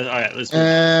God. All right, let's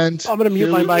and I'm going to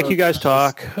mute my mic. You guys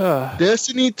talk.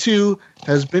 Destiny 2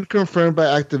 has been confirmed by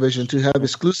Activision to have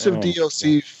exclusive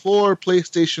DLC for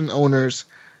PlayStation owners.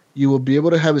 You will be able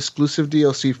to have exclusive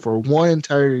DLC for 1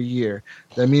 entire year.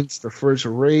 That means the first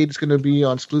raid is going to be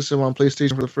exclusive on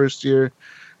PlayStation for the first year.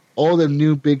 All the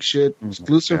new big shit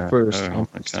exclusive first. Oh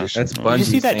my gosh. Did you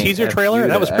see that teaser trailer?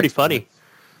 That was pretty funny.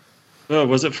 Oh,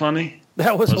 was it funny?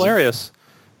 That was hilarious.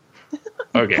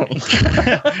 Okay.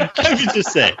 Let me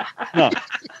just say,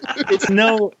 it's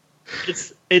no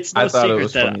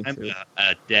secret that I'm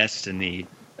a Destiny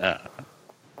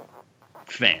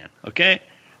fan. Okay,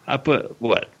 I put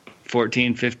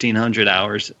 1,500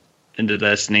 hours into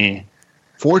Destiny.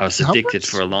 I was addicted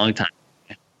for a long time.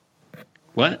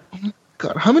 What?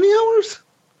 God, how many hours?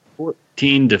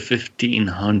 1,400 to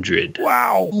 1,500.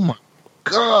 Wow! Oh my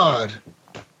God!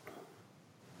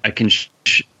 I can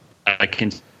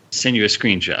send you a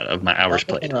screenshot of my hours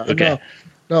played. Okay.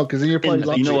 No, because then you're playing.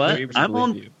 You know what?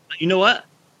 You know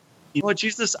what,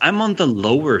 Jesus? I'm on the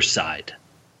lower side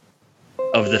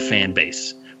of the fan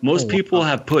base. Most people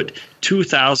have put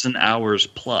 2,000 hours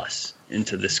plus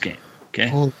into this game. Okay.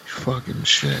 Holy fucking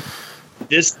shit!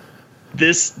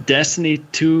 This Destiny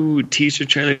 2 teaser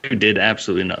trailer did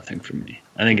absolutely nothing for me.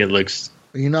 I think it looks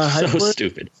so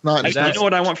stupid. It's not. You know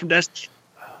what I want from Destiny?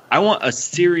 I want a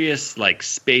serious, like,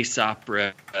 space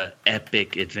opera,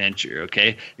 epic adventure.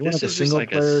 Okay, this is just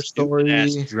like a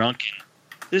stupid-ass drunken.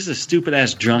 This is a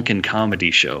stupid-ass drunken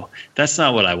comedy show. That's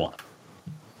not what I want.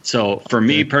 So, for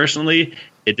me personally,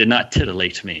 it did not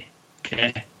titillate me.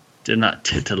 Okay, did not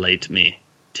titillate me.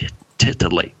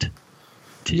 Titillate.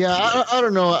 Yeah, I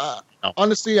don't know.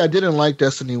 Honestly, I didn't like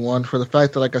Destiny 1 for the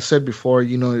fact that, like I said before,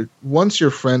 once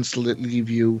your friends leave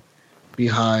you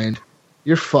behind,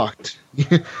 you're fucked.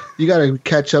 You got to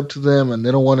catch up to them, and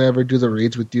they don't want to ever do the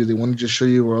raids with you. They want to just show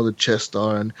you where all the chests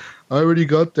are. And I already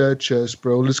got that chest,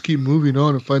 bro. Let's keep moving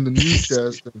on and find the new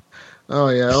chest. And, all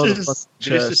the fucking chests.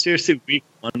 This is seriously week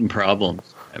 1 problem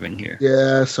having here.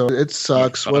 Yeah, so it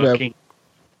sucks. Whatever.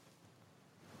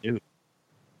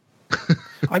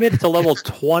 I made it to level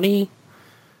 20,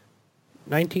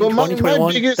 19, 20,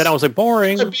 21. Then I was like,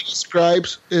 boring. My biggest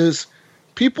gripes is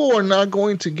people are not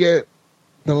going to get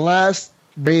the last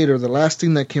raid or the last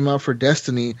thing that came out for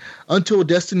Destiny until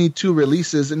Destiny 2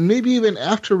 releases, and maybe even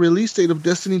after release date of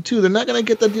Destiny 2. They're not going to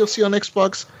get that DLC on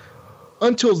Xbox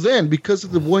until then because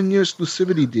of the 1-year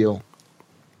exclusivity deal.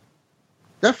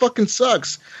 That fucking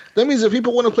sucks. That means if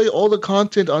people want to play all the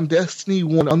content on Destiny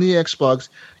 1 on the Xbox,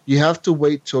 you have to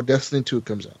wait till Destiny 2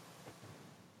 comes out.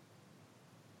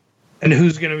 And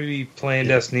who's going to be playing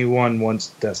Destiny 1 once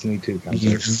Destiny 2 comes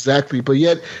out? Exactly. But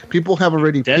yet, people have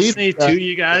already Destiny paid 2,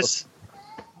 you guys.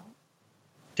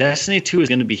 Destiny 2 is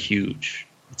going to be huge.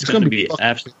 It's going to be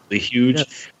absolutely huge. Yeah.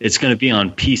 It's going to be on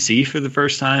PC for the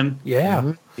first time. Yeah.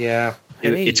 Mm-hmm. Yeah.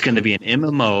 It's going to be an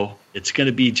MMO. It's going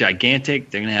to be gigantic.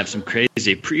 They're going to have some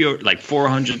crazy pre-order, like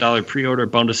 $400 pre-order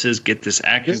bonuses. Get this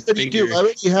action figure.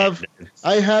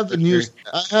 I have the news.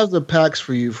 I have the packs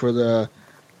for you for the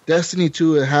Destiny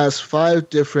 2. It has 5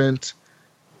 different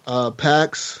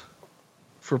packs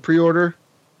for pre-order.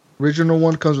 Original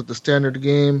one comes with the standard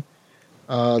game.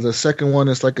 The second one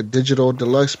is like a digital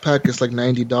deluxe pack. It's like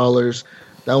 $90.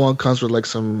 That one comes with like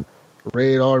some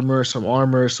raid armor,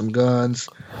 some guns.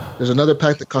 There's another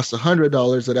pack that costs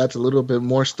 $100 that adds a little bit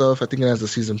more stuff. I think it has a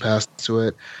season pass to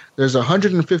it. There's a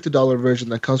 $150 version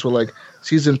that comes with like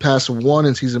season pass 1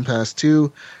 and season pass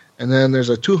 2. And then there's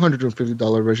a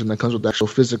 $250 version that comes with actual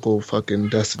physical fucking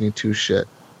Destiny 2 shit.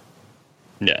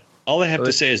 Yeah. All I have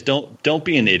to say is don't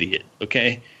be an idiot,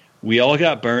 okay? We all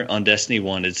got burnt on Destiny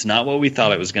 1. It's not what we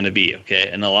thought it was going to be, okay?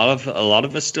 And a lot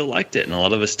of us still liked it, and a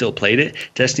lot of us still played it.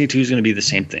 Destiny 2 is going to be the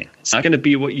same thing. It's not going to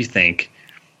be what you think.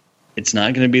 It's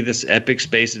not going to be this epic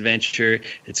space adventure.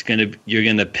 You're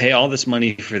going to pay all this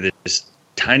money for this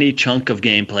tiny chunk of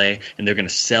gameplay, and they're going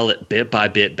to sell it bit by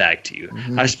bit back to you.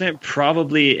 Mm-hmm. I spent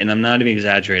probably, and I'm not even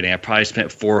exaggerating, I probably spent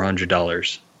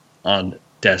 $400 on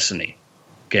Destiny,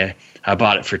 okay? I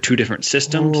bought it for 2 different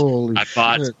systems. I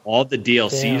bought all the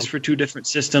DLCs for 2 different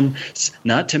systems,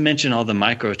 not to mention all the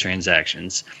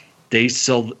microtransactions. They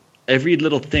sold every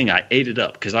little thing. I ate it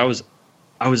up because I was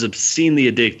obscenely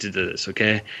addicted to this,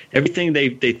 okay? Everything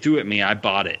they threw at me, I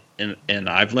bought it. And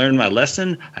I've learned my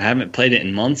lesson. I haven't played it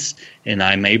in months, and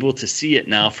I'm able to see it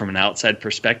now from an outside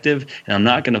perspective, and I'm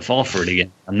not going to fall for it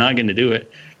again. I'm not going to do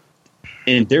it.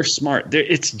 And they're smart.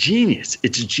 It's genius.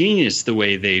 It's genius the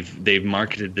way they've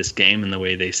marketed this game and the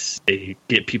way they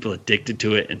get people addicted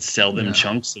to it and sell them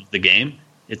chunks of the game.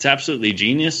 It's absolutely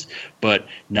genius. But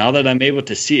now that I'm able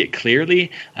to see it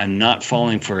clearly, I'm not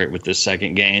falling for it with the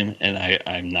second game, and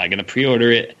I'm not going to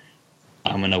pre-order it.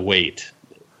 I'm going to wait.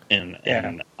 And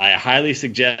I highly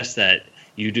suggest that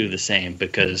you do the same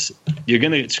because you're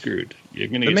going to get screwed. The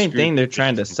main thing they're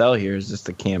trying to sell here is just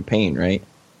the campaign, right?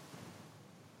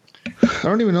 I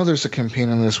don't even know there's a campaign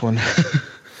on this one.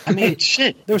 I mean,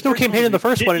 shit. There was no campaign in the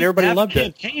first one, and everybody loved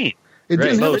it. It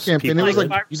didn't have a campaign. It was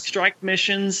like strike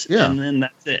missions, and then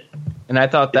that's it. And I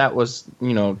thought that was,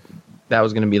 that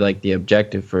was going to be like the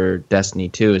objective for Destiny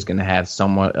 2 is going to have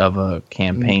somewhat of a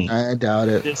campaign. I doubt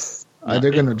it.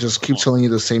 They're going to just keep telling you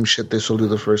the same shit they sold you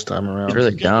the first time around. It's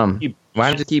really dumb. Why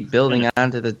don't they keep building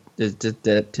on to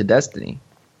to Destiny?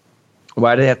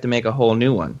 Why do they have to make a whole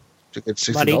new one? To get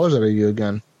 $60 out of you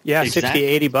again. Yeah, exactly.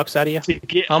 $60, $80 out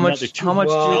of you. How much do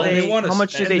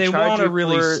they charge you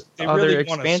for other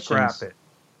expansions?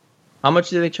 How much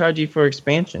do they charge you for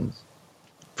expansions?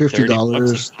 $50,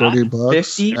 $30.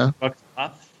 50?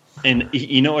 Yeah. And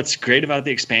you know what's great about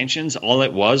the expansions? All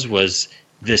it was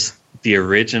the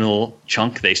original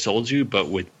chunk they sold you, but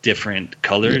with different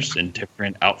colors and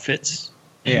different outfits.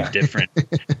 Yeah. And different.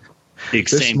 The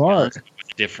same guns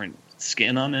with different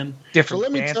skin on them. So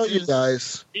let me tell you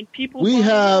guys, we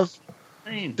have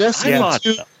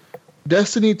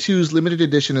Destiny 2's limited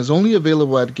edition is only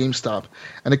available at GameStop,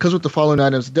 and it comes with the following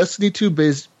items: Destiny 2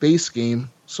 base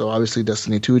game, so obviously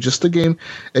Destiny 2 is just the game.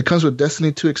 It comes with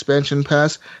Destiny 2 expansion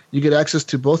pass. You get access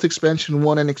to both expansion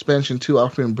 1 and expansion 2,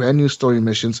 offering brand new story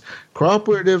missions,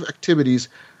 cooperative activities,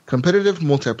 competitive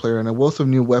multiplayer, and a wealth of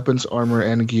new weapons, armor,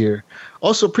 and gear.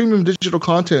 Also, premium digital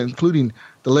content, including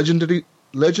the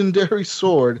legendary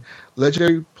sword,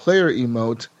 legendary player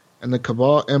emote, and the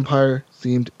Cabal Empire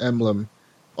themed emblem.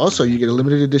 Also, you get a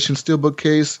limited edition steelbook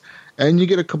case, and you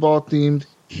get a Cabal themed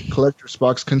collector's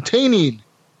box containing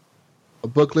a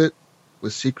booklet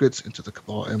with secrets into the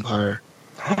Cabal Empire.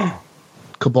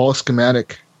 Cabal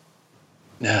schematic.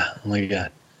 Yeah, oh my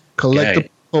god. Collectible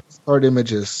postcard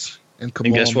images. And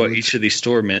guess what? Each of these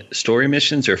story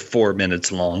missions are 4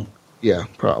 minutes long. Yeah,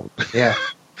 probably. Yeah.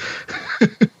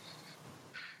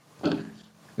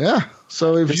 Yeah.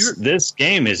 So if this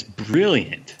game is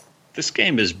brilliant. This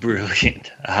game is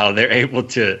brilliant. How they're able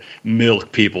to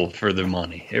milk people for their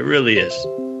money. It really is.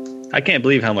 I can't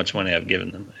believe how much money I've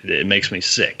given them. It makes me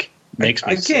sick. makes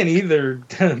me I can't either,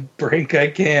 Brink. I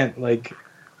can't. Like,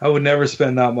 I would never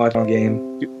spend that much on a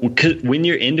game. When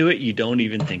you're into it, you don't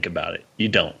even think about it. You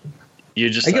don't. You're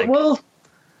just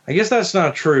I guess that's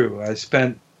not true. I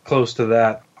spent close to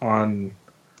that on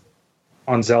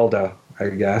Zelda, I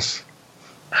guess.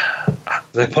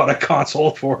 I bought a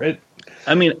console for it.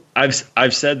 I mean,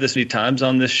 I've said this many times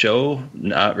on this show,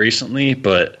 not recently,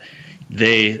 but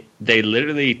they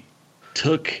literally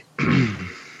took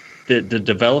the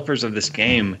developers of this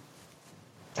game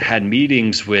had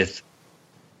meetings with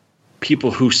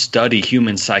people who study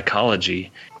human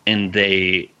psychology, and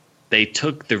they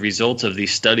took the results of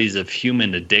these studies of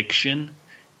human addiction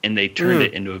and they turned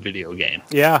it into a video game.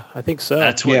 Yeah, I think so.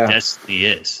 That's what Destiny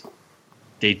is.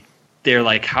 They're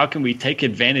like, how can we take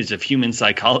advantage of human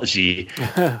psychology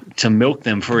to milk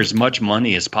them for as much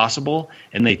money as possible?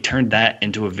 And they turned that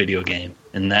into a video game.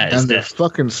 And they're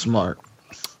fucking smart.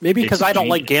 Maybe because I don't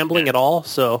like gambling at all,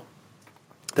 so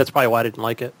that's probably why I didn't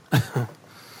like it.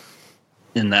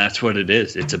 And that's what it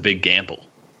is. It's a big gamble.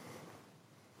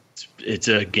 It's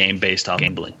a game based on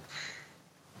gambling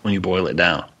when you boil it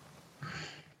down.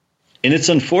 And it's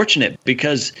unfortunate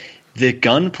because the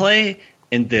gunplay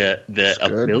and the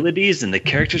abilities and the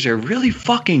characters are really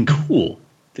fucking cool.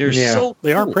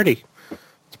 They are pretty.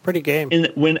 It's a pretty game.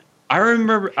 And when I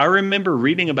remember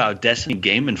reading about Destiny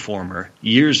Game Informer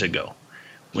years ago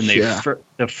when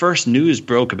the first news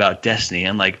broke about Destiny.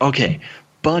 I'm like, okay,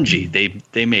 Bungie,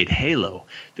 they made Halo.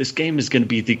 This game is going to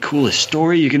be the coolest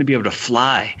story. You're going to be able to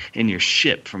fly in your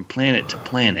ship from planet to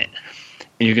planet.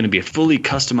 And you're going to be fully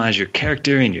customize your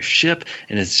character and your ship.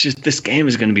 And it's just, this game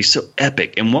is going to be so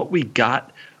epic. And what we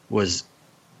got was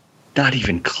not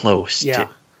even close to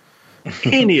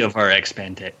any of our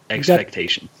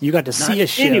expectations. You got to see a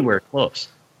ship. Anywhere close.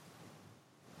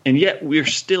 And yet we're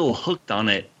still hooked on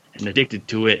it and addicted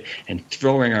to it and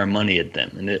throwing our money at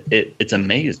them. And it's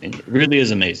amazing. It really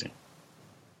is amazing.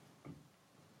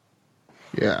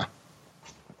 Yeah.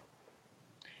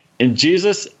 And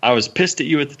Jesus, I was pissed at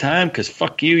you at the time because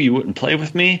fuck you, you wouldn't play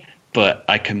with me. But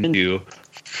I commend you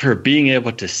for being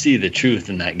able to see the truth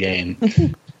in that game.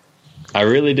 I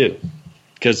really do.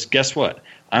 Because guess what?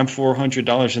 I'm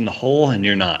 $400 in the hole and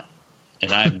you're not.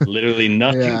 And I'm literally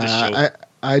nothing to show.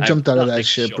 I jumped out of that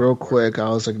shit real quick. I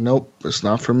was like, nope, it's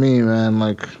not for me, man.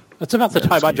 Like, that's about the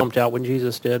time I jumped out when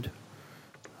Jesus did.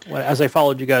 As I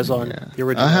followed you guys on the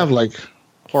original. I have like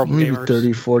Horrible maybe Gamers.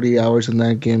 30, 40 hours in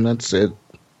that game. That's it.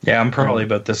 Yeah, I'm probably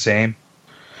about the same.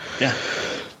 Yeah.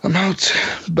 I'm out.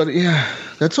 But yeah,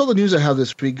 that's all the news I have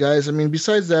this week, guys. I mean,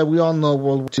 besides that, we all know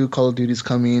World War II Call of Duty's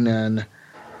coming, and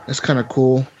it's kind of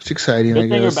cool. It's exciting, Good I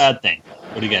guess. thing or bad thing?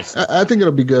 What do you guys think? I think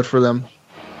it'll be good for them.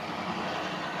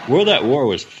 World at War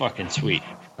was fucking sweet.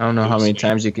 I don't know how many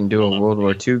times you can do a World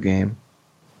War II game.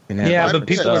 Yeah, but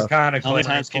people are kind of... How many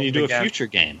times can you do a future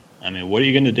game? I mean, what are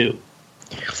you going to do?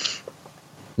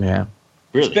 Yeah.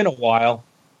 Really? It's been a while.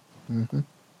 Mm-hmm.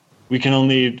 We can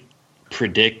only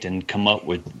predict and come up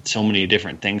with so many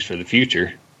different things for the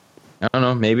future. I don't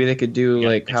know. Maybe they could do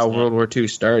like how World War II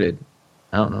started.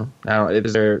 I don't know.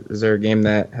 Is there a game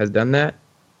that has done that?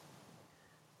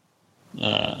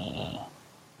 I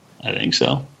think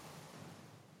so.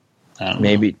 I don't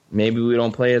know. Maybe we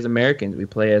don't play as Americans. We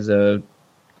play as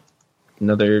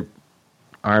another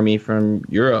army from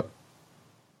Europe.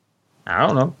 I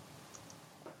don't know.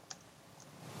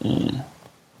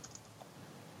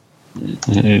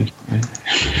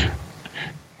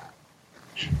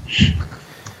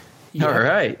 All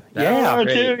right.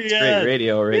 Great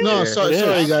radio. Right no, there.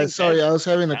 sorry, guys. Sorry, I was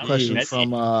having a question from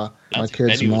my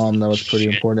kid's mom that was pretty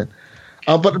important.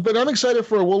 But I'm excited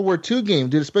for a World War II game,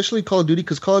 dude, especially Call of Duty,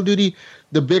 because Call of Duty,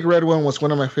 the Big Red One, was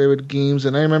one of my favorite games,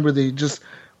 and I remember they just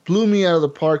blew me out of the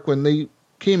park when they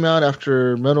came out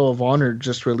after Medal of Honor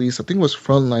just released. I think it was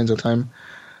Frontlines at the time.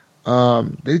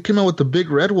 They came out with the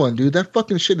Big Red One, dude. That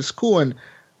fucking shit is cool, and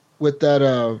with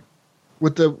that,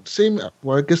 with the same,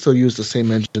 well, I guess they'll use the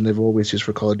same engine they've always used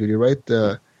for Call of Duty, right?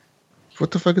 What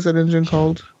the fuck is that engine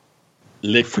called?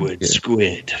 Liquid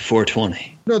Squid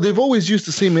 420. No, they've always used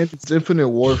the same engine. It's Infinite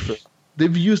Warfare.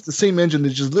 They've used the same engine. They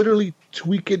just literally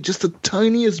tweak it just the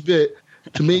tiniest bit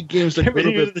to make games like a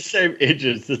little bit. The same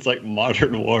engines. It's like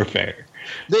Modern Warfare.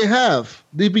 They have.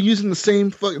 They've been using the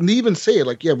same. They even say it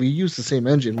like, yeah, we use the same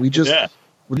engine. We just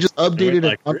updated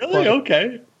it. Like, really?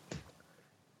 Okay.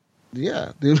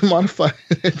 Yeah, they modify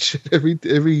that shit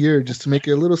every year just to make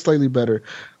it a little slightly better.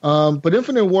 But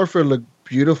Infinite Warfare looked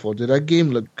beautiful. Did that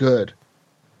game look good?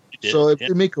 So if they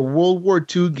make a World War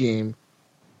II game,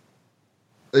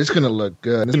 It's gonna look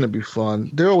good. It's gonna be fun.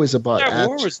 They're always about that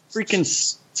war was freaking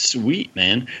sweet,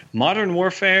 man. Modern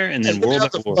Warfare and then World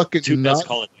at War. Two best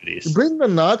Call of Duties. Bring the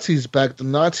Nazis back. The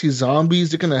Nazi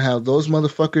zombies. They're gonna have those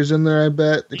motherfuckers in there. I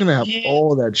bet they're gonna have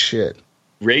all that shit.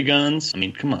 Ray guns. I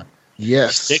mean, come on.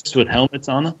 Yes. Sticks with helmets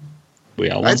on them. We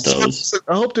all want those.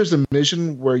 I hope there's a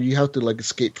mission where you have to like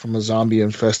escape from a zombie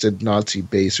infested Nazi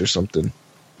base or something.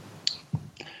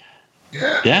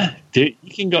 Yeah, dude,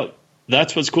 you can go.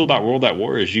 That's what's cool about World at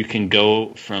War is you can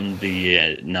go from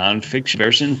the non-fiction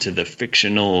version to the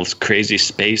fictional crazy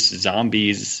space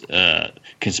zombies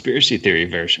conspiracy theory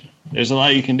version. There's a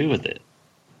lot you can do with it.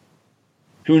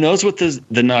 Who knows what the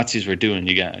Nazis were doing,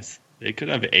 you guys? They could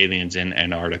have aliens in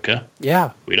Antarctica.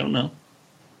 Yeah. We don't know.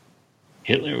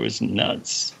 Hitler was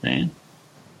nuts, man.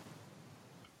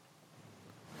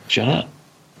 Shut up.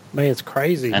 Man, it's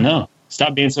crazy. I know.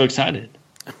 Stop being so excited.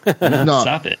 No.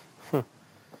 Stop it.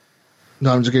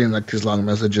 No, I'm just getting like these long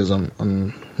messages on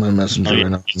my messenger right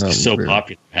now. No, so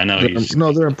popular. I know.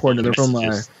 They're important. They're from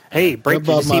my. Hey, Brink,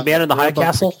 did you see Man in the High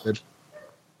Castle?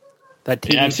 That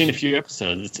TV. Yeah, I've seen a few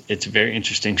episodes. It's a very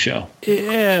interesting show.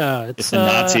 Yeah, if the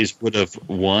Nazis would have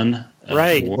won,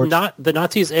 right? Not the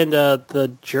Nazis and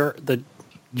the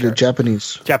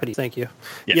Japanese. Japanese. Thank you.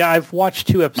 Yeah, I've watched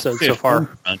 2 episodes so far.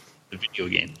 The video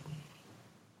game.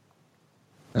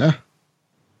 Yeah,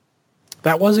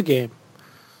 that was a game.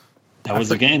 That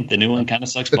was a game. The new one kind of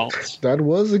sucks balls. That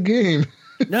was a game.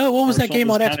 No, what was that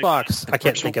game on Xbox? I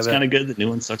can't think of it. It's kind of good. The new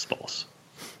one sucks balls.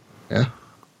 Yeah,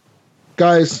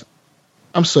 guys,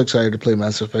 I'm so excited to play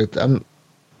Mass Effect. I don't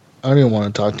even want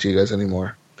to talk to you guys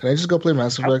anymore. Can I just go play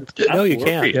Mass Effect? No, you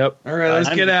can't. Yep. All right,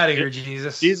 let's get out of here,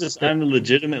 Jesus. Jesus, I'm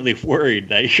legitimately worried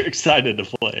that you're excited to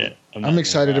play it. I'm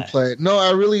excited to play it. No,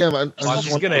 I really am. I'm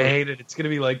just going to hate it. It's going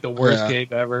to be like the worst game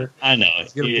ever. I know.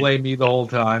 It's going to blame me the whole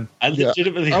time. I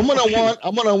legitimately. I'm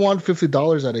gonna want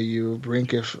 $50 out of you,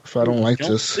 Brink, if I don't like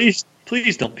this.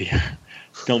 Please don't be excited.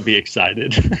 Don't be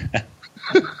excited.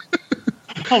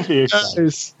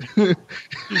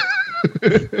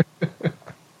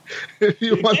 If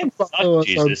you want to follow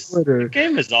us on Twitter, the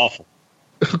game is awful.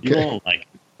 Okay. You won't like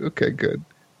it. Okay, good.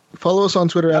 Follow us on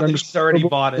Twitter at already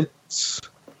bought it.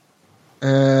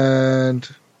 And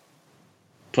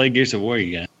play Gears of War,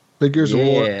 you guys. Play Gears of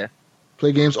War.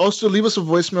 Play games. Also, leave us a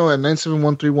voicemail at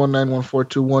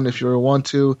 971-319-1421 if you want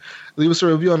to. Leave us a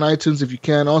review on iTunes if you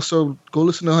can. Also, go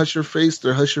listen to Hush Your Face.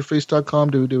 They're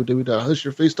hushyourface.com,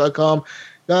 www.hushyourface.com.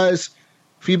 Guys,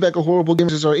 feedback at Horrible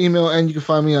Gamers is our email, and you can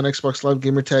find me on Xbox Live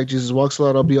Gamertag. Jesus Walks a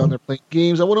Lot. I'll be on there playing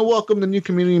games. I want to welcome the new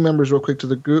community members real quick to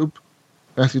the group.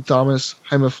 Matthew Thomas,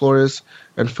 Jaime Flores,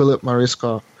 and Philip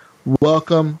Mariscal.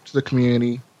 Welcome to the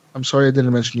community. I'm sorry I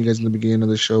didn't mention you guys in the beginning of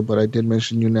the show, but I did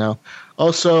mention you now.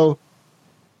 Also,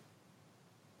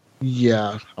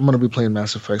 yeah, I'm going to be playing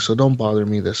Mass Effect, so don't bother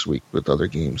me this week with other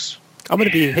games. I'm going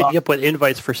to be hitting you up with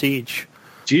invites for Siege.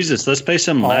 Jesus, let's play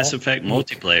some Mass Effect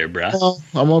multiplayer, bro.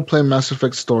 I'm going to play Mass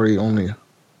Effect story only.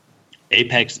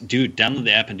 Apex, dude, download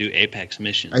the app and do Apex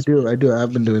missions. I do.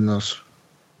 I've been doing those.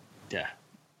 Yeah.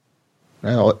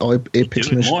 All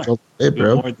Apex missions. Hey,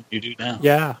 bro. More than you do now.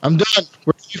 Yeah. I'm done.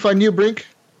 Where can you find you, Brink?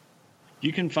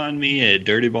 You can find me at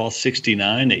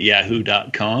dirtyball69 at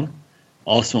yahoo.com.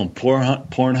 Also on Pornhub,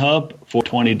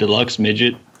 420 Deluxe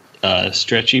Midget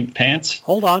Stretchy Pants.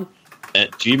 Hold on.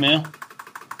 At Gmail.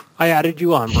 I added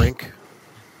you on, Brink.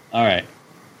 All right.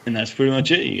 And that's pretty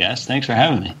much it, you guys. Thanks for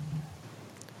having me.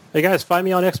 Hey, guys, find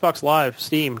me on Xbox Live,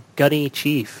 Steam, Gunny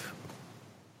Chief.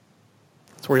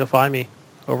 That's where you'll find me,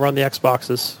 over on the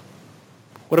Xboxes.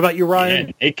 What about you,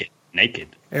 Ryan? Yeah, naked.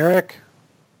 Eric?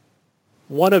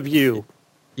 One of you.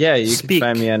 Yeah, you can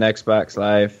find me on Xbox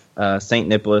Live. St.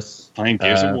 Nicholas. Playing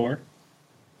Gears of War.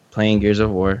 Playing Gears of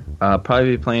War.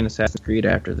 Probably be playing Assassin's Creed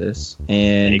after this.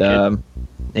 And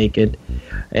Naked.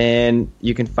 And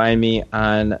you can find me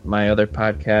on my other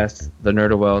podcast, the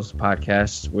Nerdowells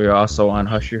podcast. We're also on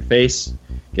Hush Your Face.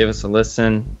 Give us a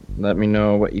listen. Let me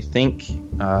know what you think.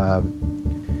 I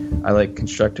like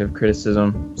constructive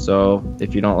criticism. So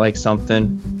if you don't like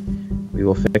something, we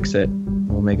will fix it.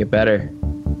 We'll make it better.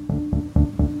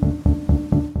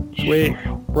 Sweet.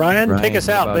 Ryan, take us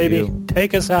out, baby. You?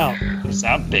 Take us out. Take us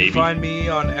out, baby. Find me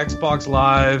on Xbox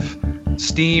Live,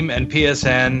 Steam, and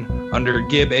PSN under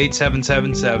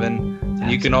Gib8777.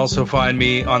 And you can also find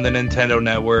me on the Nintendo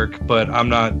Network, but I'm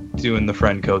not doing the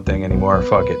friend code thing anymore.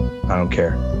 Fuck it. I don't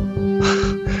care.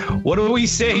 What do we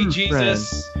say,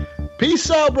 Jesus? Peace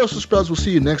out, Brussels sprouts. We'll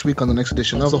see you next week on the next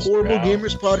edition of the Horrible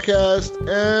Gamers Podcast.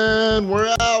 And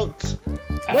we're out.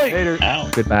 Later.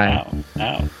 Out. Goodbye.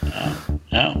 Out.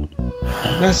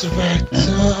 Mass Effect.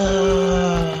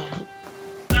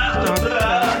 Don't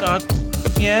stop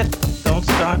yet. Don't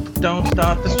stop. Don't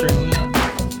start the stream.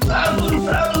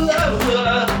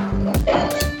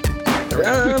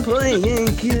 I'm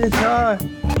playing guitar,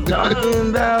 talking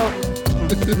about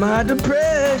my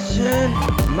depression.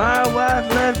 My wife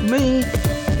left me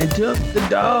and took the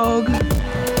dog.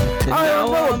 And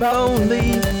now I'm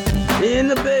lonely in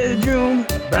the bedroom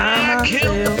by myself.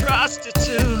 Killed the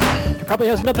prostitute. It probably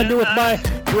has nothing to do with my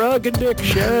drug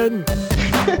addiction.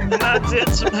 I did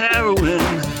some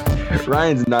heroin.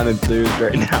 Ryan's not enthused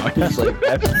right now. He's like,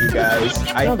 F you guys.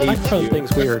 I hate microphone you.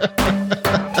 thing's weird.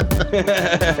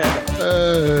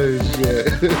 Oh, shit.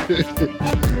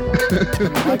 The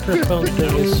microphone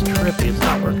thing is trippy. It's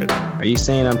not working. Are you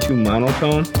saying I'm too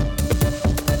monotone?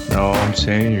 No, I'm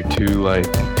saying you're too,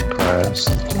 depressed.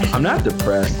 I'm not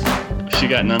depressed. She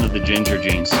got none of the ginger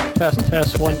genes.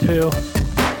 Test 1 2.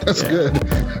 That's good.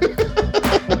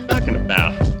 What are you talking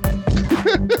about?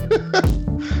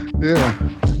 Yeah.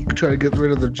 Try to get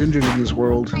rid of the gingers in this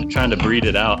world. I'm trying to breed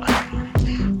it out.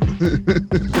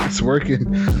 It's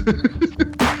working.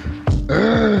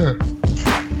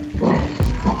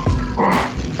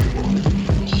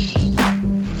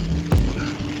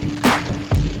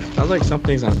 Sounds like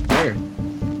something's on fire.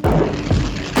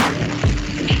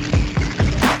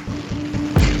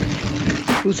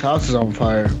 Whose house is on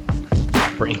fire?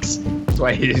 Frank's. That's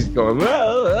why he's going,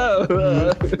 whoa, whoa,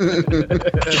 whoa.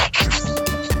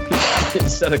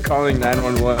 Instead of calling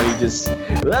 911, he just,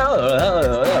 whoa,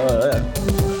 whoa, whoa,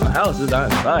 whoa. My house is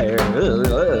on fire. Whoa,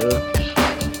 whoa.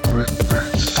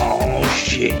 Oh,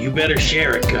 shit. You better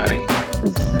share it, Gunny.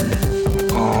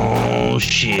 Oh,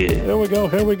 shit. Here we go.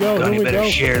 Gunny better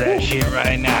share that shit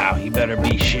right now. You better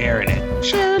be sharing it.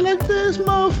 Share it like this,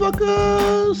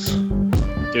 motherfuckers.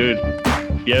 Dude,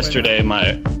 yesterday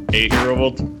my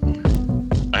 8-year-old,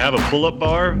 I have a pull-up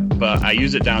bar, but I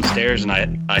use it downstairs and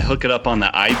I hook it up on the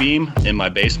I-beam in my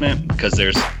basement because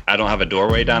I don't have a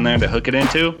doorway down there to hook it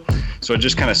into. So it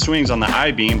just kind of swings on the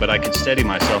I-beam, but I could steady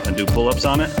myself and do pull-ups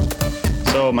on it.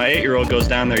 So my 8-year-old goes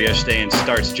down there yesterday and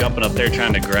starts jumping up there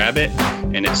trying to grab it,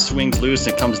 and it swings loose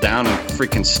and comes down and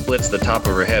freaking splits the top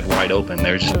of her head wide open.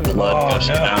 There's just blood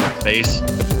gushing down her face.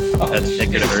 Had to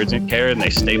take her to urgent care, and they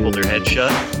stapled her head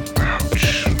shut.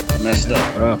 Messed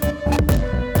up.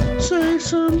 Say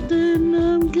something,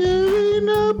 I'm giving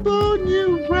up on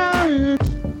you, Ryan.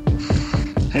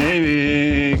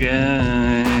 Hey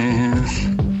guys.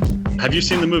 Have you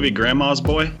seen the movie Grandma's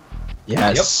Boy?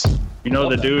 Yes. Yep. You know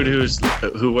the dude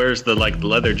who wears the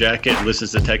leather jacket and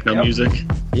listens to techno music?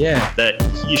 Yeah. That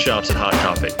he shops at Hot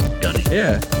Topic, Gunny.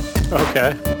 Yeah.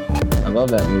 Okay. I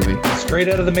love that movie. Straight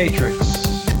out of the Matrix.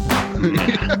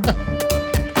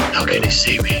 How can he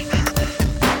see me?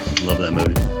 Love that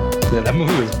movie. Yeah, that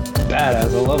movie was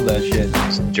badass. I love that shit.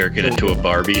 Just jerking it to a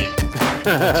Barbie.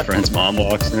 His friend's mom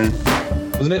walks in.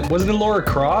 Wasn't it Laura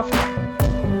Croft?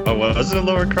 Oh, was it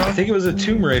Laura Croft? I think it was a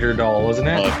Tomb Raider doll, wasn't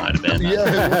it? Oh, it might have been.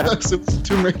 Yeah, it was a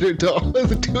Tomb Raider doll.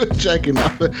 The dude checking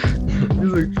out.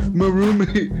 He's like, my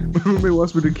roommate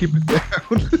wants me to keep it down.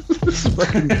 It's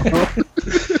fucking dumb.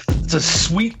 It's a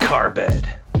sweet car bed.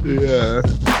 Yeah.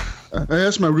 I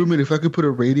asked my roommate if I could put a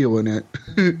radio in it.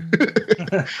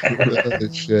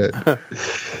 Shit.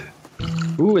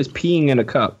 Who is peeing in a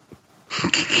cup?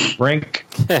 Frank.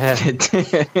 I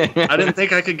didn't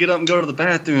think I could get up and go to the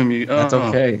bathroom. That's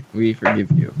okay. We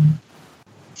forgive you.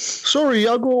 Sorry,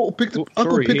 I'll go pick up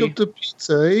the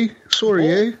pizza, eh? Sorry,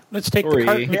 eh? Let's take the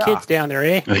cart and the kids down there,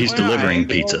 eh? Oh, he's delivering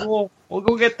pizza. We'll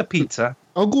go get the pizza.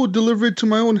 I'll go deliver it to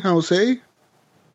my own house, eh?